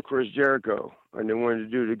me, him and Chris Jericho, and they wanted to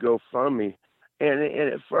do the GoFundMe. And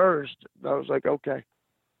at first, I was like, okay.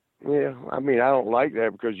 Yeah, I mean, I don't like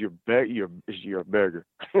that because you're a beggar.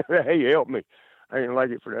 Hey, help me. I didn't like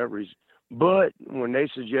it for that reason. But when they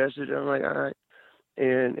suggested it, I'm like, all right.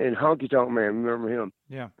 And Honky Tonk Man, remember him?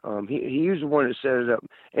 Yeah. He was the one that set it up.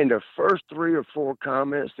 And the first 3 or 4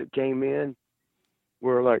 comments that came in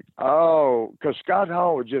were like, oh, because Scott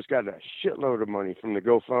Hall had just got a shitload of money from the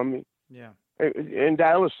GoFundMe. Yeah. And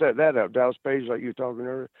Dallas set that up. Dallas Page, like you were talking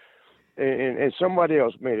earlier. And somebody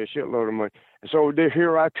else made a shitload of money. And so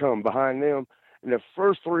here I come behind them. And the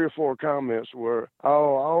first 3 or 4 comments were,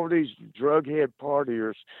 oh, all these drug head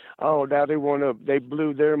partiers, oh, now they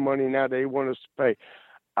blew their money, now they want us to pay.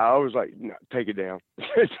 I was like, no, take it down.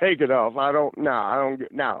 Take it off. I don't want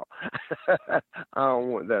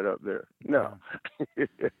that up there. No.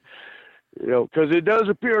 Because it does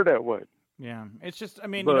appear that way. Yeah, it's just, I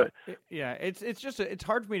mean, but, it's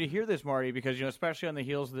hard for me to hear this, Marty, because, especially on the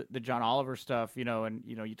heels of the John Oliver stuff, and,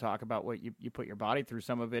 you talk about what you put your body through,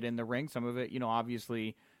 some of it in the ring, some of it,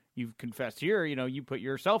 obviously you've confessed here, you put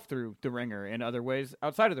yourself through the ringer in other ways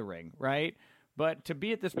outside of the ring, right? But to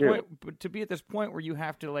be at this point where you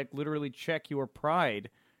have to literally check your pride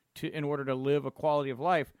in order to live a quality of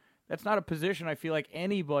life, that's not a position I feel like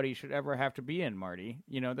anybody should ever have to be in, Marty.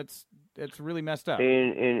 That's really messed up.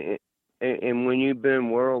 And when you've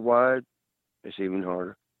been worldwide, it's even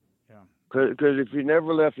harder. Yeah. Because if you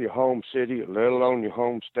never left your home city, let alone your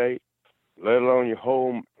home state, let alone your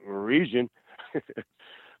home region,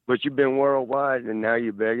 but you've been worldwide and now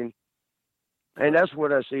you're begging. And that's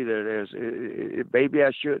what I see that as. Maybe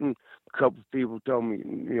I shouldn't. A couple of people told me,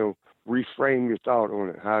 reframe your thought on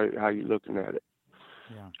it, how you're looking at it.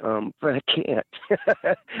 Yeah. But I can't.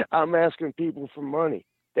 I'm asking people for money.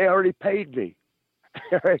 They already paid me.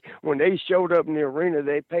 When they showed up in the arena,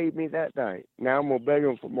 they paid me that night. Now I'm going to beg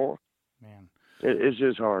them for more. Man. It's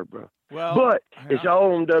just hard, bro. Well, but it's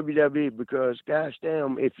all on WWE because, gosh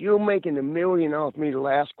damn, if you're making $1 million off me the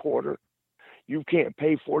last quarter, you can't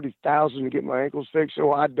pay $40,000 to get my ankles fixed,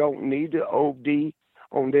 so I don't need to OD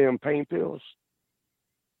on damn pain pills.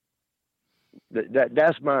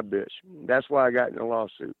 That's my bitch. That's why I got in a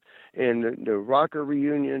lawsuit. And the Rocker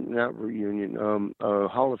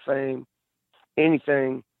Hall of Fame,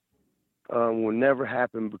 anything will never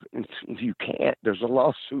happen. You can't. There's a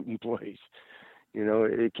lawsuit in place.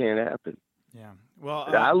 It can't happen. Yeah. Well,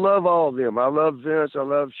 I love all of them. I love Vince. I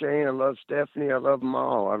love Shane. I love Stephanie. I love them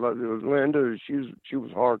all. I love Linda. She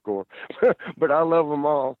was hardcore, but I love them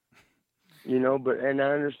all. You know, and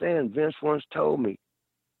I understand. Vince once told me,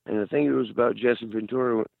 and I think it was about Jesse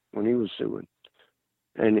Ventura when he was suing,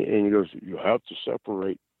 and he goes, "You have to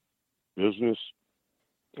separate business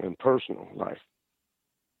and personal life.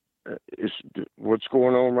 It's what's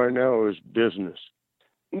going on right now is business.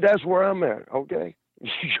 And that's where I'm at. Okay,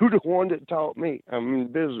 you're the one that taught me. I'm in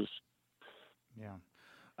business. Yeah.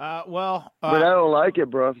 Well, but I don't like it,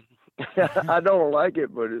 bro. I don't like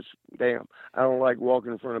it, but it's damn. I don't like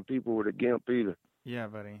walking in front of people with a gimp either. Yeah,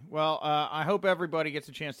 buddy. Well, I hope everybody gets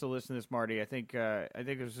a chance to listen to this, Marty. I think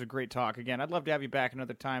this was a great talk. Again, I'd love to have you back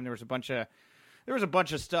another time. There was a bunch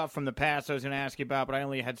of stuff from the past I was going to ask you about, but I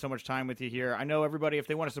only had so much time with you here. I know everybody, if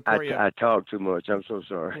they want to support you. I talk too much. I'm so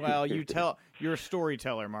sorry. Well, you're a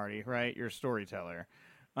storyteller, Marty, right? You're a storyteller.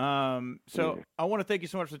 So I want to thank you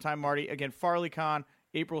so much for the time, Marty. Again, FarleyCon,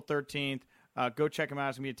 April 13th. Go check them out.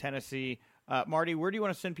 It's going to be in Tennessee. Marty, where do you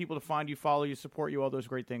want to send people to find you, follow you, support you, all those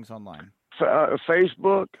great things online?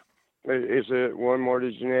 Facebook is one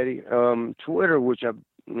Marty Jannetty. Twitter, which I'm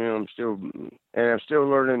still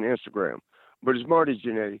learning Instagram, but it's Marty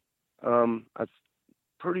Jannetty. I'm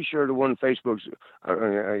pretty sure the one Facebook's.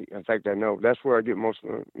 In fact, I know that's where I get most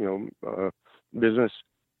of business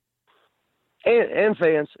and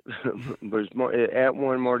fans. But it's at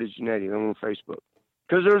one Marty Jannetty on Facebook,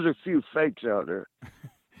 because there's a few fakes out there.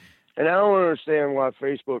 And I don't understand why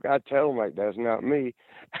Facebook, I tell them like that's not me.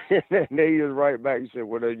 And then they just write back and say,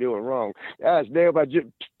 what are they doing wrong? Gosh damn, I just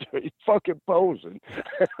fucking posing.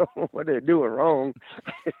 What they're doing wrong.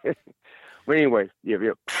 But anyway, yep.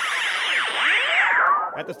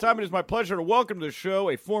 At this time, it is my pleasure to welcome to the show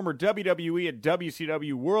a former WWE and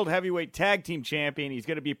WCW World Heavyweight Tag Team Champion. He's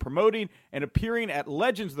going to be promoting and appearing at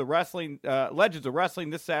Legends of Wrestling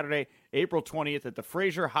this Saturday, April 20th at the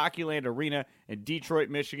Frazier Hockeyland Arena in Detroit,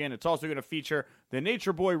 Michigan. It's also going to feature the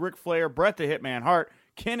Nature Boy Ric Flair, Bret the Hitman Hart,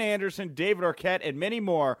 Ken Anderson, David Arquette, and many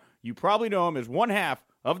more. You probably know him as one half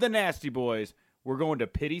of the Nasty Boys. We're going to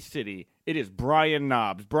Pity City. It is Brian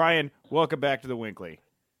Knobbs. Brian, welcome back to the Winkley.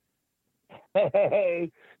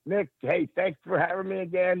 Hey, Nick. Hey, thanks for having me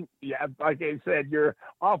again. Yeah, like I said, you're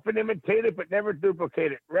often imitated but never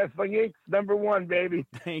duplicated. Wrestling Inc.'s #1, baby.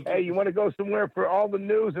 Thank you. Hey, you want to go somewhere for all the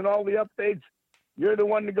news and all the updates? You're the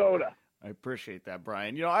one to go to. I appreciate that,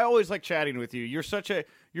 Brian. You know, I always like chatting with you. You're such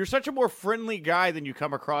a more friendly guy than you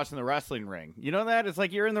come across in the wrestling ring. You know that? It's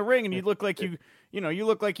like you're in the ring and you look like you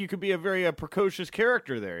look like you could be a very precocious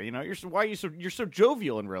character there. You know, you're so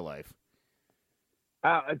jovial in real life.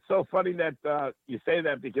 It's so funny that you say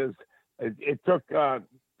that, because it took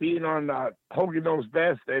being on Hogan Knows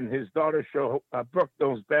Best and his daughter's show, Brooke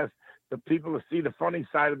Knows Best, the people to see the funny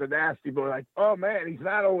side of the Nasty Boy. Like, oh man, he's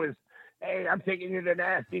not always, hey, I'm taking you to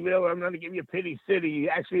Nastyville, I'm going to give you Pity City. He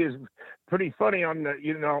actually is pretty funny on the,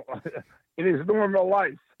 in his normal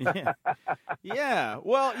life. Yeah.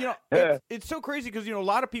 Well, it's so crazy because, a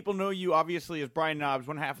lot of people know you obviously as Brian Knobbs,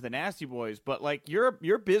 one half of the Nasty Boys, but like you're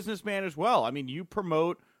a businessman as well. I mean, you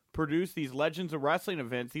produce these Legends of Wrestling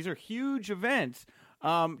events. These are huge events.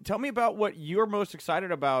 Tell me about what you're most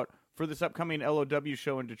excited about for this upcoming LOW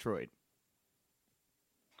show in Detroit.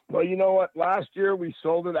 Well, you know what? Last year we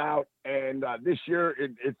sold it out, and this year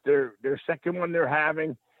it's their second one they're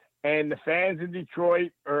having. And the fans in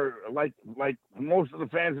Detroit are like most of the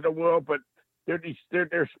fans in the world, but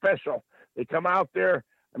they're special. They come out there.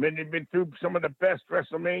 I mean, they've been through some of the best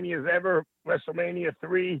WrestleManias ever, WrestleMania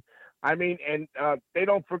 3. I mean, and they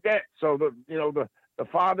don't forget. So the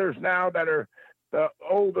fathers now that are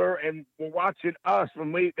older and were watching us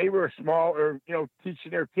when they were small, or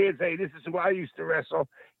teaching their kids, hey, this is who I used to wrestle,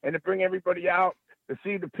 and to bring everybody out to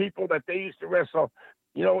see the people that they used to wrestle,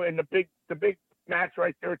 in the big match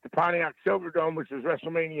right there at the Pontiac Silverdome, which was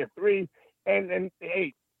WrestleMania 3, and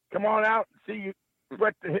hey, come on out and see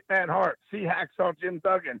Bret the Hitman Hart, see Hacksaw Jim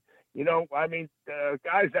Duggan.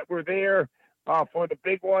 Guys that were there for the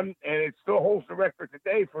big one, and it still holds the record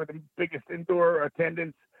today for the biggest indoor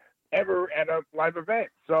attendance ever at a live event.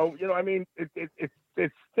 So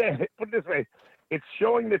it's put it this way, it's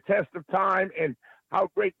showing the test of time and how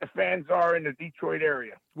great the fans are in the Detroit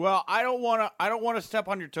area. Well, I don't want to step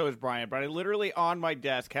on your toes, Brian, but I literally on my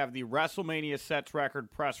desk have the WrestleMania Sets record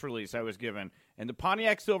press release I was given, and the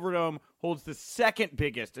Pontiac Silverdome holds the second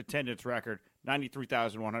biggest attendance record,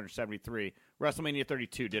 93,173. WrestleMania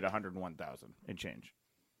 32 did 101,000 and change.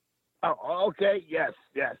 Oh, okay. Yes.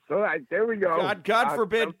 All right, there we go. God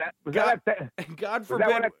forbid. God forbid. Was that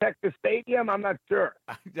one at Texas Stadium? I'm not sure.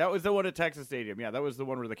 That was the one at Texas Stadium. Yeah, that was the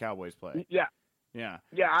one where the Cowboys play. Yeah. Yeah.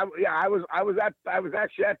 I was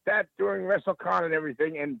actually at that during WrestleCon and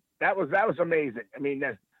everything, and that was amazing. I mean,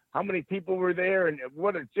 how many people were there, and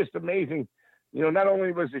what a just amazing. Not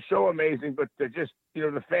only was the show amazing, but just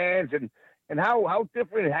the fans and how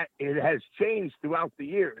different it has changed throughout the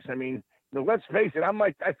years. I mean, let's face it.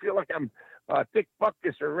 I feel like I'm Dick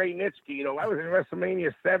Butkus or Ray Nitschke. I was in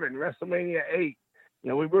WrestleMania 7, WrestleMania 8.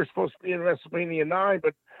 We were supposed to be in WrestleMania 9,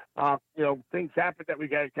 but things happened that we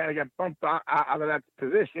got bumped out of that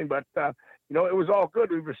position. But it was all good.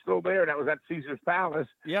 We were still there. That was at Caesar's Palace.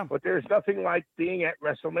 Yeah. But there's nothing like being at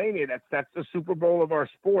WrestleMania. That's the Super Bowl of our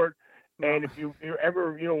sport. And if you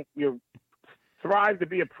ever you thrive to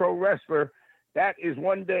be a pro wrestler, that is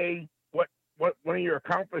one day what one of your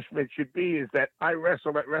accomplishments should be, is that I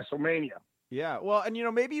wrestled at WrestleMania. Yeah, well, and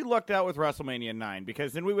maybe you lucked out with WrestleMania 9,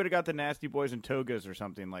 because then we would have got the Nasty Boys and togas or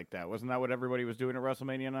something like that. Wasn't that what everybody was doing at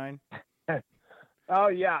WrestleMania 9? Oh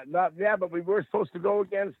yeah, but we were supposed to go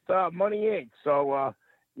against Money Inc. So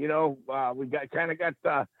we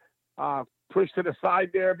got pushed to the side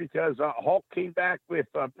there because Hulk came back with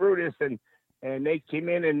Brutus, and they came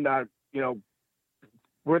in and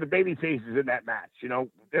were the baby faces in that match. And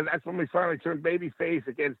that's when we finally turned baby face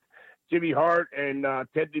against Jimmy Hart and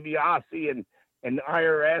Ted DiBiase and the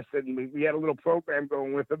IRS, and we had a little program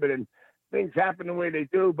going with them, and things happen the way they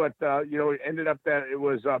do. But it ended up that it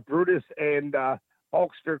was Brutus and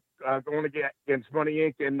Hulkster going against Money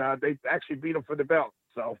Inc., and they actually beat them for the belt.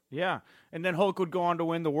 So yeah, and then Hulk would go on to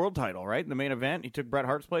win the world title, right, in the main event. He took Bret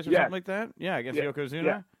Hart's place or something like that. Yeah, against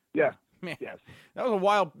Yokozuna. Yeah. Man, yes. That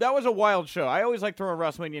was a wild show. I always like throwing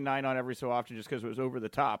WrestleMania 9 on every so often just because it was over the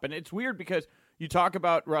top. And it's weird because you talk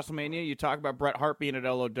about WrestleMania, you talk about Bret Hart being at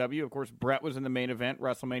LOW. Of course, Bret was in the main event,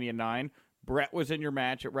 WrestleMania 9. Bret was in your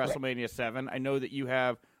match at WrestleMania 7. I know that you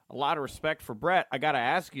have a lot of respect for Bret. I got to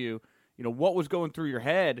ask you, what was going through your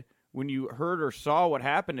head when you heard or saw what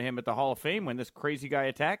happened to him at the Hall of Fame when this crazy guy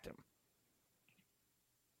attacked him?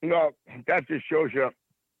 That just shows you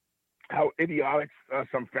how idiotic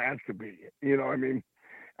some fans could be.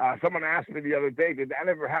 Someone asked me the other day, did that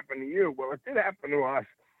ever happen to you? Well, it did happen to us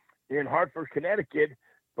in Hartford, Connecticut,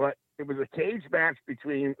 but it was a cage match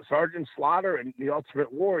between Sergeant Slaughter and the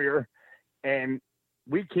Ultimate Warrior, and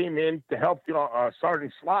we came in to help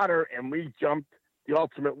Sergeant Slaughter, and we jumped the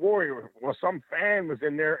Ultimate Warrior. Well, some fan was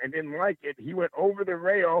in there and didn't like it. He went over the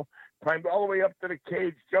rail, climbed all the way up to the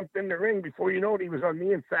cage, jumped in the ring. Before you know it, he was on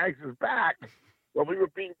me and Sags' back. Well, we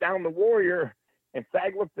were beating down the Warrior, and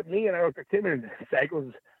Sag looked at me, and I looked at him, and Sag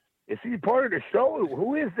goes, "Is he part of the show?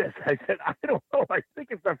 Who is this?" I said, "I don't know. I think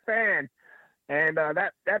it's a fan." And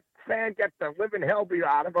that fan got the living hell beat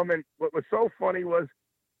out of him. And what was so funny was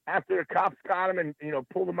after the cops got him and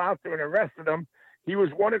pulled him out there and arrested him, he was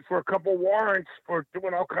wanted for a couple warrants for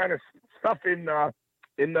doing all kind of stuff in the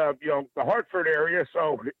Hartford area.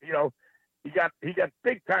 So he got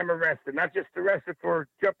big time arrested, not just arrested for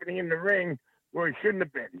jumping in the ring where he shouldn't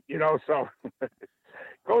have been, so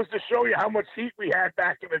goes to show you how much heat we had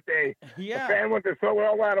back in the day. Yeah. The fan wanted to throw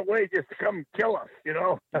all that away just to come kill us,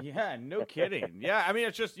 Yeah, no kidding. Yeah, I mean,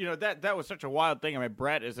 it's just, that was such a wild thing. I mean,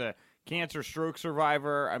 Bret is a cancer stroke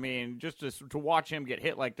survivor. I mean, just to watch him get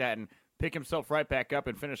hit like that and pick himself right back up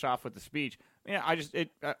and finish off with the speech. Yeah, I've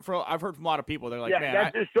heard from a lot of people, they're like, man.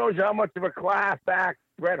 That just shows you how much of a class act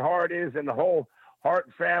Bret Hart is, and the whole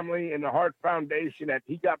Hart family and the Hart Foundation, that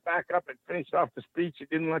he got back up and finished off the speech and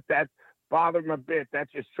didn't let that bother him a bit.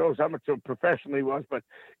 That just shows how much of a professional he was. But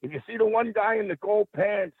if you see the one guy in the gold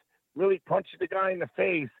pants really punching the guy in the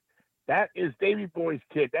face, that is Davey Boy's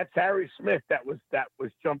kid. That's Harry Smith that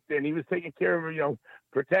was jumped in. He was taking care of,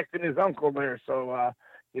 protecting his uncle there. So,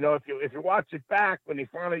 if you watch it back, when the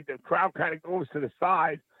crowd kind of goes to the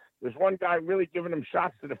side, there's one guy really giving him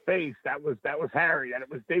shots to the face. That was Harry, and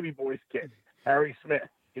it was Davey Boy's kid, Harry Smith.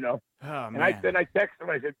 Oh, and man. I texted him.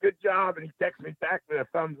 I said, "Good job," and he texted me back with a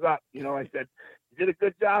thumbs up. I said, "You did a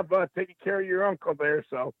good job taking care of your uncle there."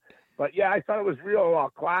 So, but yeah, I thought it was real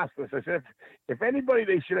classless. I said, if anybody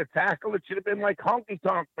they should have tackled, it should have been like Honky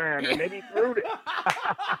Tonk Man, or maybe Brutus.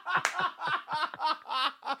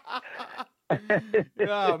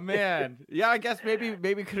 Oh man, yeah. I guess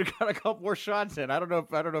maybe could have got a couple more shots in. I don't know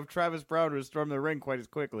if Travis Brown would storm the ring quite as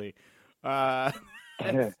quickly.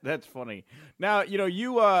 That's funny. Now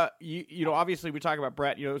you obviously we talk about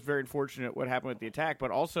Bret. It was very unfortunate what happened with the attack,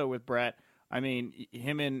 but also with Bret. I mean,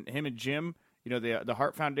 him and Jim. The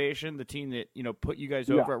Hart Foundation, the team that put you guys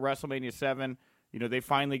over at WrestleMania 7. They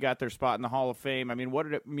finally got their spot in the Hall of Fame. I mean, what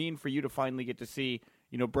did it mean for you to finally get to see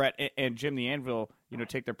Bret and Jim the Anvil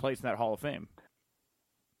take their place in that Hall of Fame?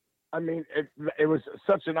 I mean, it was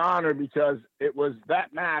such an honor because it was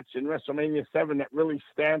that match in WrestleMania 7 that really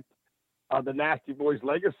stamped the Nasty Boys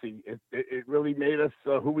legacy. It really made us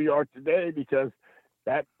who we are today, because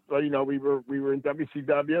that, we were in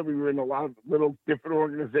WCW. We were in a lot of little different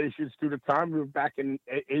organizations through the time. We were back in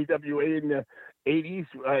AWA in the 80s,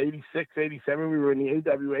 86, 87. We were in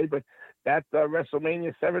the AWA, but that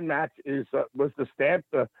WrestleMania 7 match was the stamp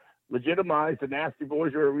to legitimize the Nasty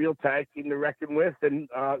Boys are a real tag team to reckon with, and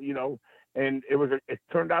and it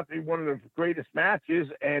turned out to be one of the greatest matches.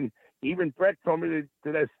 And even Brett told me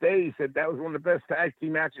to this day, he said that was one of the best tag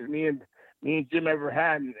team matches me and Jim ever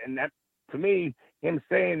had, and that, to me, him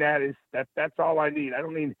saying that that's all I need. I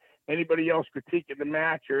don't need anybody else critiquing the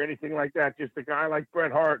match or anything like that. Just a guy like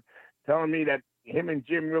Bret Hart telling me that him and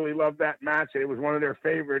Jim really loved that match and it was one of their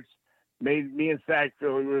favorites, made me and Sag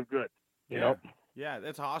feel real good. You know? Yeah,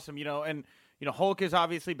 that's awesome. And Hulk is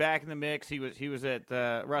obviously back in the mix. He was at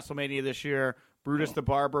WrestleMania this year. Brutus the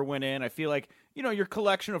Barber went in. I feel like, your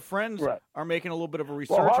collection of friends are making a little bit of a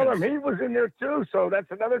resurgence. Well, Harlem Heat was in there too, so that's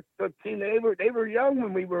another team. They were young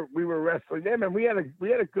when we were wrestling them, and we had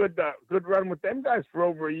a good run with them guys for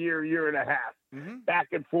over a year and a half, back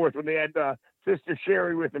and forth when they had Sister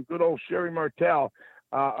Sherry with them, good old Sherry Martel,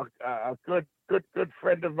 a good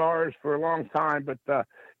friend of ours for a long time. But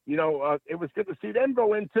it was good to see them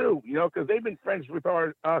go in too, because they've been friends with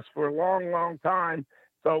us for a long time.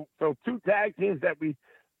 So two tag teams that we,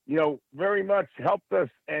 very much helped us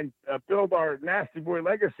and build our Nasty Boy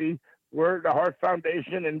legacy were the Hart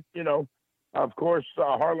Foundation and, of course,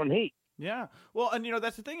 Harlem Heat. Yeah. Well, and,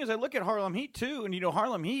 that's the thing is I look at Harlem Heat, too, and,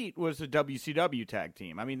 Harlem Heat was a WCW tag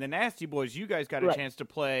team. I mean, the Nasty Boys, you guys got a chance to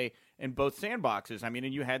play in both sandboxes. I mean,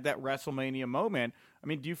 and you had that WrestleMania moment. I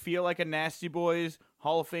mean, do you feel like a Nasty Boys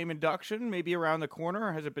Hall of Fame induction maybe around the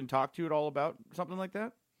corner? Has it been talked to you at all about something like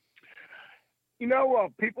that?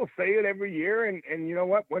 People say it every year, and you know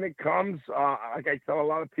what? When it comes, like I tell a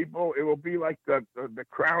lot of people, it will be like the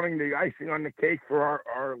crowning, the icing on the cake for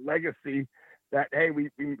our legacy. That hey, we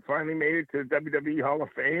finally made it to the WWE Hall of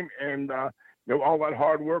Fame, and all that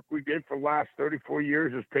hard work we did for the last 34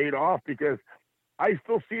 years has paid off, because I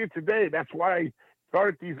still see it today. That's why I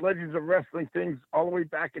started these Legends of Wrestling things all the way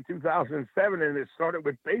back in 2007, and it started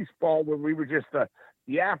with baseball, where we were just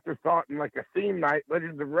the afterthought and like a theme night,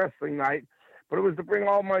 Legends of Wrestling night. But it was to bring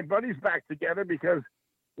all my buddies back together, because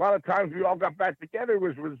a lot of times we all got back together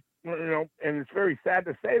was and it's very sad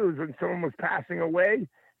to say, it was when someone was passing away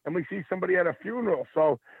and we see somebody at a funeral.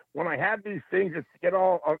 So when I have these things, it's to get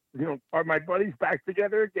all my buddies back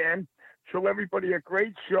together again, show everybody a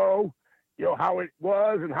great show, how it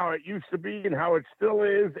was and how it used to be and how it still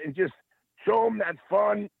is, and just show them that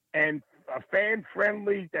fun and fan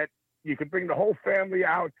friendly, that you could bring the whole family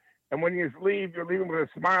out. And when you leave, you're leaving with a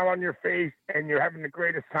smile on your face, and you're having the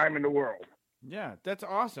greatest time in the world. Yeah, that's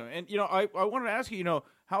awesome. And I wanted to ask you,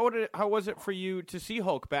 how was it for you to see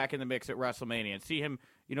Hulk back in the mix at WrestleMania and see him,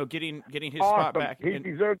 getting his spot back? He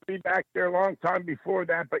deserved to be back there a long time before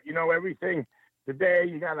that. But everything today,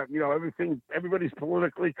 you gotta, everything. Everybody's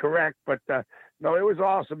politically correct, but no, it was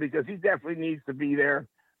awesome, because he definitely needs to be there.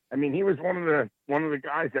 I mean, he was one of the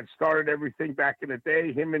guys that started everything back in the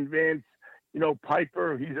day. Him and Vince.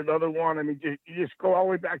 Piper, he's another one. I mean, you just go all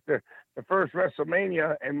the way back to the first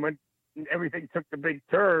WrestleMania, and when everything took the big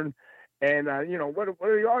turn. And, what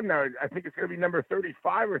are you on now? I think it's going to be number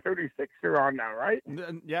 35 or 36 you're on now, right?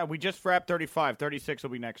 Yeah, we just wrapped 35. 36 will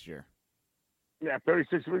be next year. Yeah,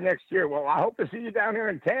 36 will be next year. Well, I hope to see you down here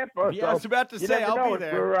in Tampa. Yeah, I was about to say, I'll be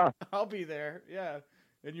there. I'll be there, yeah.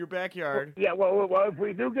 In your backyard. Yeah, well, if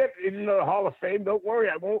we do get in the Hall of Fame, don't worry.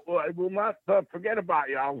 I will not forget about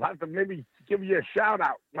you. I'll have to maybe give you a shout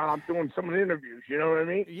out while I'm doing some of the interviews. You know what I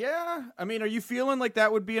mean? Yeah. I mean, are you feeling like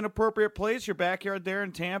that would be an appropriate place, your backyard there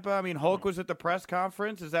in Tampa? I mean, Hulk was at the press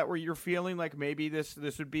conference. Is that where you're feeling like maybe this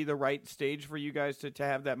would be the right stage for you guys to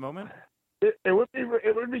have that moment? It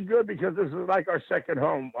would be good, because this is like our second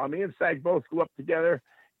home. Me and Sag both grew up together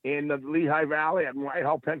in the Lehigh Valley at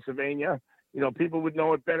Whitehall, Pennsylvania. People would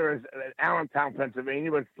know it better as Allentown,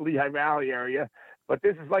 Pennsylvania, but it's the Lehigh Valley area. But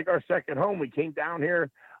this is like our second home. We came down here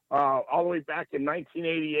all the way back in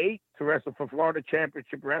 1988 to wrestle for Florida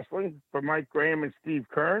Championship Wrestling for Mike Graham and Steve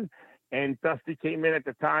Kern. And Dusty came in at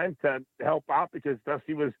the time to help out, because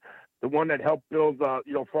Dusty was the one that helped build,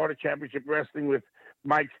 Florida Championship Wrestling with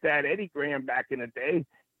Mike's dad, Eddie Graham, back in the day.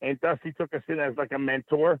 And Dusty took us in as like a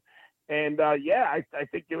mentor. And, I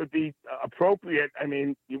think it would be appropriate. I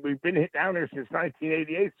mean, we've been down here since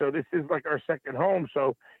 1988, so this is like our second home.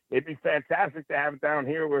 So it'd be fantastic to have it down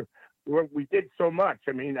here where we did so much.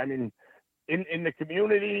 I mean, in the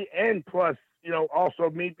community, and plus, also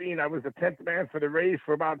me being, I was the 10th man for the Rays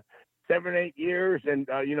for about 7, 8 years, and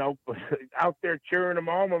out there cheering them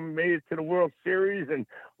on when we made it to the World Series and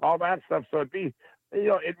all that stuff. So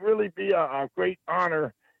it'd really be a great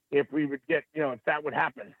honor if we would get, if that would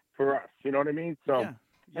happen for us. You know what I mean? So. Yeah.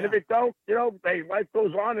 And if it don't, hey, life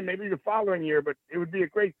goes on, and maybe the following year. But it would be a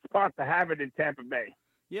great spot to have it in Tampa Bay.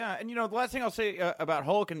 Yeah, and the last thing I'll say about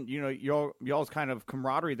Hulk and y'all's kind of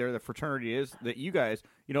camaraderie there, the fraternity is that you guys,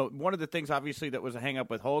 one of the things obviously that was a hang up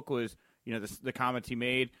with Hulk was the comments he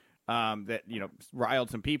made that riled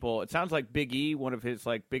some people. It sounds like Big E, one of his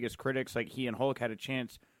biggest critics, he and Hulk had a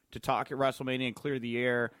chance to talk at WrestleMania and clear the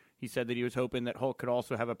air. He said that he was hoping that Hulk could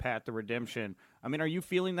also have a path to redemption. I mean, are you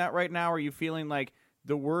feeling that right now? Are you feeling like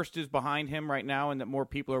the worst is behind him right now, and that more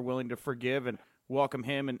people are willing to forgive and welcome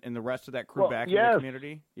him and the rest of that crew back in the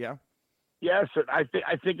community? Yeah. Yes, I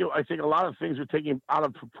think a lot of things are taken out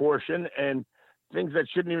of proportion, and things that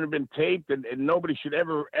shouldn't even have been taped, and nobody should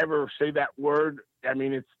ever say that word. I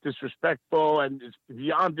mean, it's disrespectful, and it's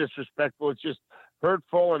beyond disrespectful. It's just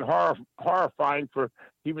hurtful and horrifying for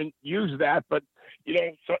even use that. But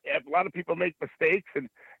so a lot of people make mistakes, and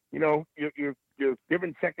you're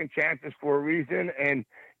given second chances for a reason, and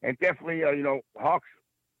definitely Hulk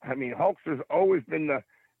has always been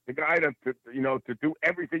the guy to do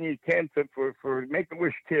everything he can for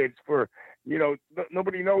Make-A-Wish kids. For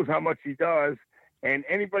nobody knows how much he does, and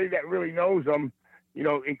anybody that really knows him,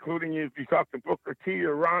 including if you talk to Booker T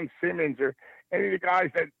or Ron Simmons or any of the guys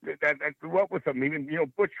that grew up with him, even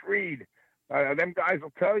Butch Reed, them guys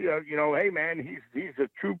will tell you, hey man, he's a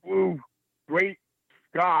true blue great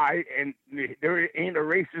guy, and there ain't a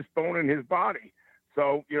racist bone in his body.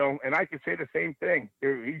 So, and I can say the same thing.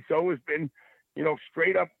 He's always been,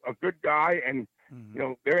 straight up a good guy, and,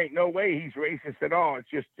 there ain't no way he's racist at all. It's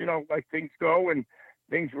just, things go and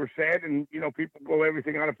things were said, and, people blow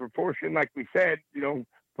everything out of proportion. Like we said,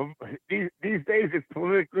 these days it's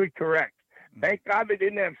politically correct. Thank God they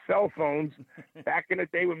didn't have cell phones back in the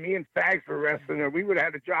day when me and Fags were wrestling, or we would have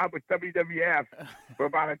had a job with WWF for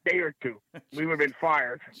about a day or two. We would have been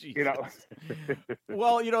fired,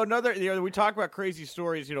 Well, another, we talk about crazy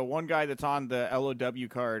stories. One guy that's on the LOW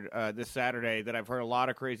card this Saturday that I've heard a lot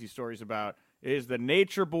of crazy stories about is the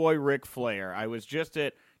Nature Boy Ric Flair. I was just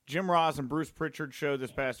at Jim Ross and Bruce Pritchard's show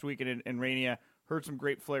this past weekend in Rainier. Heard some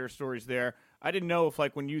great Flair stories there. I didn't know if,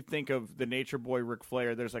 when you think of the Nature Boy Ric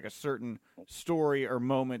Flair, there's a certain story or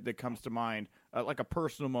moment that comes to mind, like a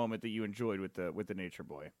personal moment that you enjoyed with the Nature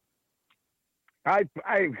Boy.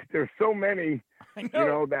 There's so many,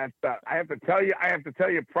 that I have to tell you. I have to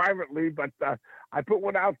tell you privately, but I put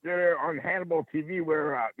one out there on Hannibal TV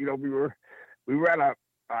where we were at a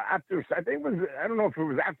after, I think it was, I don't know if it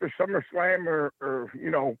was after SummerSlam or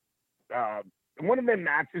one of them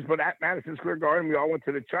matches, but at Madison Square Garden, we all went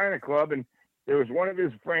to the China Club, and there was one of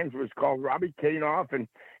his friends was called Robbie Kanoff, and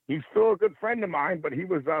he's still a good friend of mine, but he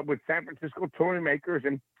was with San Francisco Toy Makers,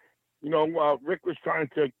 and Rick was trying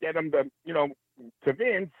to get him to to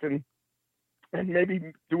Vince and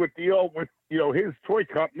maybe do a deal with his toy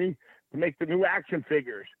company to make the new action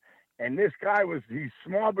figures. And this guy he's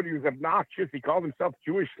small, but he was obnoxious. He called himself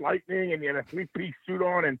Jewish Lightning, and he had a 3-piece suit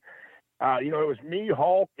on, and it was me,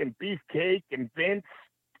 Hulk, and Beefcake, and Vince,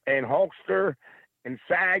 and Hulkster, and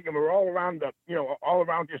Sag, and we're all around all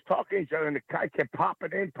around just talking to each other. And the guy kept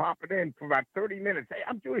popping in for about 30 minutes. Hey,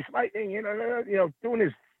 I'm Jewish Lightning, doing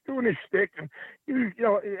his shtick, and he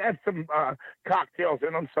had some cocktails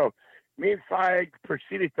in him. So me and Sag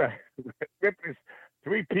proceeded to rip his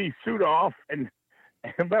 3-piece suit off and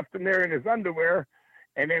left him there in his underwear.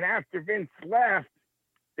 And then after Vince left,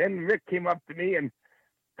 then Rick came up to me and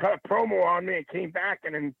cut a promo on me and came back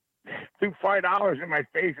and then threw $5 in my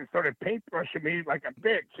face and started paintbrushing me like a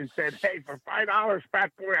bitch and said, hey, for $5,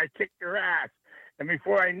 fat boy, I kicked your ass. And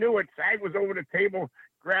before I knew it, Sag was over the table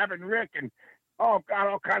grabbing Rick, and oh God,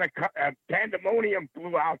 all kind of pandemonium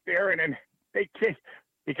blew out there. And then they kicked,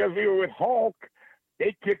 because we were with Hulk,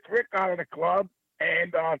 they kicked Rick out of the club,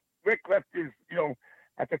 and Rick left his,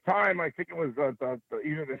 at the time, I think it was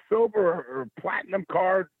either the silver or platinum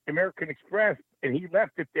card, American Express, and he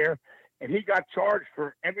left it there, and he got charged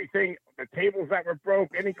for everything, the tables that were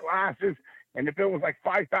broke, any glasses, and the bill was like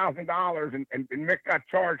 $5,000, and Rick got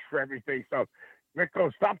charged for everything. So Rick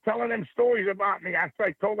goes, stop telling them stories about me. After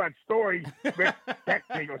I told that story, Rick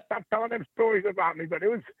texted me, goes, stop telling them stories about me. But it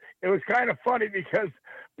was kind of funny because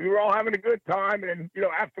we were all having a good time, and then,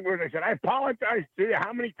 afterwards I said, I apologize to you.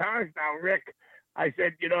 How many times now, Rick? I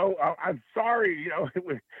said, I'm sorry,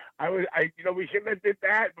 we shouldn't have did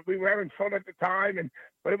that, but we were having fun at the time,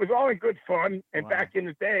 but it was all in good fun. And Back in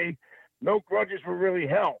the day, no grudges were really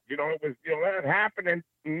held. You know, it was, you know, that happened, and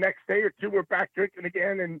the next day or two we're back drinking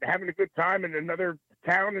again and having a good time in another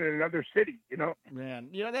town in another city, you know. Man,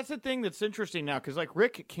 you know, that's the thing that's interesting now, because, like,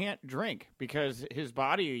 Rick can't drink because his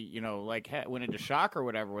body, you know, like, went into shock or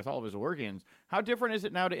whatever with all of his organs. How different is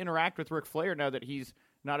it now to interact with Ric Flair now that he's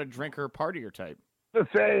not a drinker partier type? The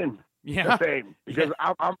same. Yeah. The same. Because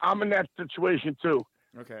I'm in that situation, too.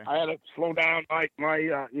 Okay. I had to slow down my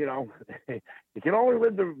you know, you can only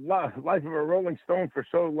live the life of a Rolling Stone for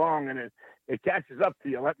so long, and it catches up to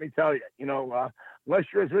you, let me tell you. You know, unless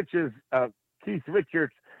you're as rich as Keith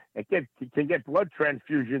Richards and can get blood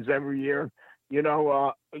transfusions every year, you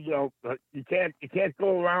can't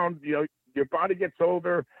go around, you know, your body gets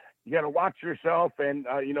older, you got to watch yourself, and,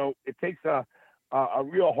 you know, it takes a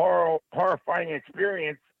real horrifying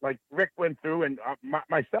experience like Rick went through, and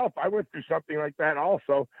myself, I went through something like that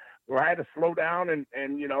also, where I had to slow down,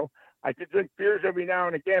 and you know, I could drink beers every now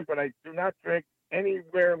and again, but I do not drink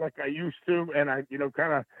anywhere like I used to, and I, you know,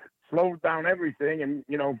 kind of slowed down everything, and,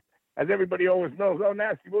 you know, as everybody always knows, oh,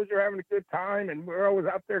 Nasty Boys are having a good time, and we're always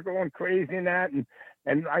out there going crazy and that,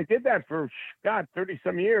 and I did that for,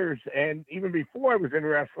 30-some years, and even before I was in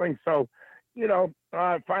wrestling, so, you know,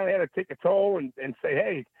 I finally had to take a toll and say,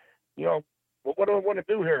 hey, you know, well, what do I want to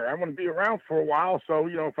do here? I want to be around for a while. So,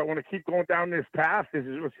 you know, if I want to keep going down this path, this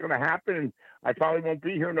is what's going to happen. And I probably won't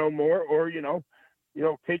be here no more. Or, you know,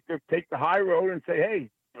 take the high road and say,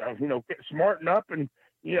 hey, you know, smarten up and,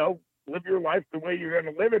 you know, live your life the way you're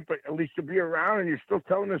going to live it. But at least you'll be around and you're still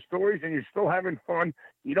telling the stories and you're still having fun.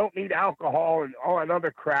 You don't need alcohol and all that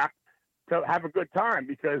other crap to have a good time,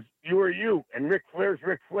 because you are you and Ric Flair's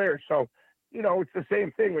Ric Flair. So, you know, it's the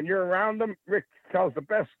same thing. When you're around them, Rick tells the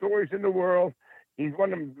best stories in the world. He's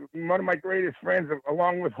one of my greatest friends,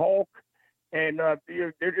 along with Hulk, and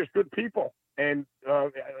they're just good people. And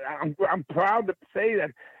I'm proud to say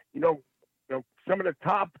that, you know, some of the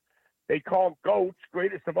top, they call GOATs,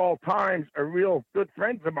 greatest of all times, are real good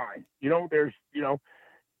friends of mine. You know, there's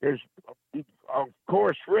of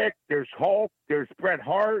course Rick, there's Hulk, there's Bret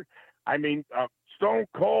Hart. I mean, Stone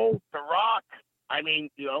Cold, The Rock. I mean,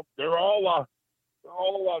 you know, they're all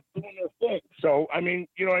doing their thing. So, I mean,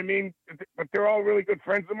 you know what I mean? But they're all really good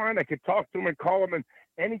friends of mine. I could talk to them and call them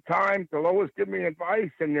anytime. They'll always give me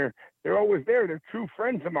advice, and they're always there. They're true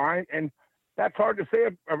friends of mine, and that's hard to say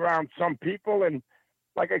around some people. And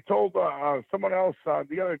like I told someone else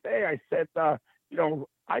the other day, I said, you know,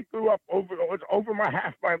 I grew up over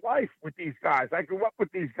half my life with these guys. I grew up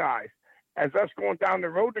with these guys. As us going down the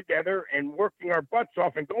road together and working our butts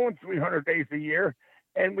off and going 300 days a year.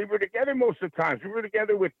 And we were together most of the times. We were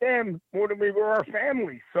together with them more than we were our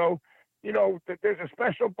families. So, you know, there's a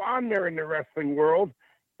special bond there in the wrestling world,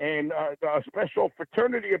 and a special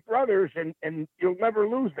fraternity of brothers, and you'll never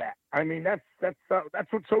lose that. I mean, that's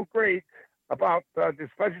what's so great about this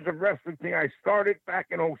Legends of Wrestling thing. I started back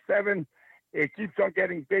in 2007. It keeps on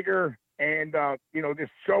getting bigger, and, you know, this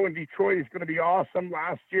show in Detroit is going to be awesome.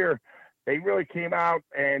 Last year, they really came out,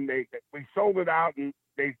 and we sold it out, and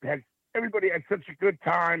everybody had such a good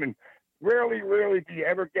time. And rarely do you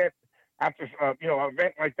ever get, after you know, an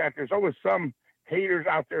event like that, there's always some haters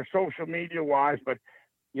out there social media wise, but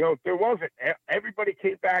you know, there wasn't. Everybody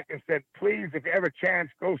came back and said, please, if you have a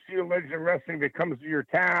chance, go see the Legends of Wrestling that comes to your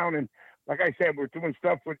town. And like I said, we're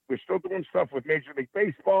still doing stuff with Major League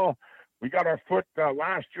Baseball. We got our foot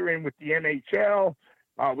last year in with the NHL.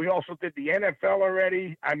 We also did the NFL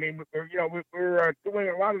already. I mean, we're doing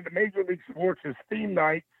a lot of the major league sports as theme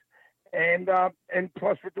nights, and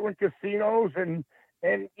plus we're doing casinos, and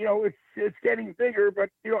you know, it's getting bigger. But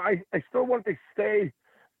you know, I still want to stay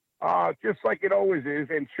just like it always is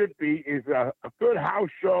and should be, is a good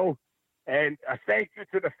house show, and a thank you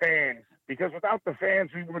to the fans, because without the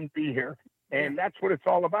fans we wouldn't be here, and that's what it's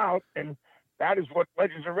all about. And that is what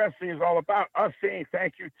Legends of Wrestling is all about, us saying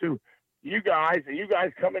thank you to you guys, and you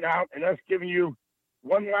guys coming out and us giving you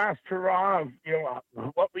one last hurrah of, you know,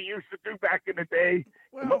 what we used to do back in the day,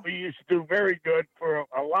 and what we used to do very good for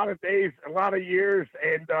a lot of days, a lot of years,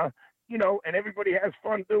 and you know, and everybody has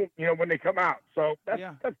fun doing, you know, when they come out. So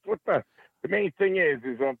that's what the main thing is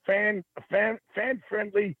a fan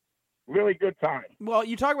friendly, really good time. Well,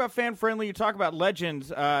 you talk about fan friendly, you talk about legends.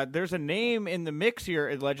 There's a name in the mix here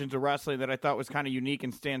at Legends of Wrestling that I thought was kind of unique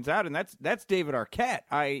and stands out, and that's David Arquette.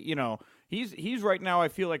 He's right now, I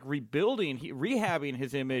feel like, rehabbing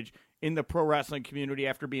his image in the pro wrestling community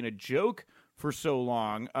after being a joke for so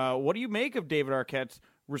long. What do you make of David Arquette's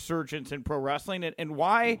resurgence in pro wrestling, and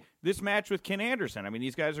why this match with Ken Anderson? I mean,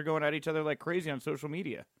 these guys are going at each other like crazy on social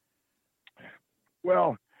media.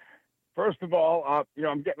 Well, first of all, you know,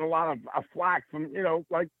 I'm getting a lot of flack from, you know,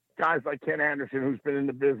 like guys like Ken Anderson, who's been in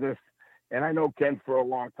the business, and I know Ken for a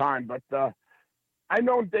long time. But I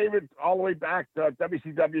known David all the way back to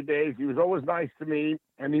WCW days. He was always nice to me,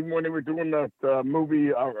 and even when they were doing the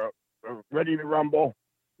movie Ready to Rumble,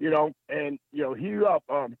 and he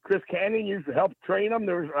Chris Canyon used to help train him.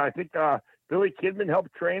 There was, I think, Billy Kidman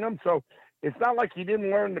helped train him. So it's not like he didn't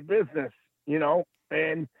learn the business,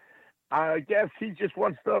 and I guess he just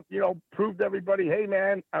wants to, prove to everybody, hey,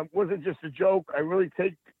 man, I wasn't just a joke. I really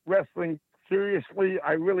take wrestling seriously.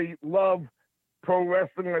 I really love pro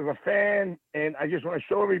wrestling as a fan, and I just want to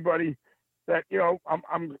show everybody that,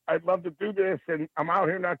 I'd love to do this, and I'm out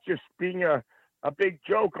here not just being a big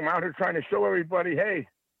joke. I'm out here trying to show everybody, hey,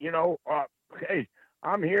 hey,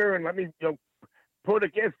 I'm here, and let me,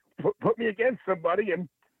 put me against somebody, and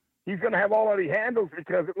he's going to have all that he handles,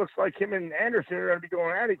 because it looks like him and Anderson are going to be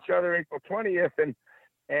going at each other April 20th.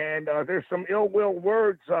 And there's some ill will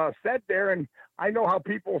words said there. And I know how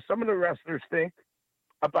some of the wrestlers think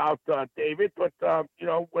about David, but,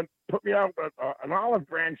 what put me on an olive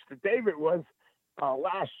branch to David was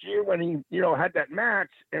last year when he, had that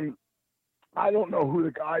match. And I don't know who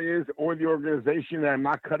the guy is or the organization, and I'm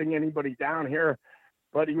not cutting anybody down here,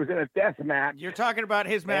 but he was in a death match. You're talking about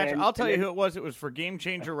his match. I'll tell you who it was. It was for Game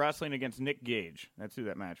Changer Wrestling against Nick Gage. That's who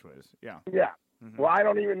that match was. Yeah. Yeah. Mm-hmm. Well, I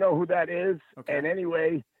don't even know who that is. Okay. And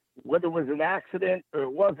anyway, whether it was an accident or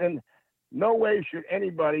it wasn't, no way should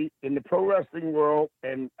anybody in the pro wrestling world,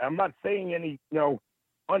 and I'm not saying any,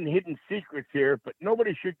 unhidden secrets here, but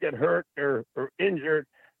nobody should get hurt or injured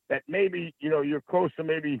that maybe, you're close to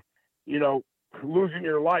maybe, losing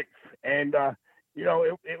your life. And,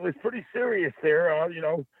 it was pretty serious there.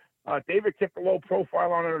 David kept a low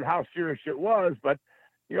profile on it, how serious it was, but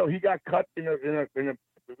he got cut in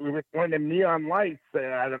with one of them neon lights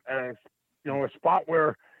at a spot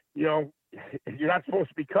where you're not supposed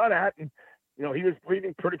to be cut at, and he was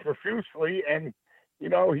bleeding pretty profusely, and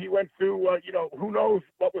he went through who knows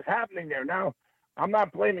what was happening there. Now, I'm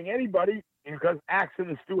not blaming anybody, because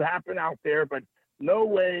accidents do happen out there, but no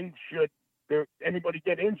way should anybody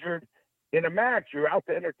get injured in a match. You're out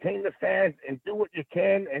to entertain the fans and do what you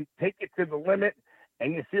can and take it to the limit.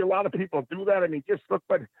 And you see a lot of people do that. I mean, just look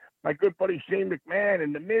what my good buddy Shane McMahon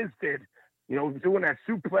and The Miz did, doing that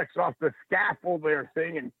suplex off the scaffold there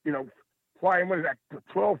thing, and, flying, what is that,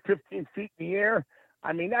 12, 15 feet in the air.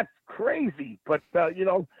 I mean, that's crazy. But,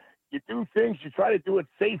 you do things, you try to do it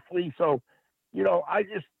safely. So, I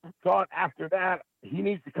just thought after that, he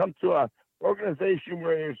needs to come to a organization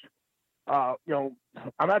where there's,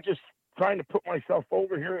 I'm not just trying to put myself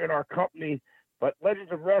over here in our company, but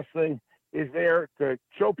Legends of Wrestling is there to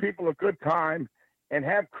show people a good time and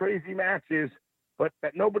have crazy matches, but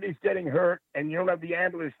that nobody's getting hurt, and you don't have the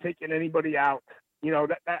ambulance taking anybody out.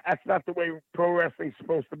 That's not the way pro wrestling's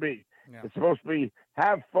supposed to be. Yeah. It's supposed to be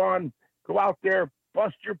have fun, go out there,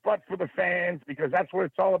 bust your butt for the fans, because that's what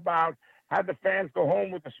it's all about. Have the fans go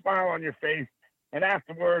home with a smile on your face, and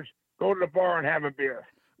afterwards go to the bar and have a beer.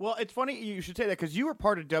 Well, it's funny you should say that, because you were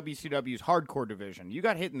part of WCW's hardcore division. You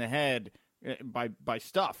got hit in the head by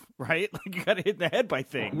stuff, right? Like, you got hit in the head by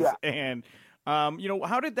things. Yeah. And,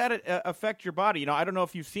 how did that affect your body? I don't know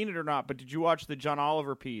if you've seen it or not, but did you watch the John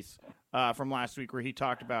Oliver piece from last week where he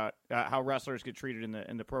talked about how wrestlers get treated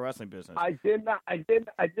in the pro wrestling business? I did not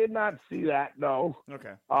see that, no.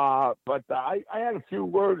 Okay. But I had a few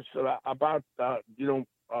words about,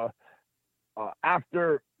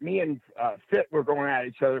 after me and Fit were going at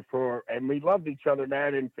each other and we loved each other,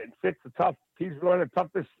 man. And Fit's he's one of the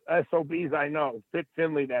toughest SOBs I know. Fit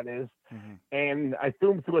Finley, that is. Mm-hmm. And I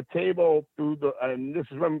threw him through a table and this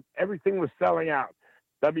is when everything was selling out.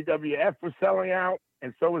 WWF was selling out,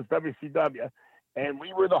 and so was WCW. And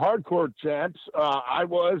we were the hardcore champs. I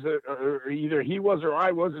was, or either he was or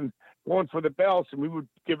I was, and going for the belts, and we would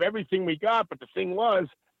give everything we got. But the thing was,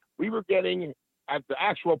 we were getting at the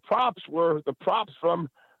actual props were the props from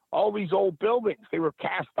all these old buildings. They were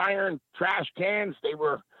cast iron trash cans. They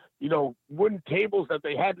were, wooden tables that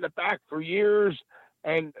they had in the back for years.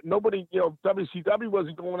 And nobody, WCW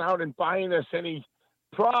wasn't going out and buying us any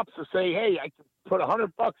props to say, hey, I can put $100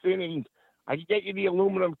 in and I can get you the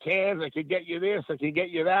aluminum cans. I can get you this. I can get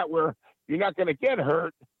you that, where you're not going to get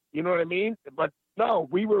hurt. You know what I mean? But no,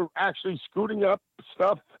 we were actually scooting up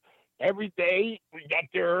stuff every day. We got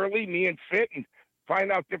there early, me and Fit, and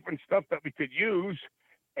find out different stuff that we could use.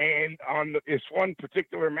 And on this one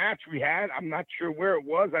particular match we had, I'm not sure where it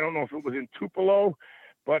was. I don't know if it was in Tupelo,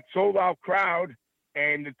 but sold out crowd.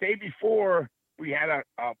 And the day before, we had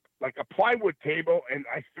a plywood table, and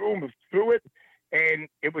I threw him through it, and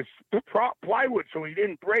it was plywood, so he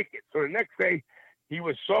didn't break it. So the next day, he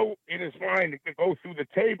was so in his mind to go through the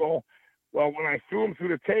table. Well, when I threw him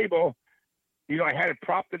through the table, I had it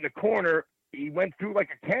propped in the corner. He went through like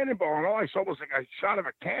a cannonball, and all I saw was like a shot of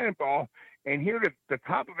a cannonball. And here the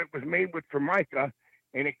top of it was made with Formica,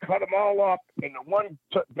 and it cut them all up. And the one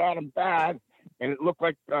got him bad, and it looked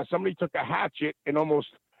like somebody took a hatchet and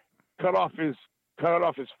almost cut off his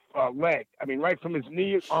leg. I mean, right from his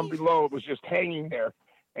knee on below, it was just hanging there.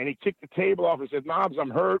 And he kicked the table off and said, "Knobs, I'm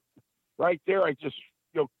hurt." Right there, I just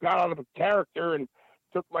got out of a character and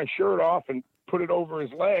took my shirt off and put it over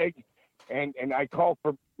his leg, and I called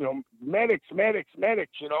for medics, and then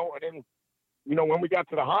when we got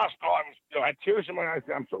to the hospital, I had tears in my eyes. I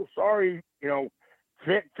said, "I'm so sorry,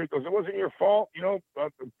 Fit goes, it wasn't your fault,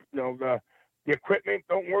 the equipment,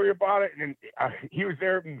 don't worry about it." And then he was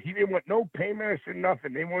there, and he didn't want no pain medicine,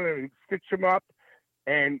 nothing. They wanted to stitch him up,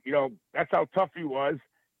 and that's how tough he was.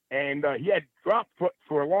 And he had drop foot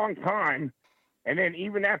for a long time. And then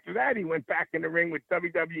even after that, he went back in the ring with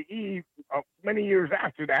WWE many years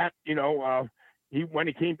after that, when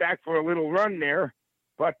he came back for a little run there.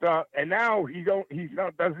 But and now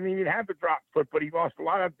doesn't even have the drop foot, but he lost a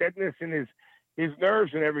lot of deadness in his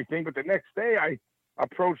nerves and everything. But the next day I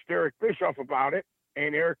approached Eric Bischoff about it,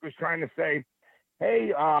 and Eric was trying to say, "Hey,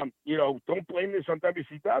 don't blame this on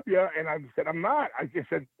WCW." And I said, "I'm not." I just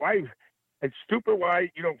said, "Why? It's stupid. Why,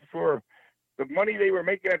 for the money they were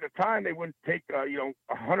making at the time, they wouldn't take,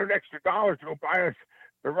 $100 extra to go buy us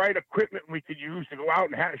the right equipment we could use to go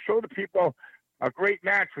out and show the people a great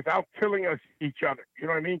match without killing each other." You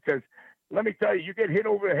know what I mean? Because let me tell you, you get hit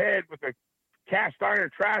over the head with a cast iron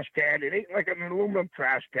trash can. It ain't like an aluminum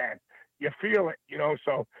trash can. You feel it,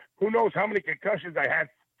 So who knows how many concussions I had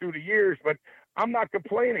through the years, but I'm not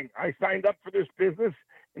complaining. I signed up for this business,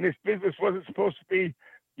 and this business wasn't supposed to be,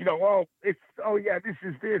 this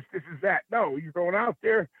is this is that. No, you're going out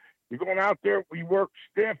there. We work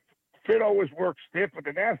stiff. Fit always works stiff, but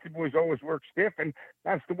the Nasty Boys always work stiff, and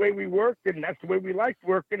that's the way we worked, and that's the way we liked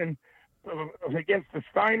working. And against the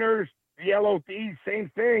Steiners, the LOD, same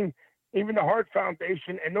thing. Even the Hart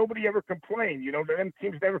Foundation, and nobody ever complained. Them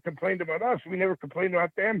teams never complained about us. We never complained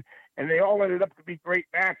about them, and they all ended up to be great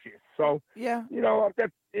matches. So, yeah,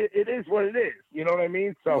 it is what it is. You know what I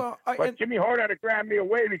mean? So, but Jimmy Hart had to grab me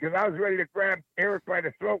away because I was ready to grab Eric by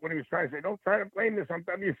the throat when he was trying to say, "Don't try to blame this on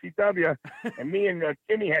WCW." And me and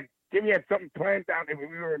Jimmy had something planned down there. We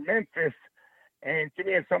were in Memphis, and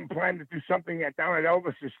Jimmy had something planned to do something down at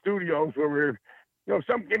Elvis's studios where we were.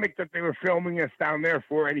 Some gimmick that they were filming us down there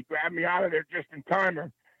for, and he grabbed me out of there just in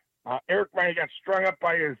time. Eric Ryan got strung up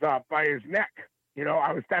by his neck.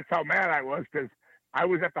 That's how mad I was, because I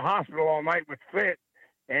was at the hospital all night with Fit,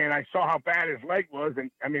 and I saw how bad his leg was.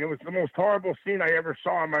 And I mean, it was the most horrible scene I ever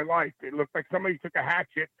saw in my life. It looked like somebody took a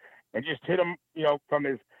hatchet and just hit him, from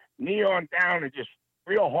his knee on down, and just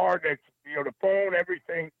real hard. That's the bone,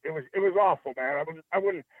 everything. It was awful, man. I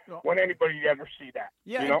wouldn't want anybody to ever see that.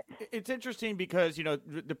 Yeah, it's interesting because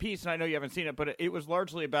the piece, and I know you haven't seen it, but it was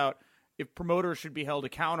largely about if promoters should be held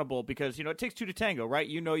accountable, because it takes two to tango, right?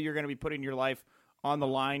 You're going to be putting your life on the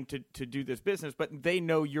line to do this business, but they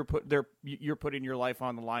know you're putting your life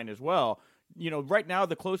on the line as well. Right now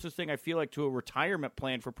the closest thing I feel like to a retirement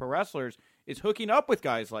plan for pro wrestlers is hooking up with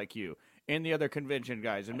guys like you and the other convention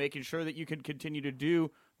guys, and making sure that you can continue to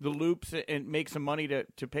do the loops and make some money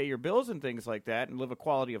to pay your bills and things like that and live a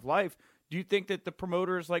quality of life. Do you think that the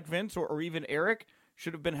promoters like Vince or even Eric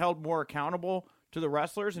should have been held more accountable to the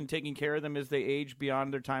wrestlers and taking care of them as they age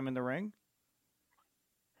beyond their time in the ring?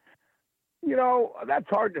 That's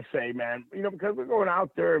hard to say, man, because we're going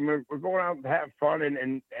out there and we're going out to have fun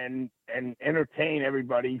and entertain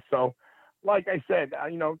everybody. So like I said,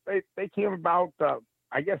 they came about,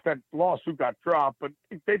 I guess that lawsuit got dropped, but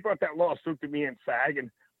they brought that lawsuit to me and SAG, and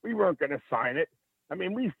we weren't going to sign it. I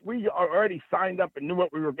mean, we already signed up and knew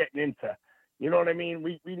what we were getting into. You know what I mean?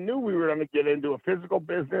 We knew we were going to get into a physical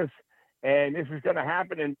business, and this is going to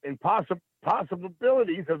happen in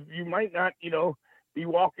possibilities of you might not, be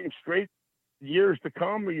walking straight years to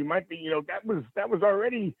come, or you might be, that was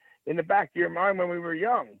already in the back of your mind when we were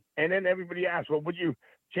young. And then everybody asked, well, would you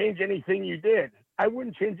change anything you did? I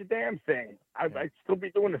wouldn't change a damn thing. I'd still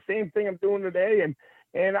be doing the same thing I'm doing today.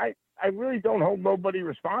 And I really don't hold nobody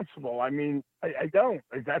responsible. I mean, I don't.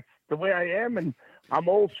 That's the way I am. And I'm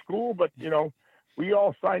old school, but we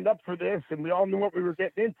all signed up for this and we all knew what we were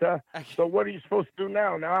getting into. So what are you supposed to do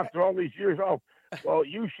now? Now, after all these years, well,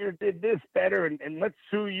 you should have did this better, and let's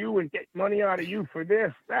sue you and get money out of you for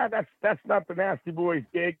this. That's not the Nasty Boys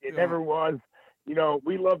gig. It never was.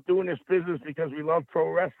 We love doing this business because we love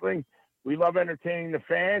pro wrestling. We love entertaining the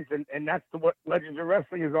fans, and that's what Legends of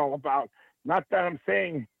Wrestling is all about. Not that I'm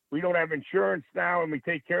saying we don't have insurance now and we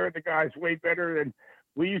take care of the guys way better than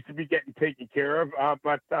we used to be getting taken care of.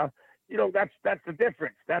 But that's the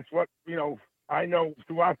difference. That's what, I know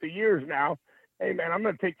throughout the years now. Hey, man, I'm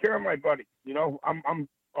going to take care of my buddy. I'm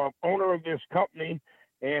owner of this company,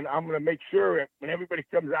 and I'm going to make sure that when everybody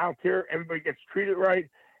comes out here, everybody gets treated right.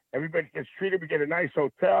 Everybody gets treated. We get a nice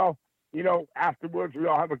hotel. Afterwards, we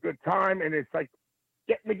all have a good time, and it's like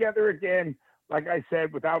getting together again, like I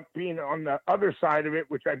said, without being on the other side of it,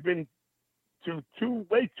 which I've been to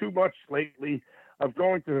way too much lately, of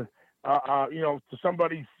going to, to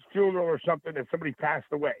somebody's funeral or something if somebody passed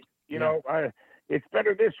away. It's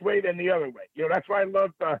better this way than the other way. That's why I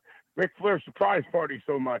love Ric Flair's surprise party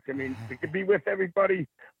so much. I mean, we could be with everybody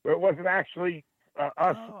where it wasn't actually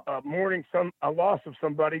us mourning a loss of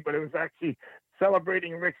somebody, but it was actually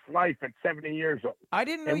celebrating Ric's life at 70 years old. I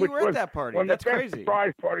didn't know you were at that party. That's crazy. One of the best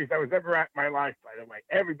surprise parties I was ever at in my life, by the way.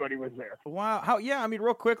 Everybody was there. Wow.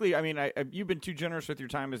 Real quickly, you've been too generous with your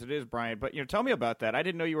time as it is, Brian, but tell me about that. I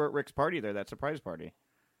didn't know you were at Ric's party there, that surprise party.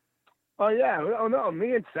 Oh, yeah. Oh, no.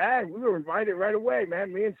 Me and Sag, we were invited right away,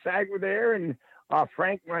 man. Me and Sag were there, and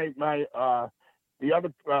Frank, the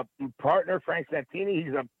other partner, Frank Santini,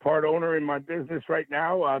 he's a part owner in my business right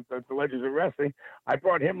now, the Legends of Wrestling. I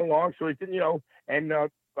brought him along so he can, and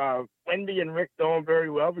Wendy and Rick know him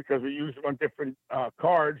very well because we used them on different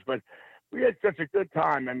cards, but we had such a good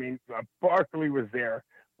time. I mean, Barkley was there,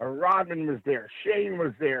 Rodman was there, Shane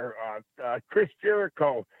was there, Chris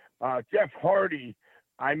Jericho, Jeff Hardy.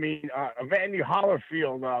 I mean, Evander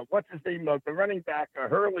Holyfield, what's his name? The running back,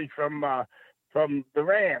 Hurley from the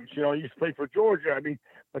Rams. He used to play for Georgia. I mean,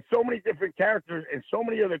 but so many different characters and so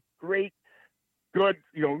many other great, good,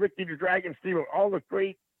 Ricky the Dragon Steamboat, all the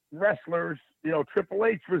great wrestlers. Triple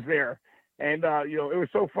H was there. And, it was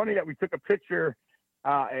so funny that we took a picture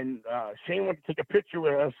and Shane wanted to take a picture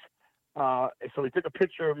with us. So he took a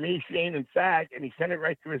picture of me, Shane, and Sag, and he sent it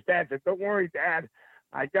right to his dad. Said, "Don't worry, Dad.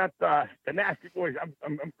 I got the Nasty Boys.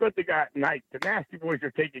 I'm good to go tonight. The Nasty Boys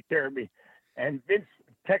are taking care of me." And Vince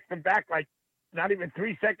texted him back like not even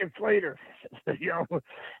 3 seconds later.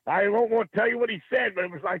 I won't want to tell you what he said, but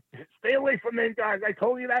it was like, "Stay away from them guys. I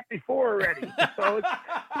told you that before already." So it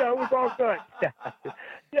was all good.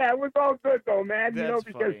 Yeah, it was all good though, man. That's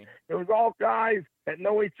because funny. it was all guys that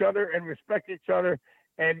know each other and respect each other.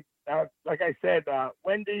 And like I said,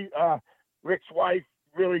 Wendy, Rick's wife,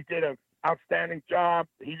 really did an outstanding job.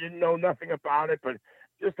 He didn't know nothing about it, but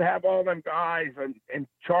just to have all them guys and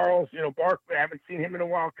Charles, Barkley, I haven't seen him in a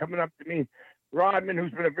while, coming up to me. Rodman,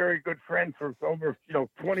 who's been a very good friend for over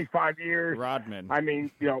 25 years. Rodman. I mean,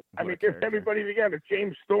 just everybody together.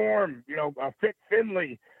 James Storm, Fit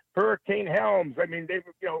Finley, Hurricane Helms. I mean, they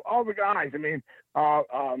were, all the guys. I mean,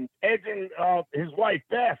 Edge and his wife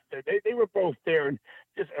Beth, they were both there, and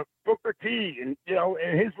just Booker T and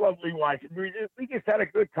and his lovely wife. We just had a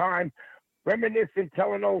good time, reminiscing,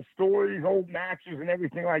 telling old stories, old matches, and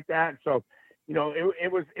everything like that. So,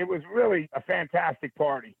 it was really a fantastic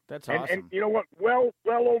party. That's awesome. And you know what? Well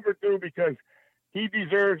overdue, because he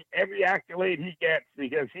deserves every accolade he gets,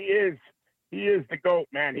 because he is the GOAT,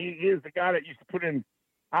 man. He is the guy that used to put in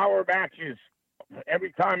hour matches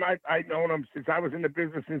every time I've known him since I was in the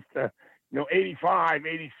business since 85,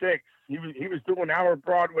 86. He was doing hour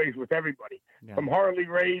Broadways with everybody, from Harley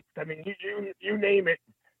Race. I mean, you name it.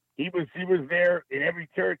 He was there in every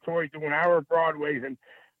territory doing hour Broadways. And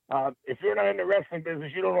if you're not in the wrestling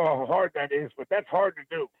business, you don't know how hard that is, but that's hard to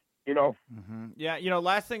do. Mm-hmm. Yeah.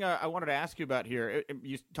 Last thing I wanted to ask you about here,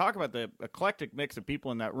 you talk about the eclectic mix of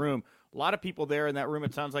people in that room. A lot of people there in that room,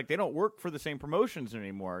 it sounds like they don't work for the same promotions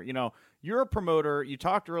anymore. You're a promoter. You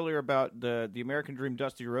talked earlier about the American Dream,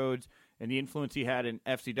 Dusty Rhodes, and the influence he had in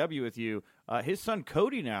FCW with you. His son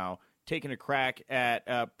Cody now taking a crack at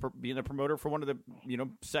being the promoter for one of the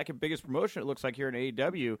second biggest promotion, it looks like, here in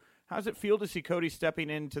AEW. How does it feel to see Cody stepping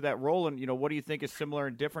into that role, and what do you think is similar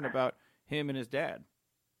and different about him and his dad?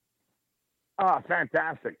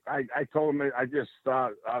 Fantastic. I told him, I just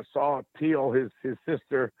saw Teal, his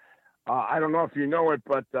sister. I don't know if you know it,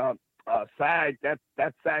 but Sag,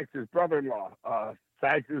 that's Sag's his brother-in-law.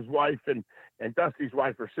 Sag's his wife, and Dusty's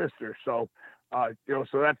wife are sisters. So,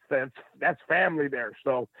 so that's family there.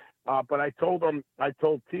 So, but I told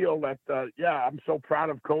Teal that, I'm so proud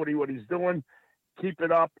of Cody, what he's doing. Keep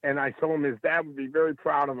it up. And I told him his dad would be very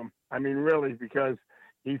proud of him. I mean, really, because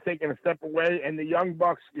he's taking a step away. And the Young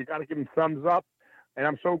Bucks, you got to give them thumbs up. And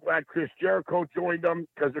I'm so glad Chris Jericho joined them,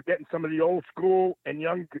 because they're getting some of the old school and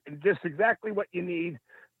young, just exactly what you need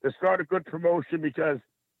to start a good promotion, because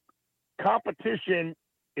competition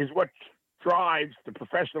is what drives the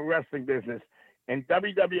professional wrestling business. And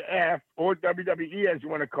WWF, or WWE as you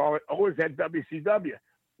want to call it, always had WCW.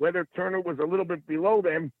 Whether Turner was a little bit below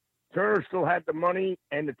them, Turner still had the money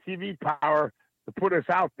and the TV power to put us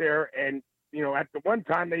out there. And, you know, at the one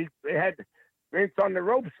time they had Vince on the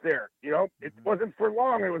ropes there. You know, it wasn't for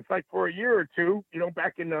long. It was like for a year or two, you know,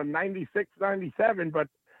 back in 96, 97. But,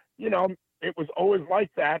 you know, it was always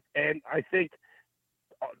like that. And I think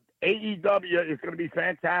AEW is going to be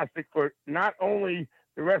fantastic for not only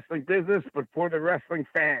the wrestling business, but for the wrestling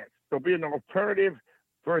fans. There'll be an alternative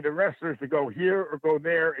for the wrestlers to go here or go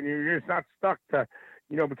there, and you're just not stuck to,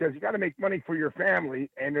 you know, because you got to make money for your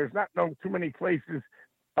family, and there's not too many places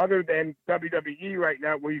other than WWE right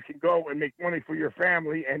now where you can go and make money for your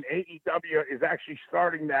family, and AEW is actually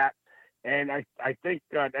starting that, and I think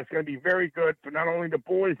that's going to be very good for not only the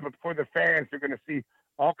boys, but for the fans. They're going to see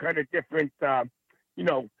all kind of different,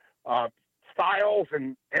 styles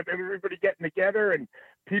and everybody getting together and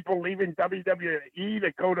people leaving WWE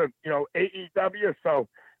to go to, you know, AEW. So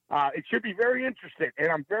it should be very interesting.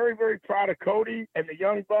 And I'm very, very proud of Cody and the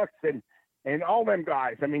Young Bucks and all them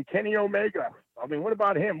guys. I mean, Kenny Omega. I mean, what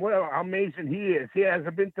about him? How amazing he is. He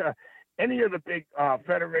hasn't been to any of the big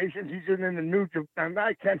federations. He's been in the New Japan.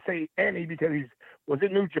 I can't say any because he was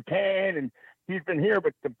in New Japan and he's been here,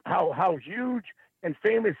 but how huge and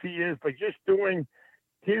famous he is by just doing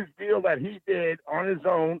his deal that he did on his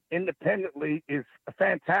own independently is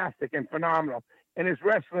fantastic and phenomenal. And his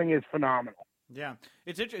wrestling is phenomenal. Yeah,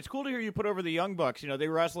 it's cool to hear you put over the Young Bucks. You know, they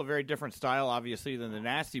wrestle a very different style, obviously, than the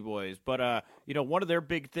Nasty Boys. But, you know, one of their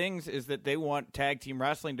big things is that they want tag team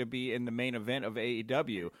wrestling to be in the main event of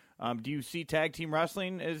AEW. Do you see tag team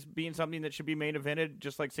wrestling as being something that should be main evented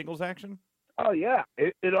just like singles action? Oh, yeah,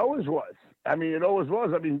 it always was. I mean, it always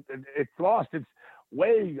was. I mean, it's lost its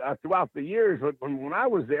way throughout the years. When I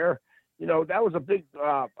was there, you know, that was a big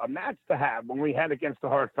a match to have when we had against the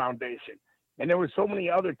Hart Foundation. And there were so many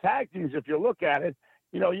other tag teams, if you look at it,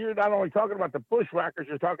 you know, you're not only talking about the Bushwhackers,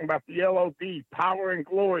 you're talking about the LOD, Power and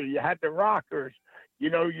Glory. You had the Rockers, you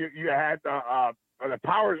know, you had the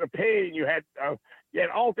Powers of Pain. You had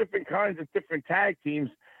all different kinds of different tag teams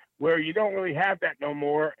where you don't really have that no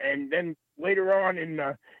more. And then later on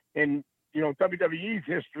in you know, WWE's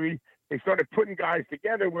history, they started putting guys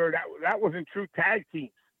together where that wasn't true tag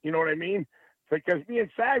teams. You know what I mean? Because me and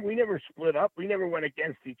SAG, we never split up. We never went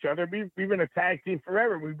against each other. We've been a tag team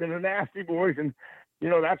forever. We've been the Nasty Boys, and, you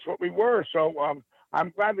know, that's what we were. So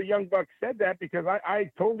I'm glad the Young Bucks said that because I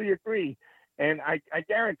totally agree. And I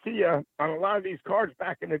guarantee you, on a lot of these cards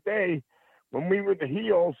back in the day, when we were the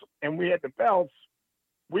heels and we had the belts,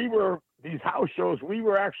 these house shows, we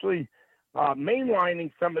were actually mainlining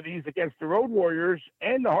some of these against the Road Warriors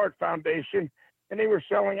and the Hart Foundation, and they were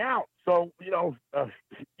selling out. So, you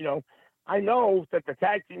know, I know that the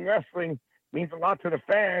tag team wrestling means a lot to the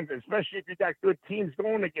fans, especially if you got good teams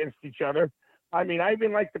going against each other. I mean, I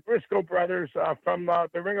even like the Briscoe brothers from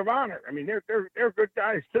the Ring of Honor. I mean, they're good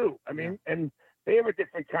guys too. I mean, and they have a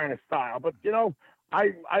different kind of style. But, you know,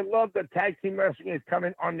 I love that tag team wrestling is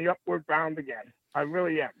coming on the upward bound again. I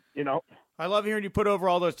really am, you know. I love hearing you put over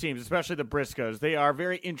all those teams, especially the Briscoes. They are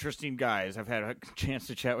very interesting guys. I've had a chance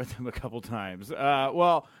to chat with them a couple times.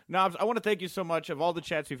 Well, Knobs, I want to thank you so much. Of all the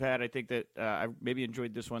chats we've had, I think that I maybe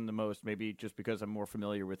enjoyed this one the most, maybe just because I'm more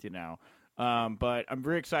familiar with you now. But I'm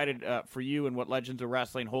very excited for you and what Legends of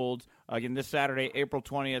Wrestling holds. Again, this Saturday, April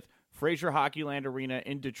 20th, Fraser Hockeyland Arena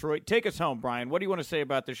in Detroit. Take us home, Brian. What do you want to say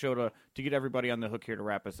about the show to get everybody on the hook here to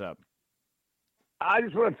wrap us up? I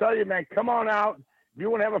just want to tell you, man, come on out. If you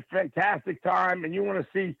want to have a fantastic time and you want to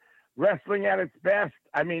see wrestling at its best,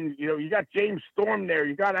 I mean, you know, you got James Storm there,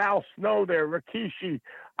 you got Al Snow there, Rikishi.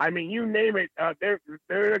 I mean, you name it, they're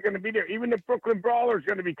going to be there. Even the Brooklyn Brawler is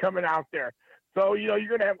going to be coming out there. So, you know, you're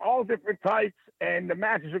going to have all different types, and the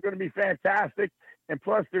matches are going to be fantastic. And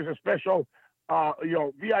plus, there's a special, you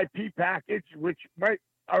know, VIP package, which might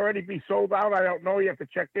already be sold out. I don't know. You have to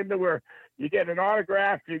check into where you get an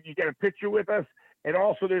autograph, you get a picture with us. And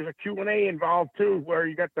also there's a Q&A involved, too, where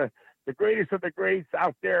you got the greatest of the greats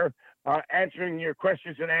out there answering your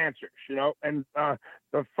questions and answers, you know. And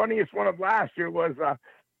the funniest one of last year was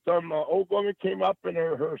some old woman came up and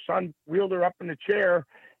her son wheeled her up in the chair.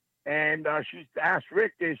 And she asked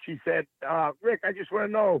Rick, and she said, Rick, I just want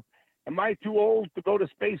to know, am I too old to go to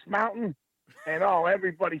Space Mountain? And,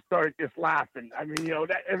 everybody started just laughing. I mean, you know,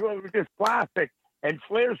 it was just classic. And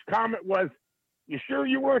Flair's comment was, you sure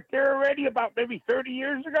you weren't there already about maybe 30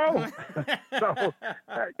 years ago? So,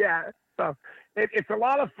 yeah. So it's a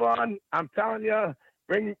lot of fun. I'm telling you,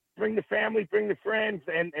 bring the family, bring the friends,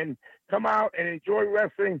 and come out and enjoy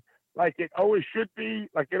wrestling like it always should be,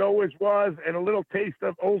 like it always was, and a little taste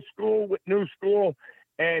of old school with new school,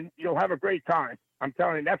 and you'll have a great time. I'm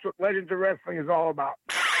telling you, that's what Legends of Wrestling is all about.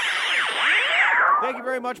 Thank you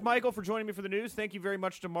very much, Michael, for joining me for the news. Thank you very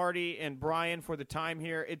much to Marty and Brian for the time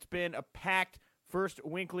here. It's been a packed first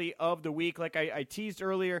Winkley of the week. Like I teased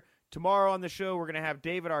earlier, tomorrow on the show, we're going to have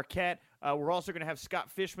David Arquette. We're also going to have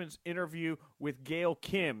Scott Fishman's interview with Gail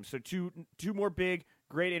Kim. So two more big,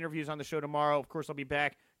 great interviews on the show tomorrow. Of course, I'll be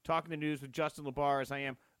back talking the news with Justin LaBar, as I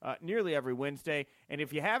am nearly every Wednesday. And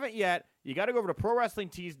if you haven't yet, you got to go over to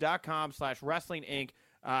ProWrestlingTees.com/WrestlingInc.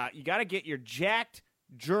 You got to get your Jacked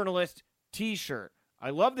Journalist T-shirt. I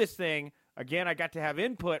love this thing. Again, I got to have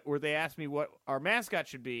input where they asked me what our mascot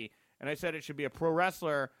should be, and I said it should be a pro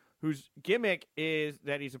wrestler whose gimmick is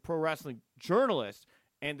that he's a pro wrestling journalist,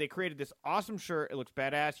 and they created this awesome shirt. It looks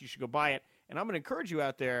badass. You should go buy it. And I'm going to encourage you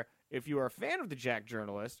out there, if you are a fan of the Jacked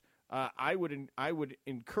Journalist, I would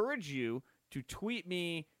encourage you to tweet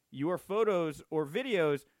me your photos or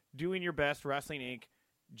videos doing your best Wrestling Inc.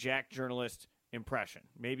 Jacked Journalist impression.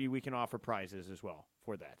 Maybe we can offer prizes as well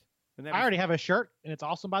for that. I already have a shirt, and it's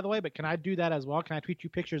awesome, by the way, but can I do that as well? Can I tweet you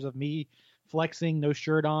pictures of me flexing, no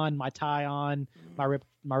shirt on, my tie on, my rip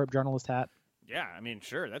journalist hat? Yeah, I mean,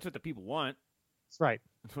 sure. That's what the people want. That's right.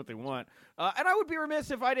 That's what they want. And I would be remiss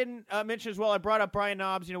if I didn't mention as well, I brought up Brian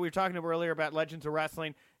Knobs. You know, we were talking earlier about Legends of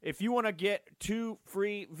Wrestling. If you want to get 2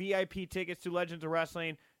 free VIP tickets to Legends of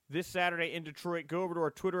Wrestling this Saturday in Detroit, go over to our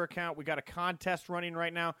Twitter account. We got a contest running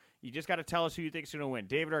right now. You just got to tell us who you think is going to win.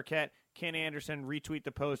 David Arquette, Ken Anderson, retweet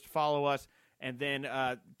the post, follow us, and then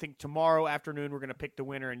I think tomorrow afternoon we're going to pick the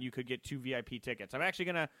winner, and you could get 2 VIP tickets. I'm actually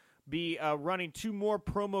going to be running 2 more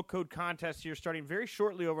promo code contests here starting very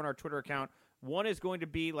shortly over on our Twitter account. One is going to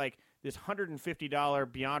be like this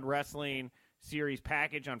 $150 Beyond Wrestling series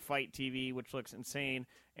package on Fight TV, which looks insane,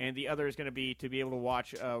 and the other is going to be able to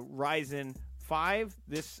watch Ryzen 5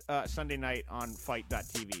 this Sunday night on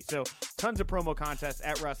Fight.tv. So tons of promo contests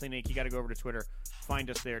at Wrestling Inc. You got to go over to Twitter, find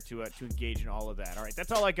us there to engage in all of that. All right,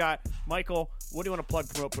 that's all I got. Michael, what do you want to plug,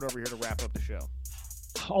 promote, put over here to wrap up the show?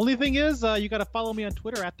 Only thing is, you got to follow me on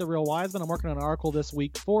Twitter at @TheRealWiseman. I'm working on an article this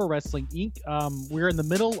week for Wrestling Inc. We're in the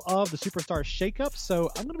middle of the Superstar Shakeup, so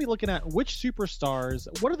I'm going to be looking at which superstars,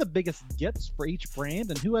 what are the biggest gets for each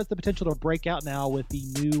brand, and who has the potential to break out now with the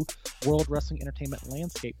new World Wrestling Entertainment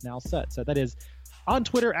landscape now set. So that is on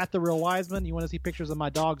Twitter at @TheRealWiseman. You want to see pictures of my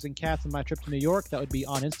dogs and cats and my trip to New York, that would be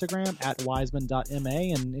on Instagram at Wiseman.ma.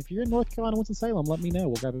 And if you're in North Carolina, Winston-Salem, let me know.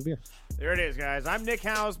 We'll grab a beer. There it is, guys. I'm Nick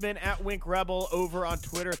Hausman at Wink Rebel over on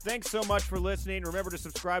Twitter. Thanks so much for listening. Remember to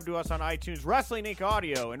subscribe to us on iTunes, Wrestling Inc.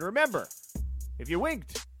 Audio. And remember, if you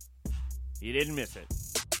winked, you didn't miss it.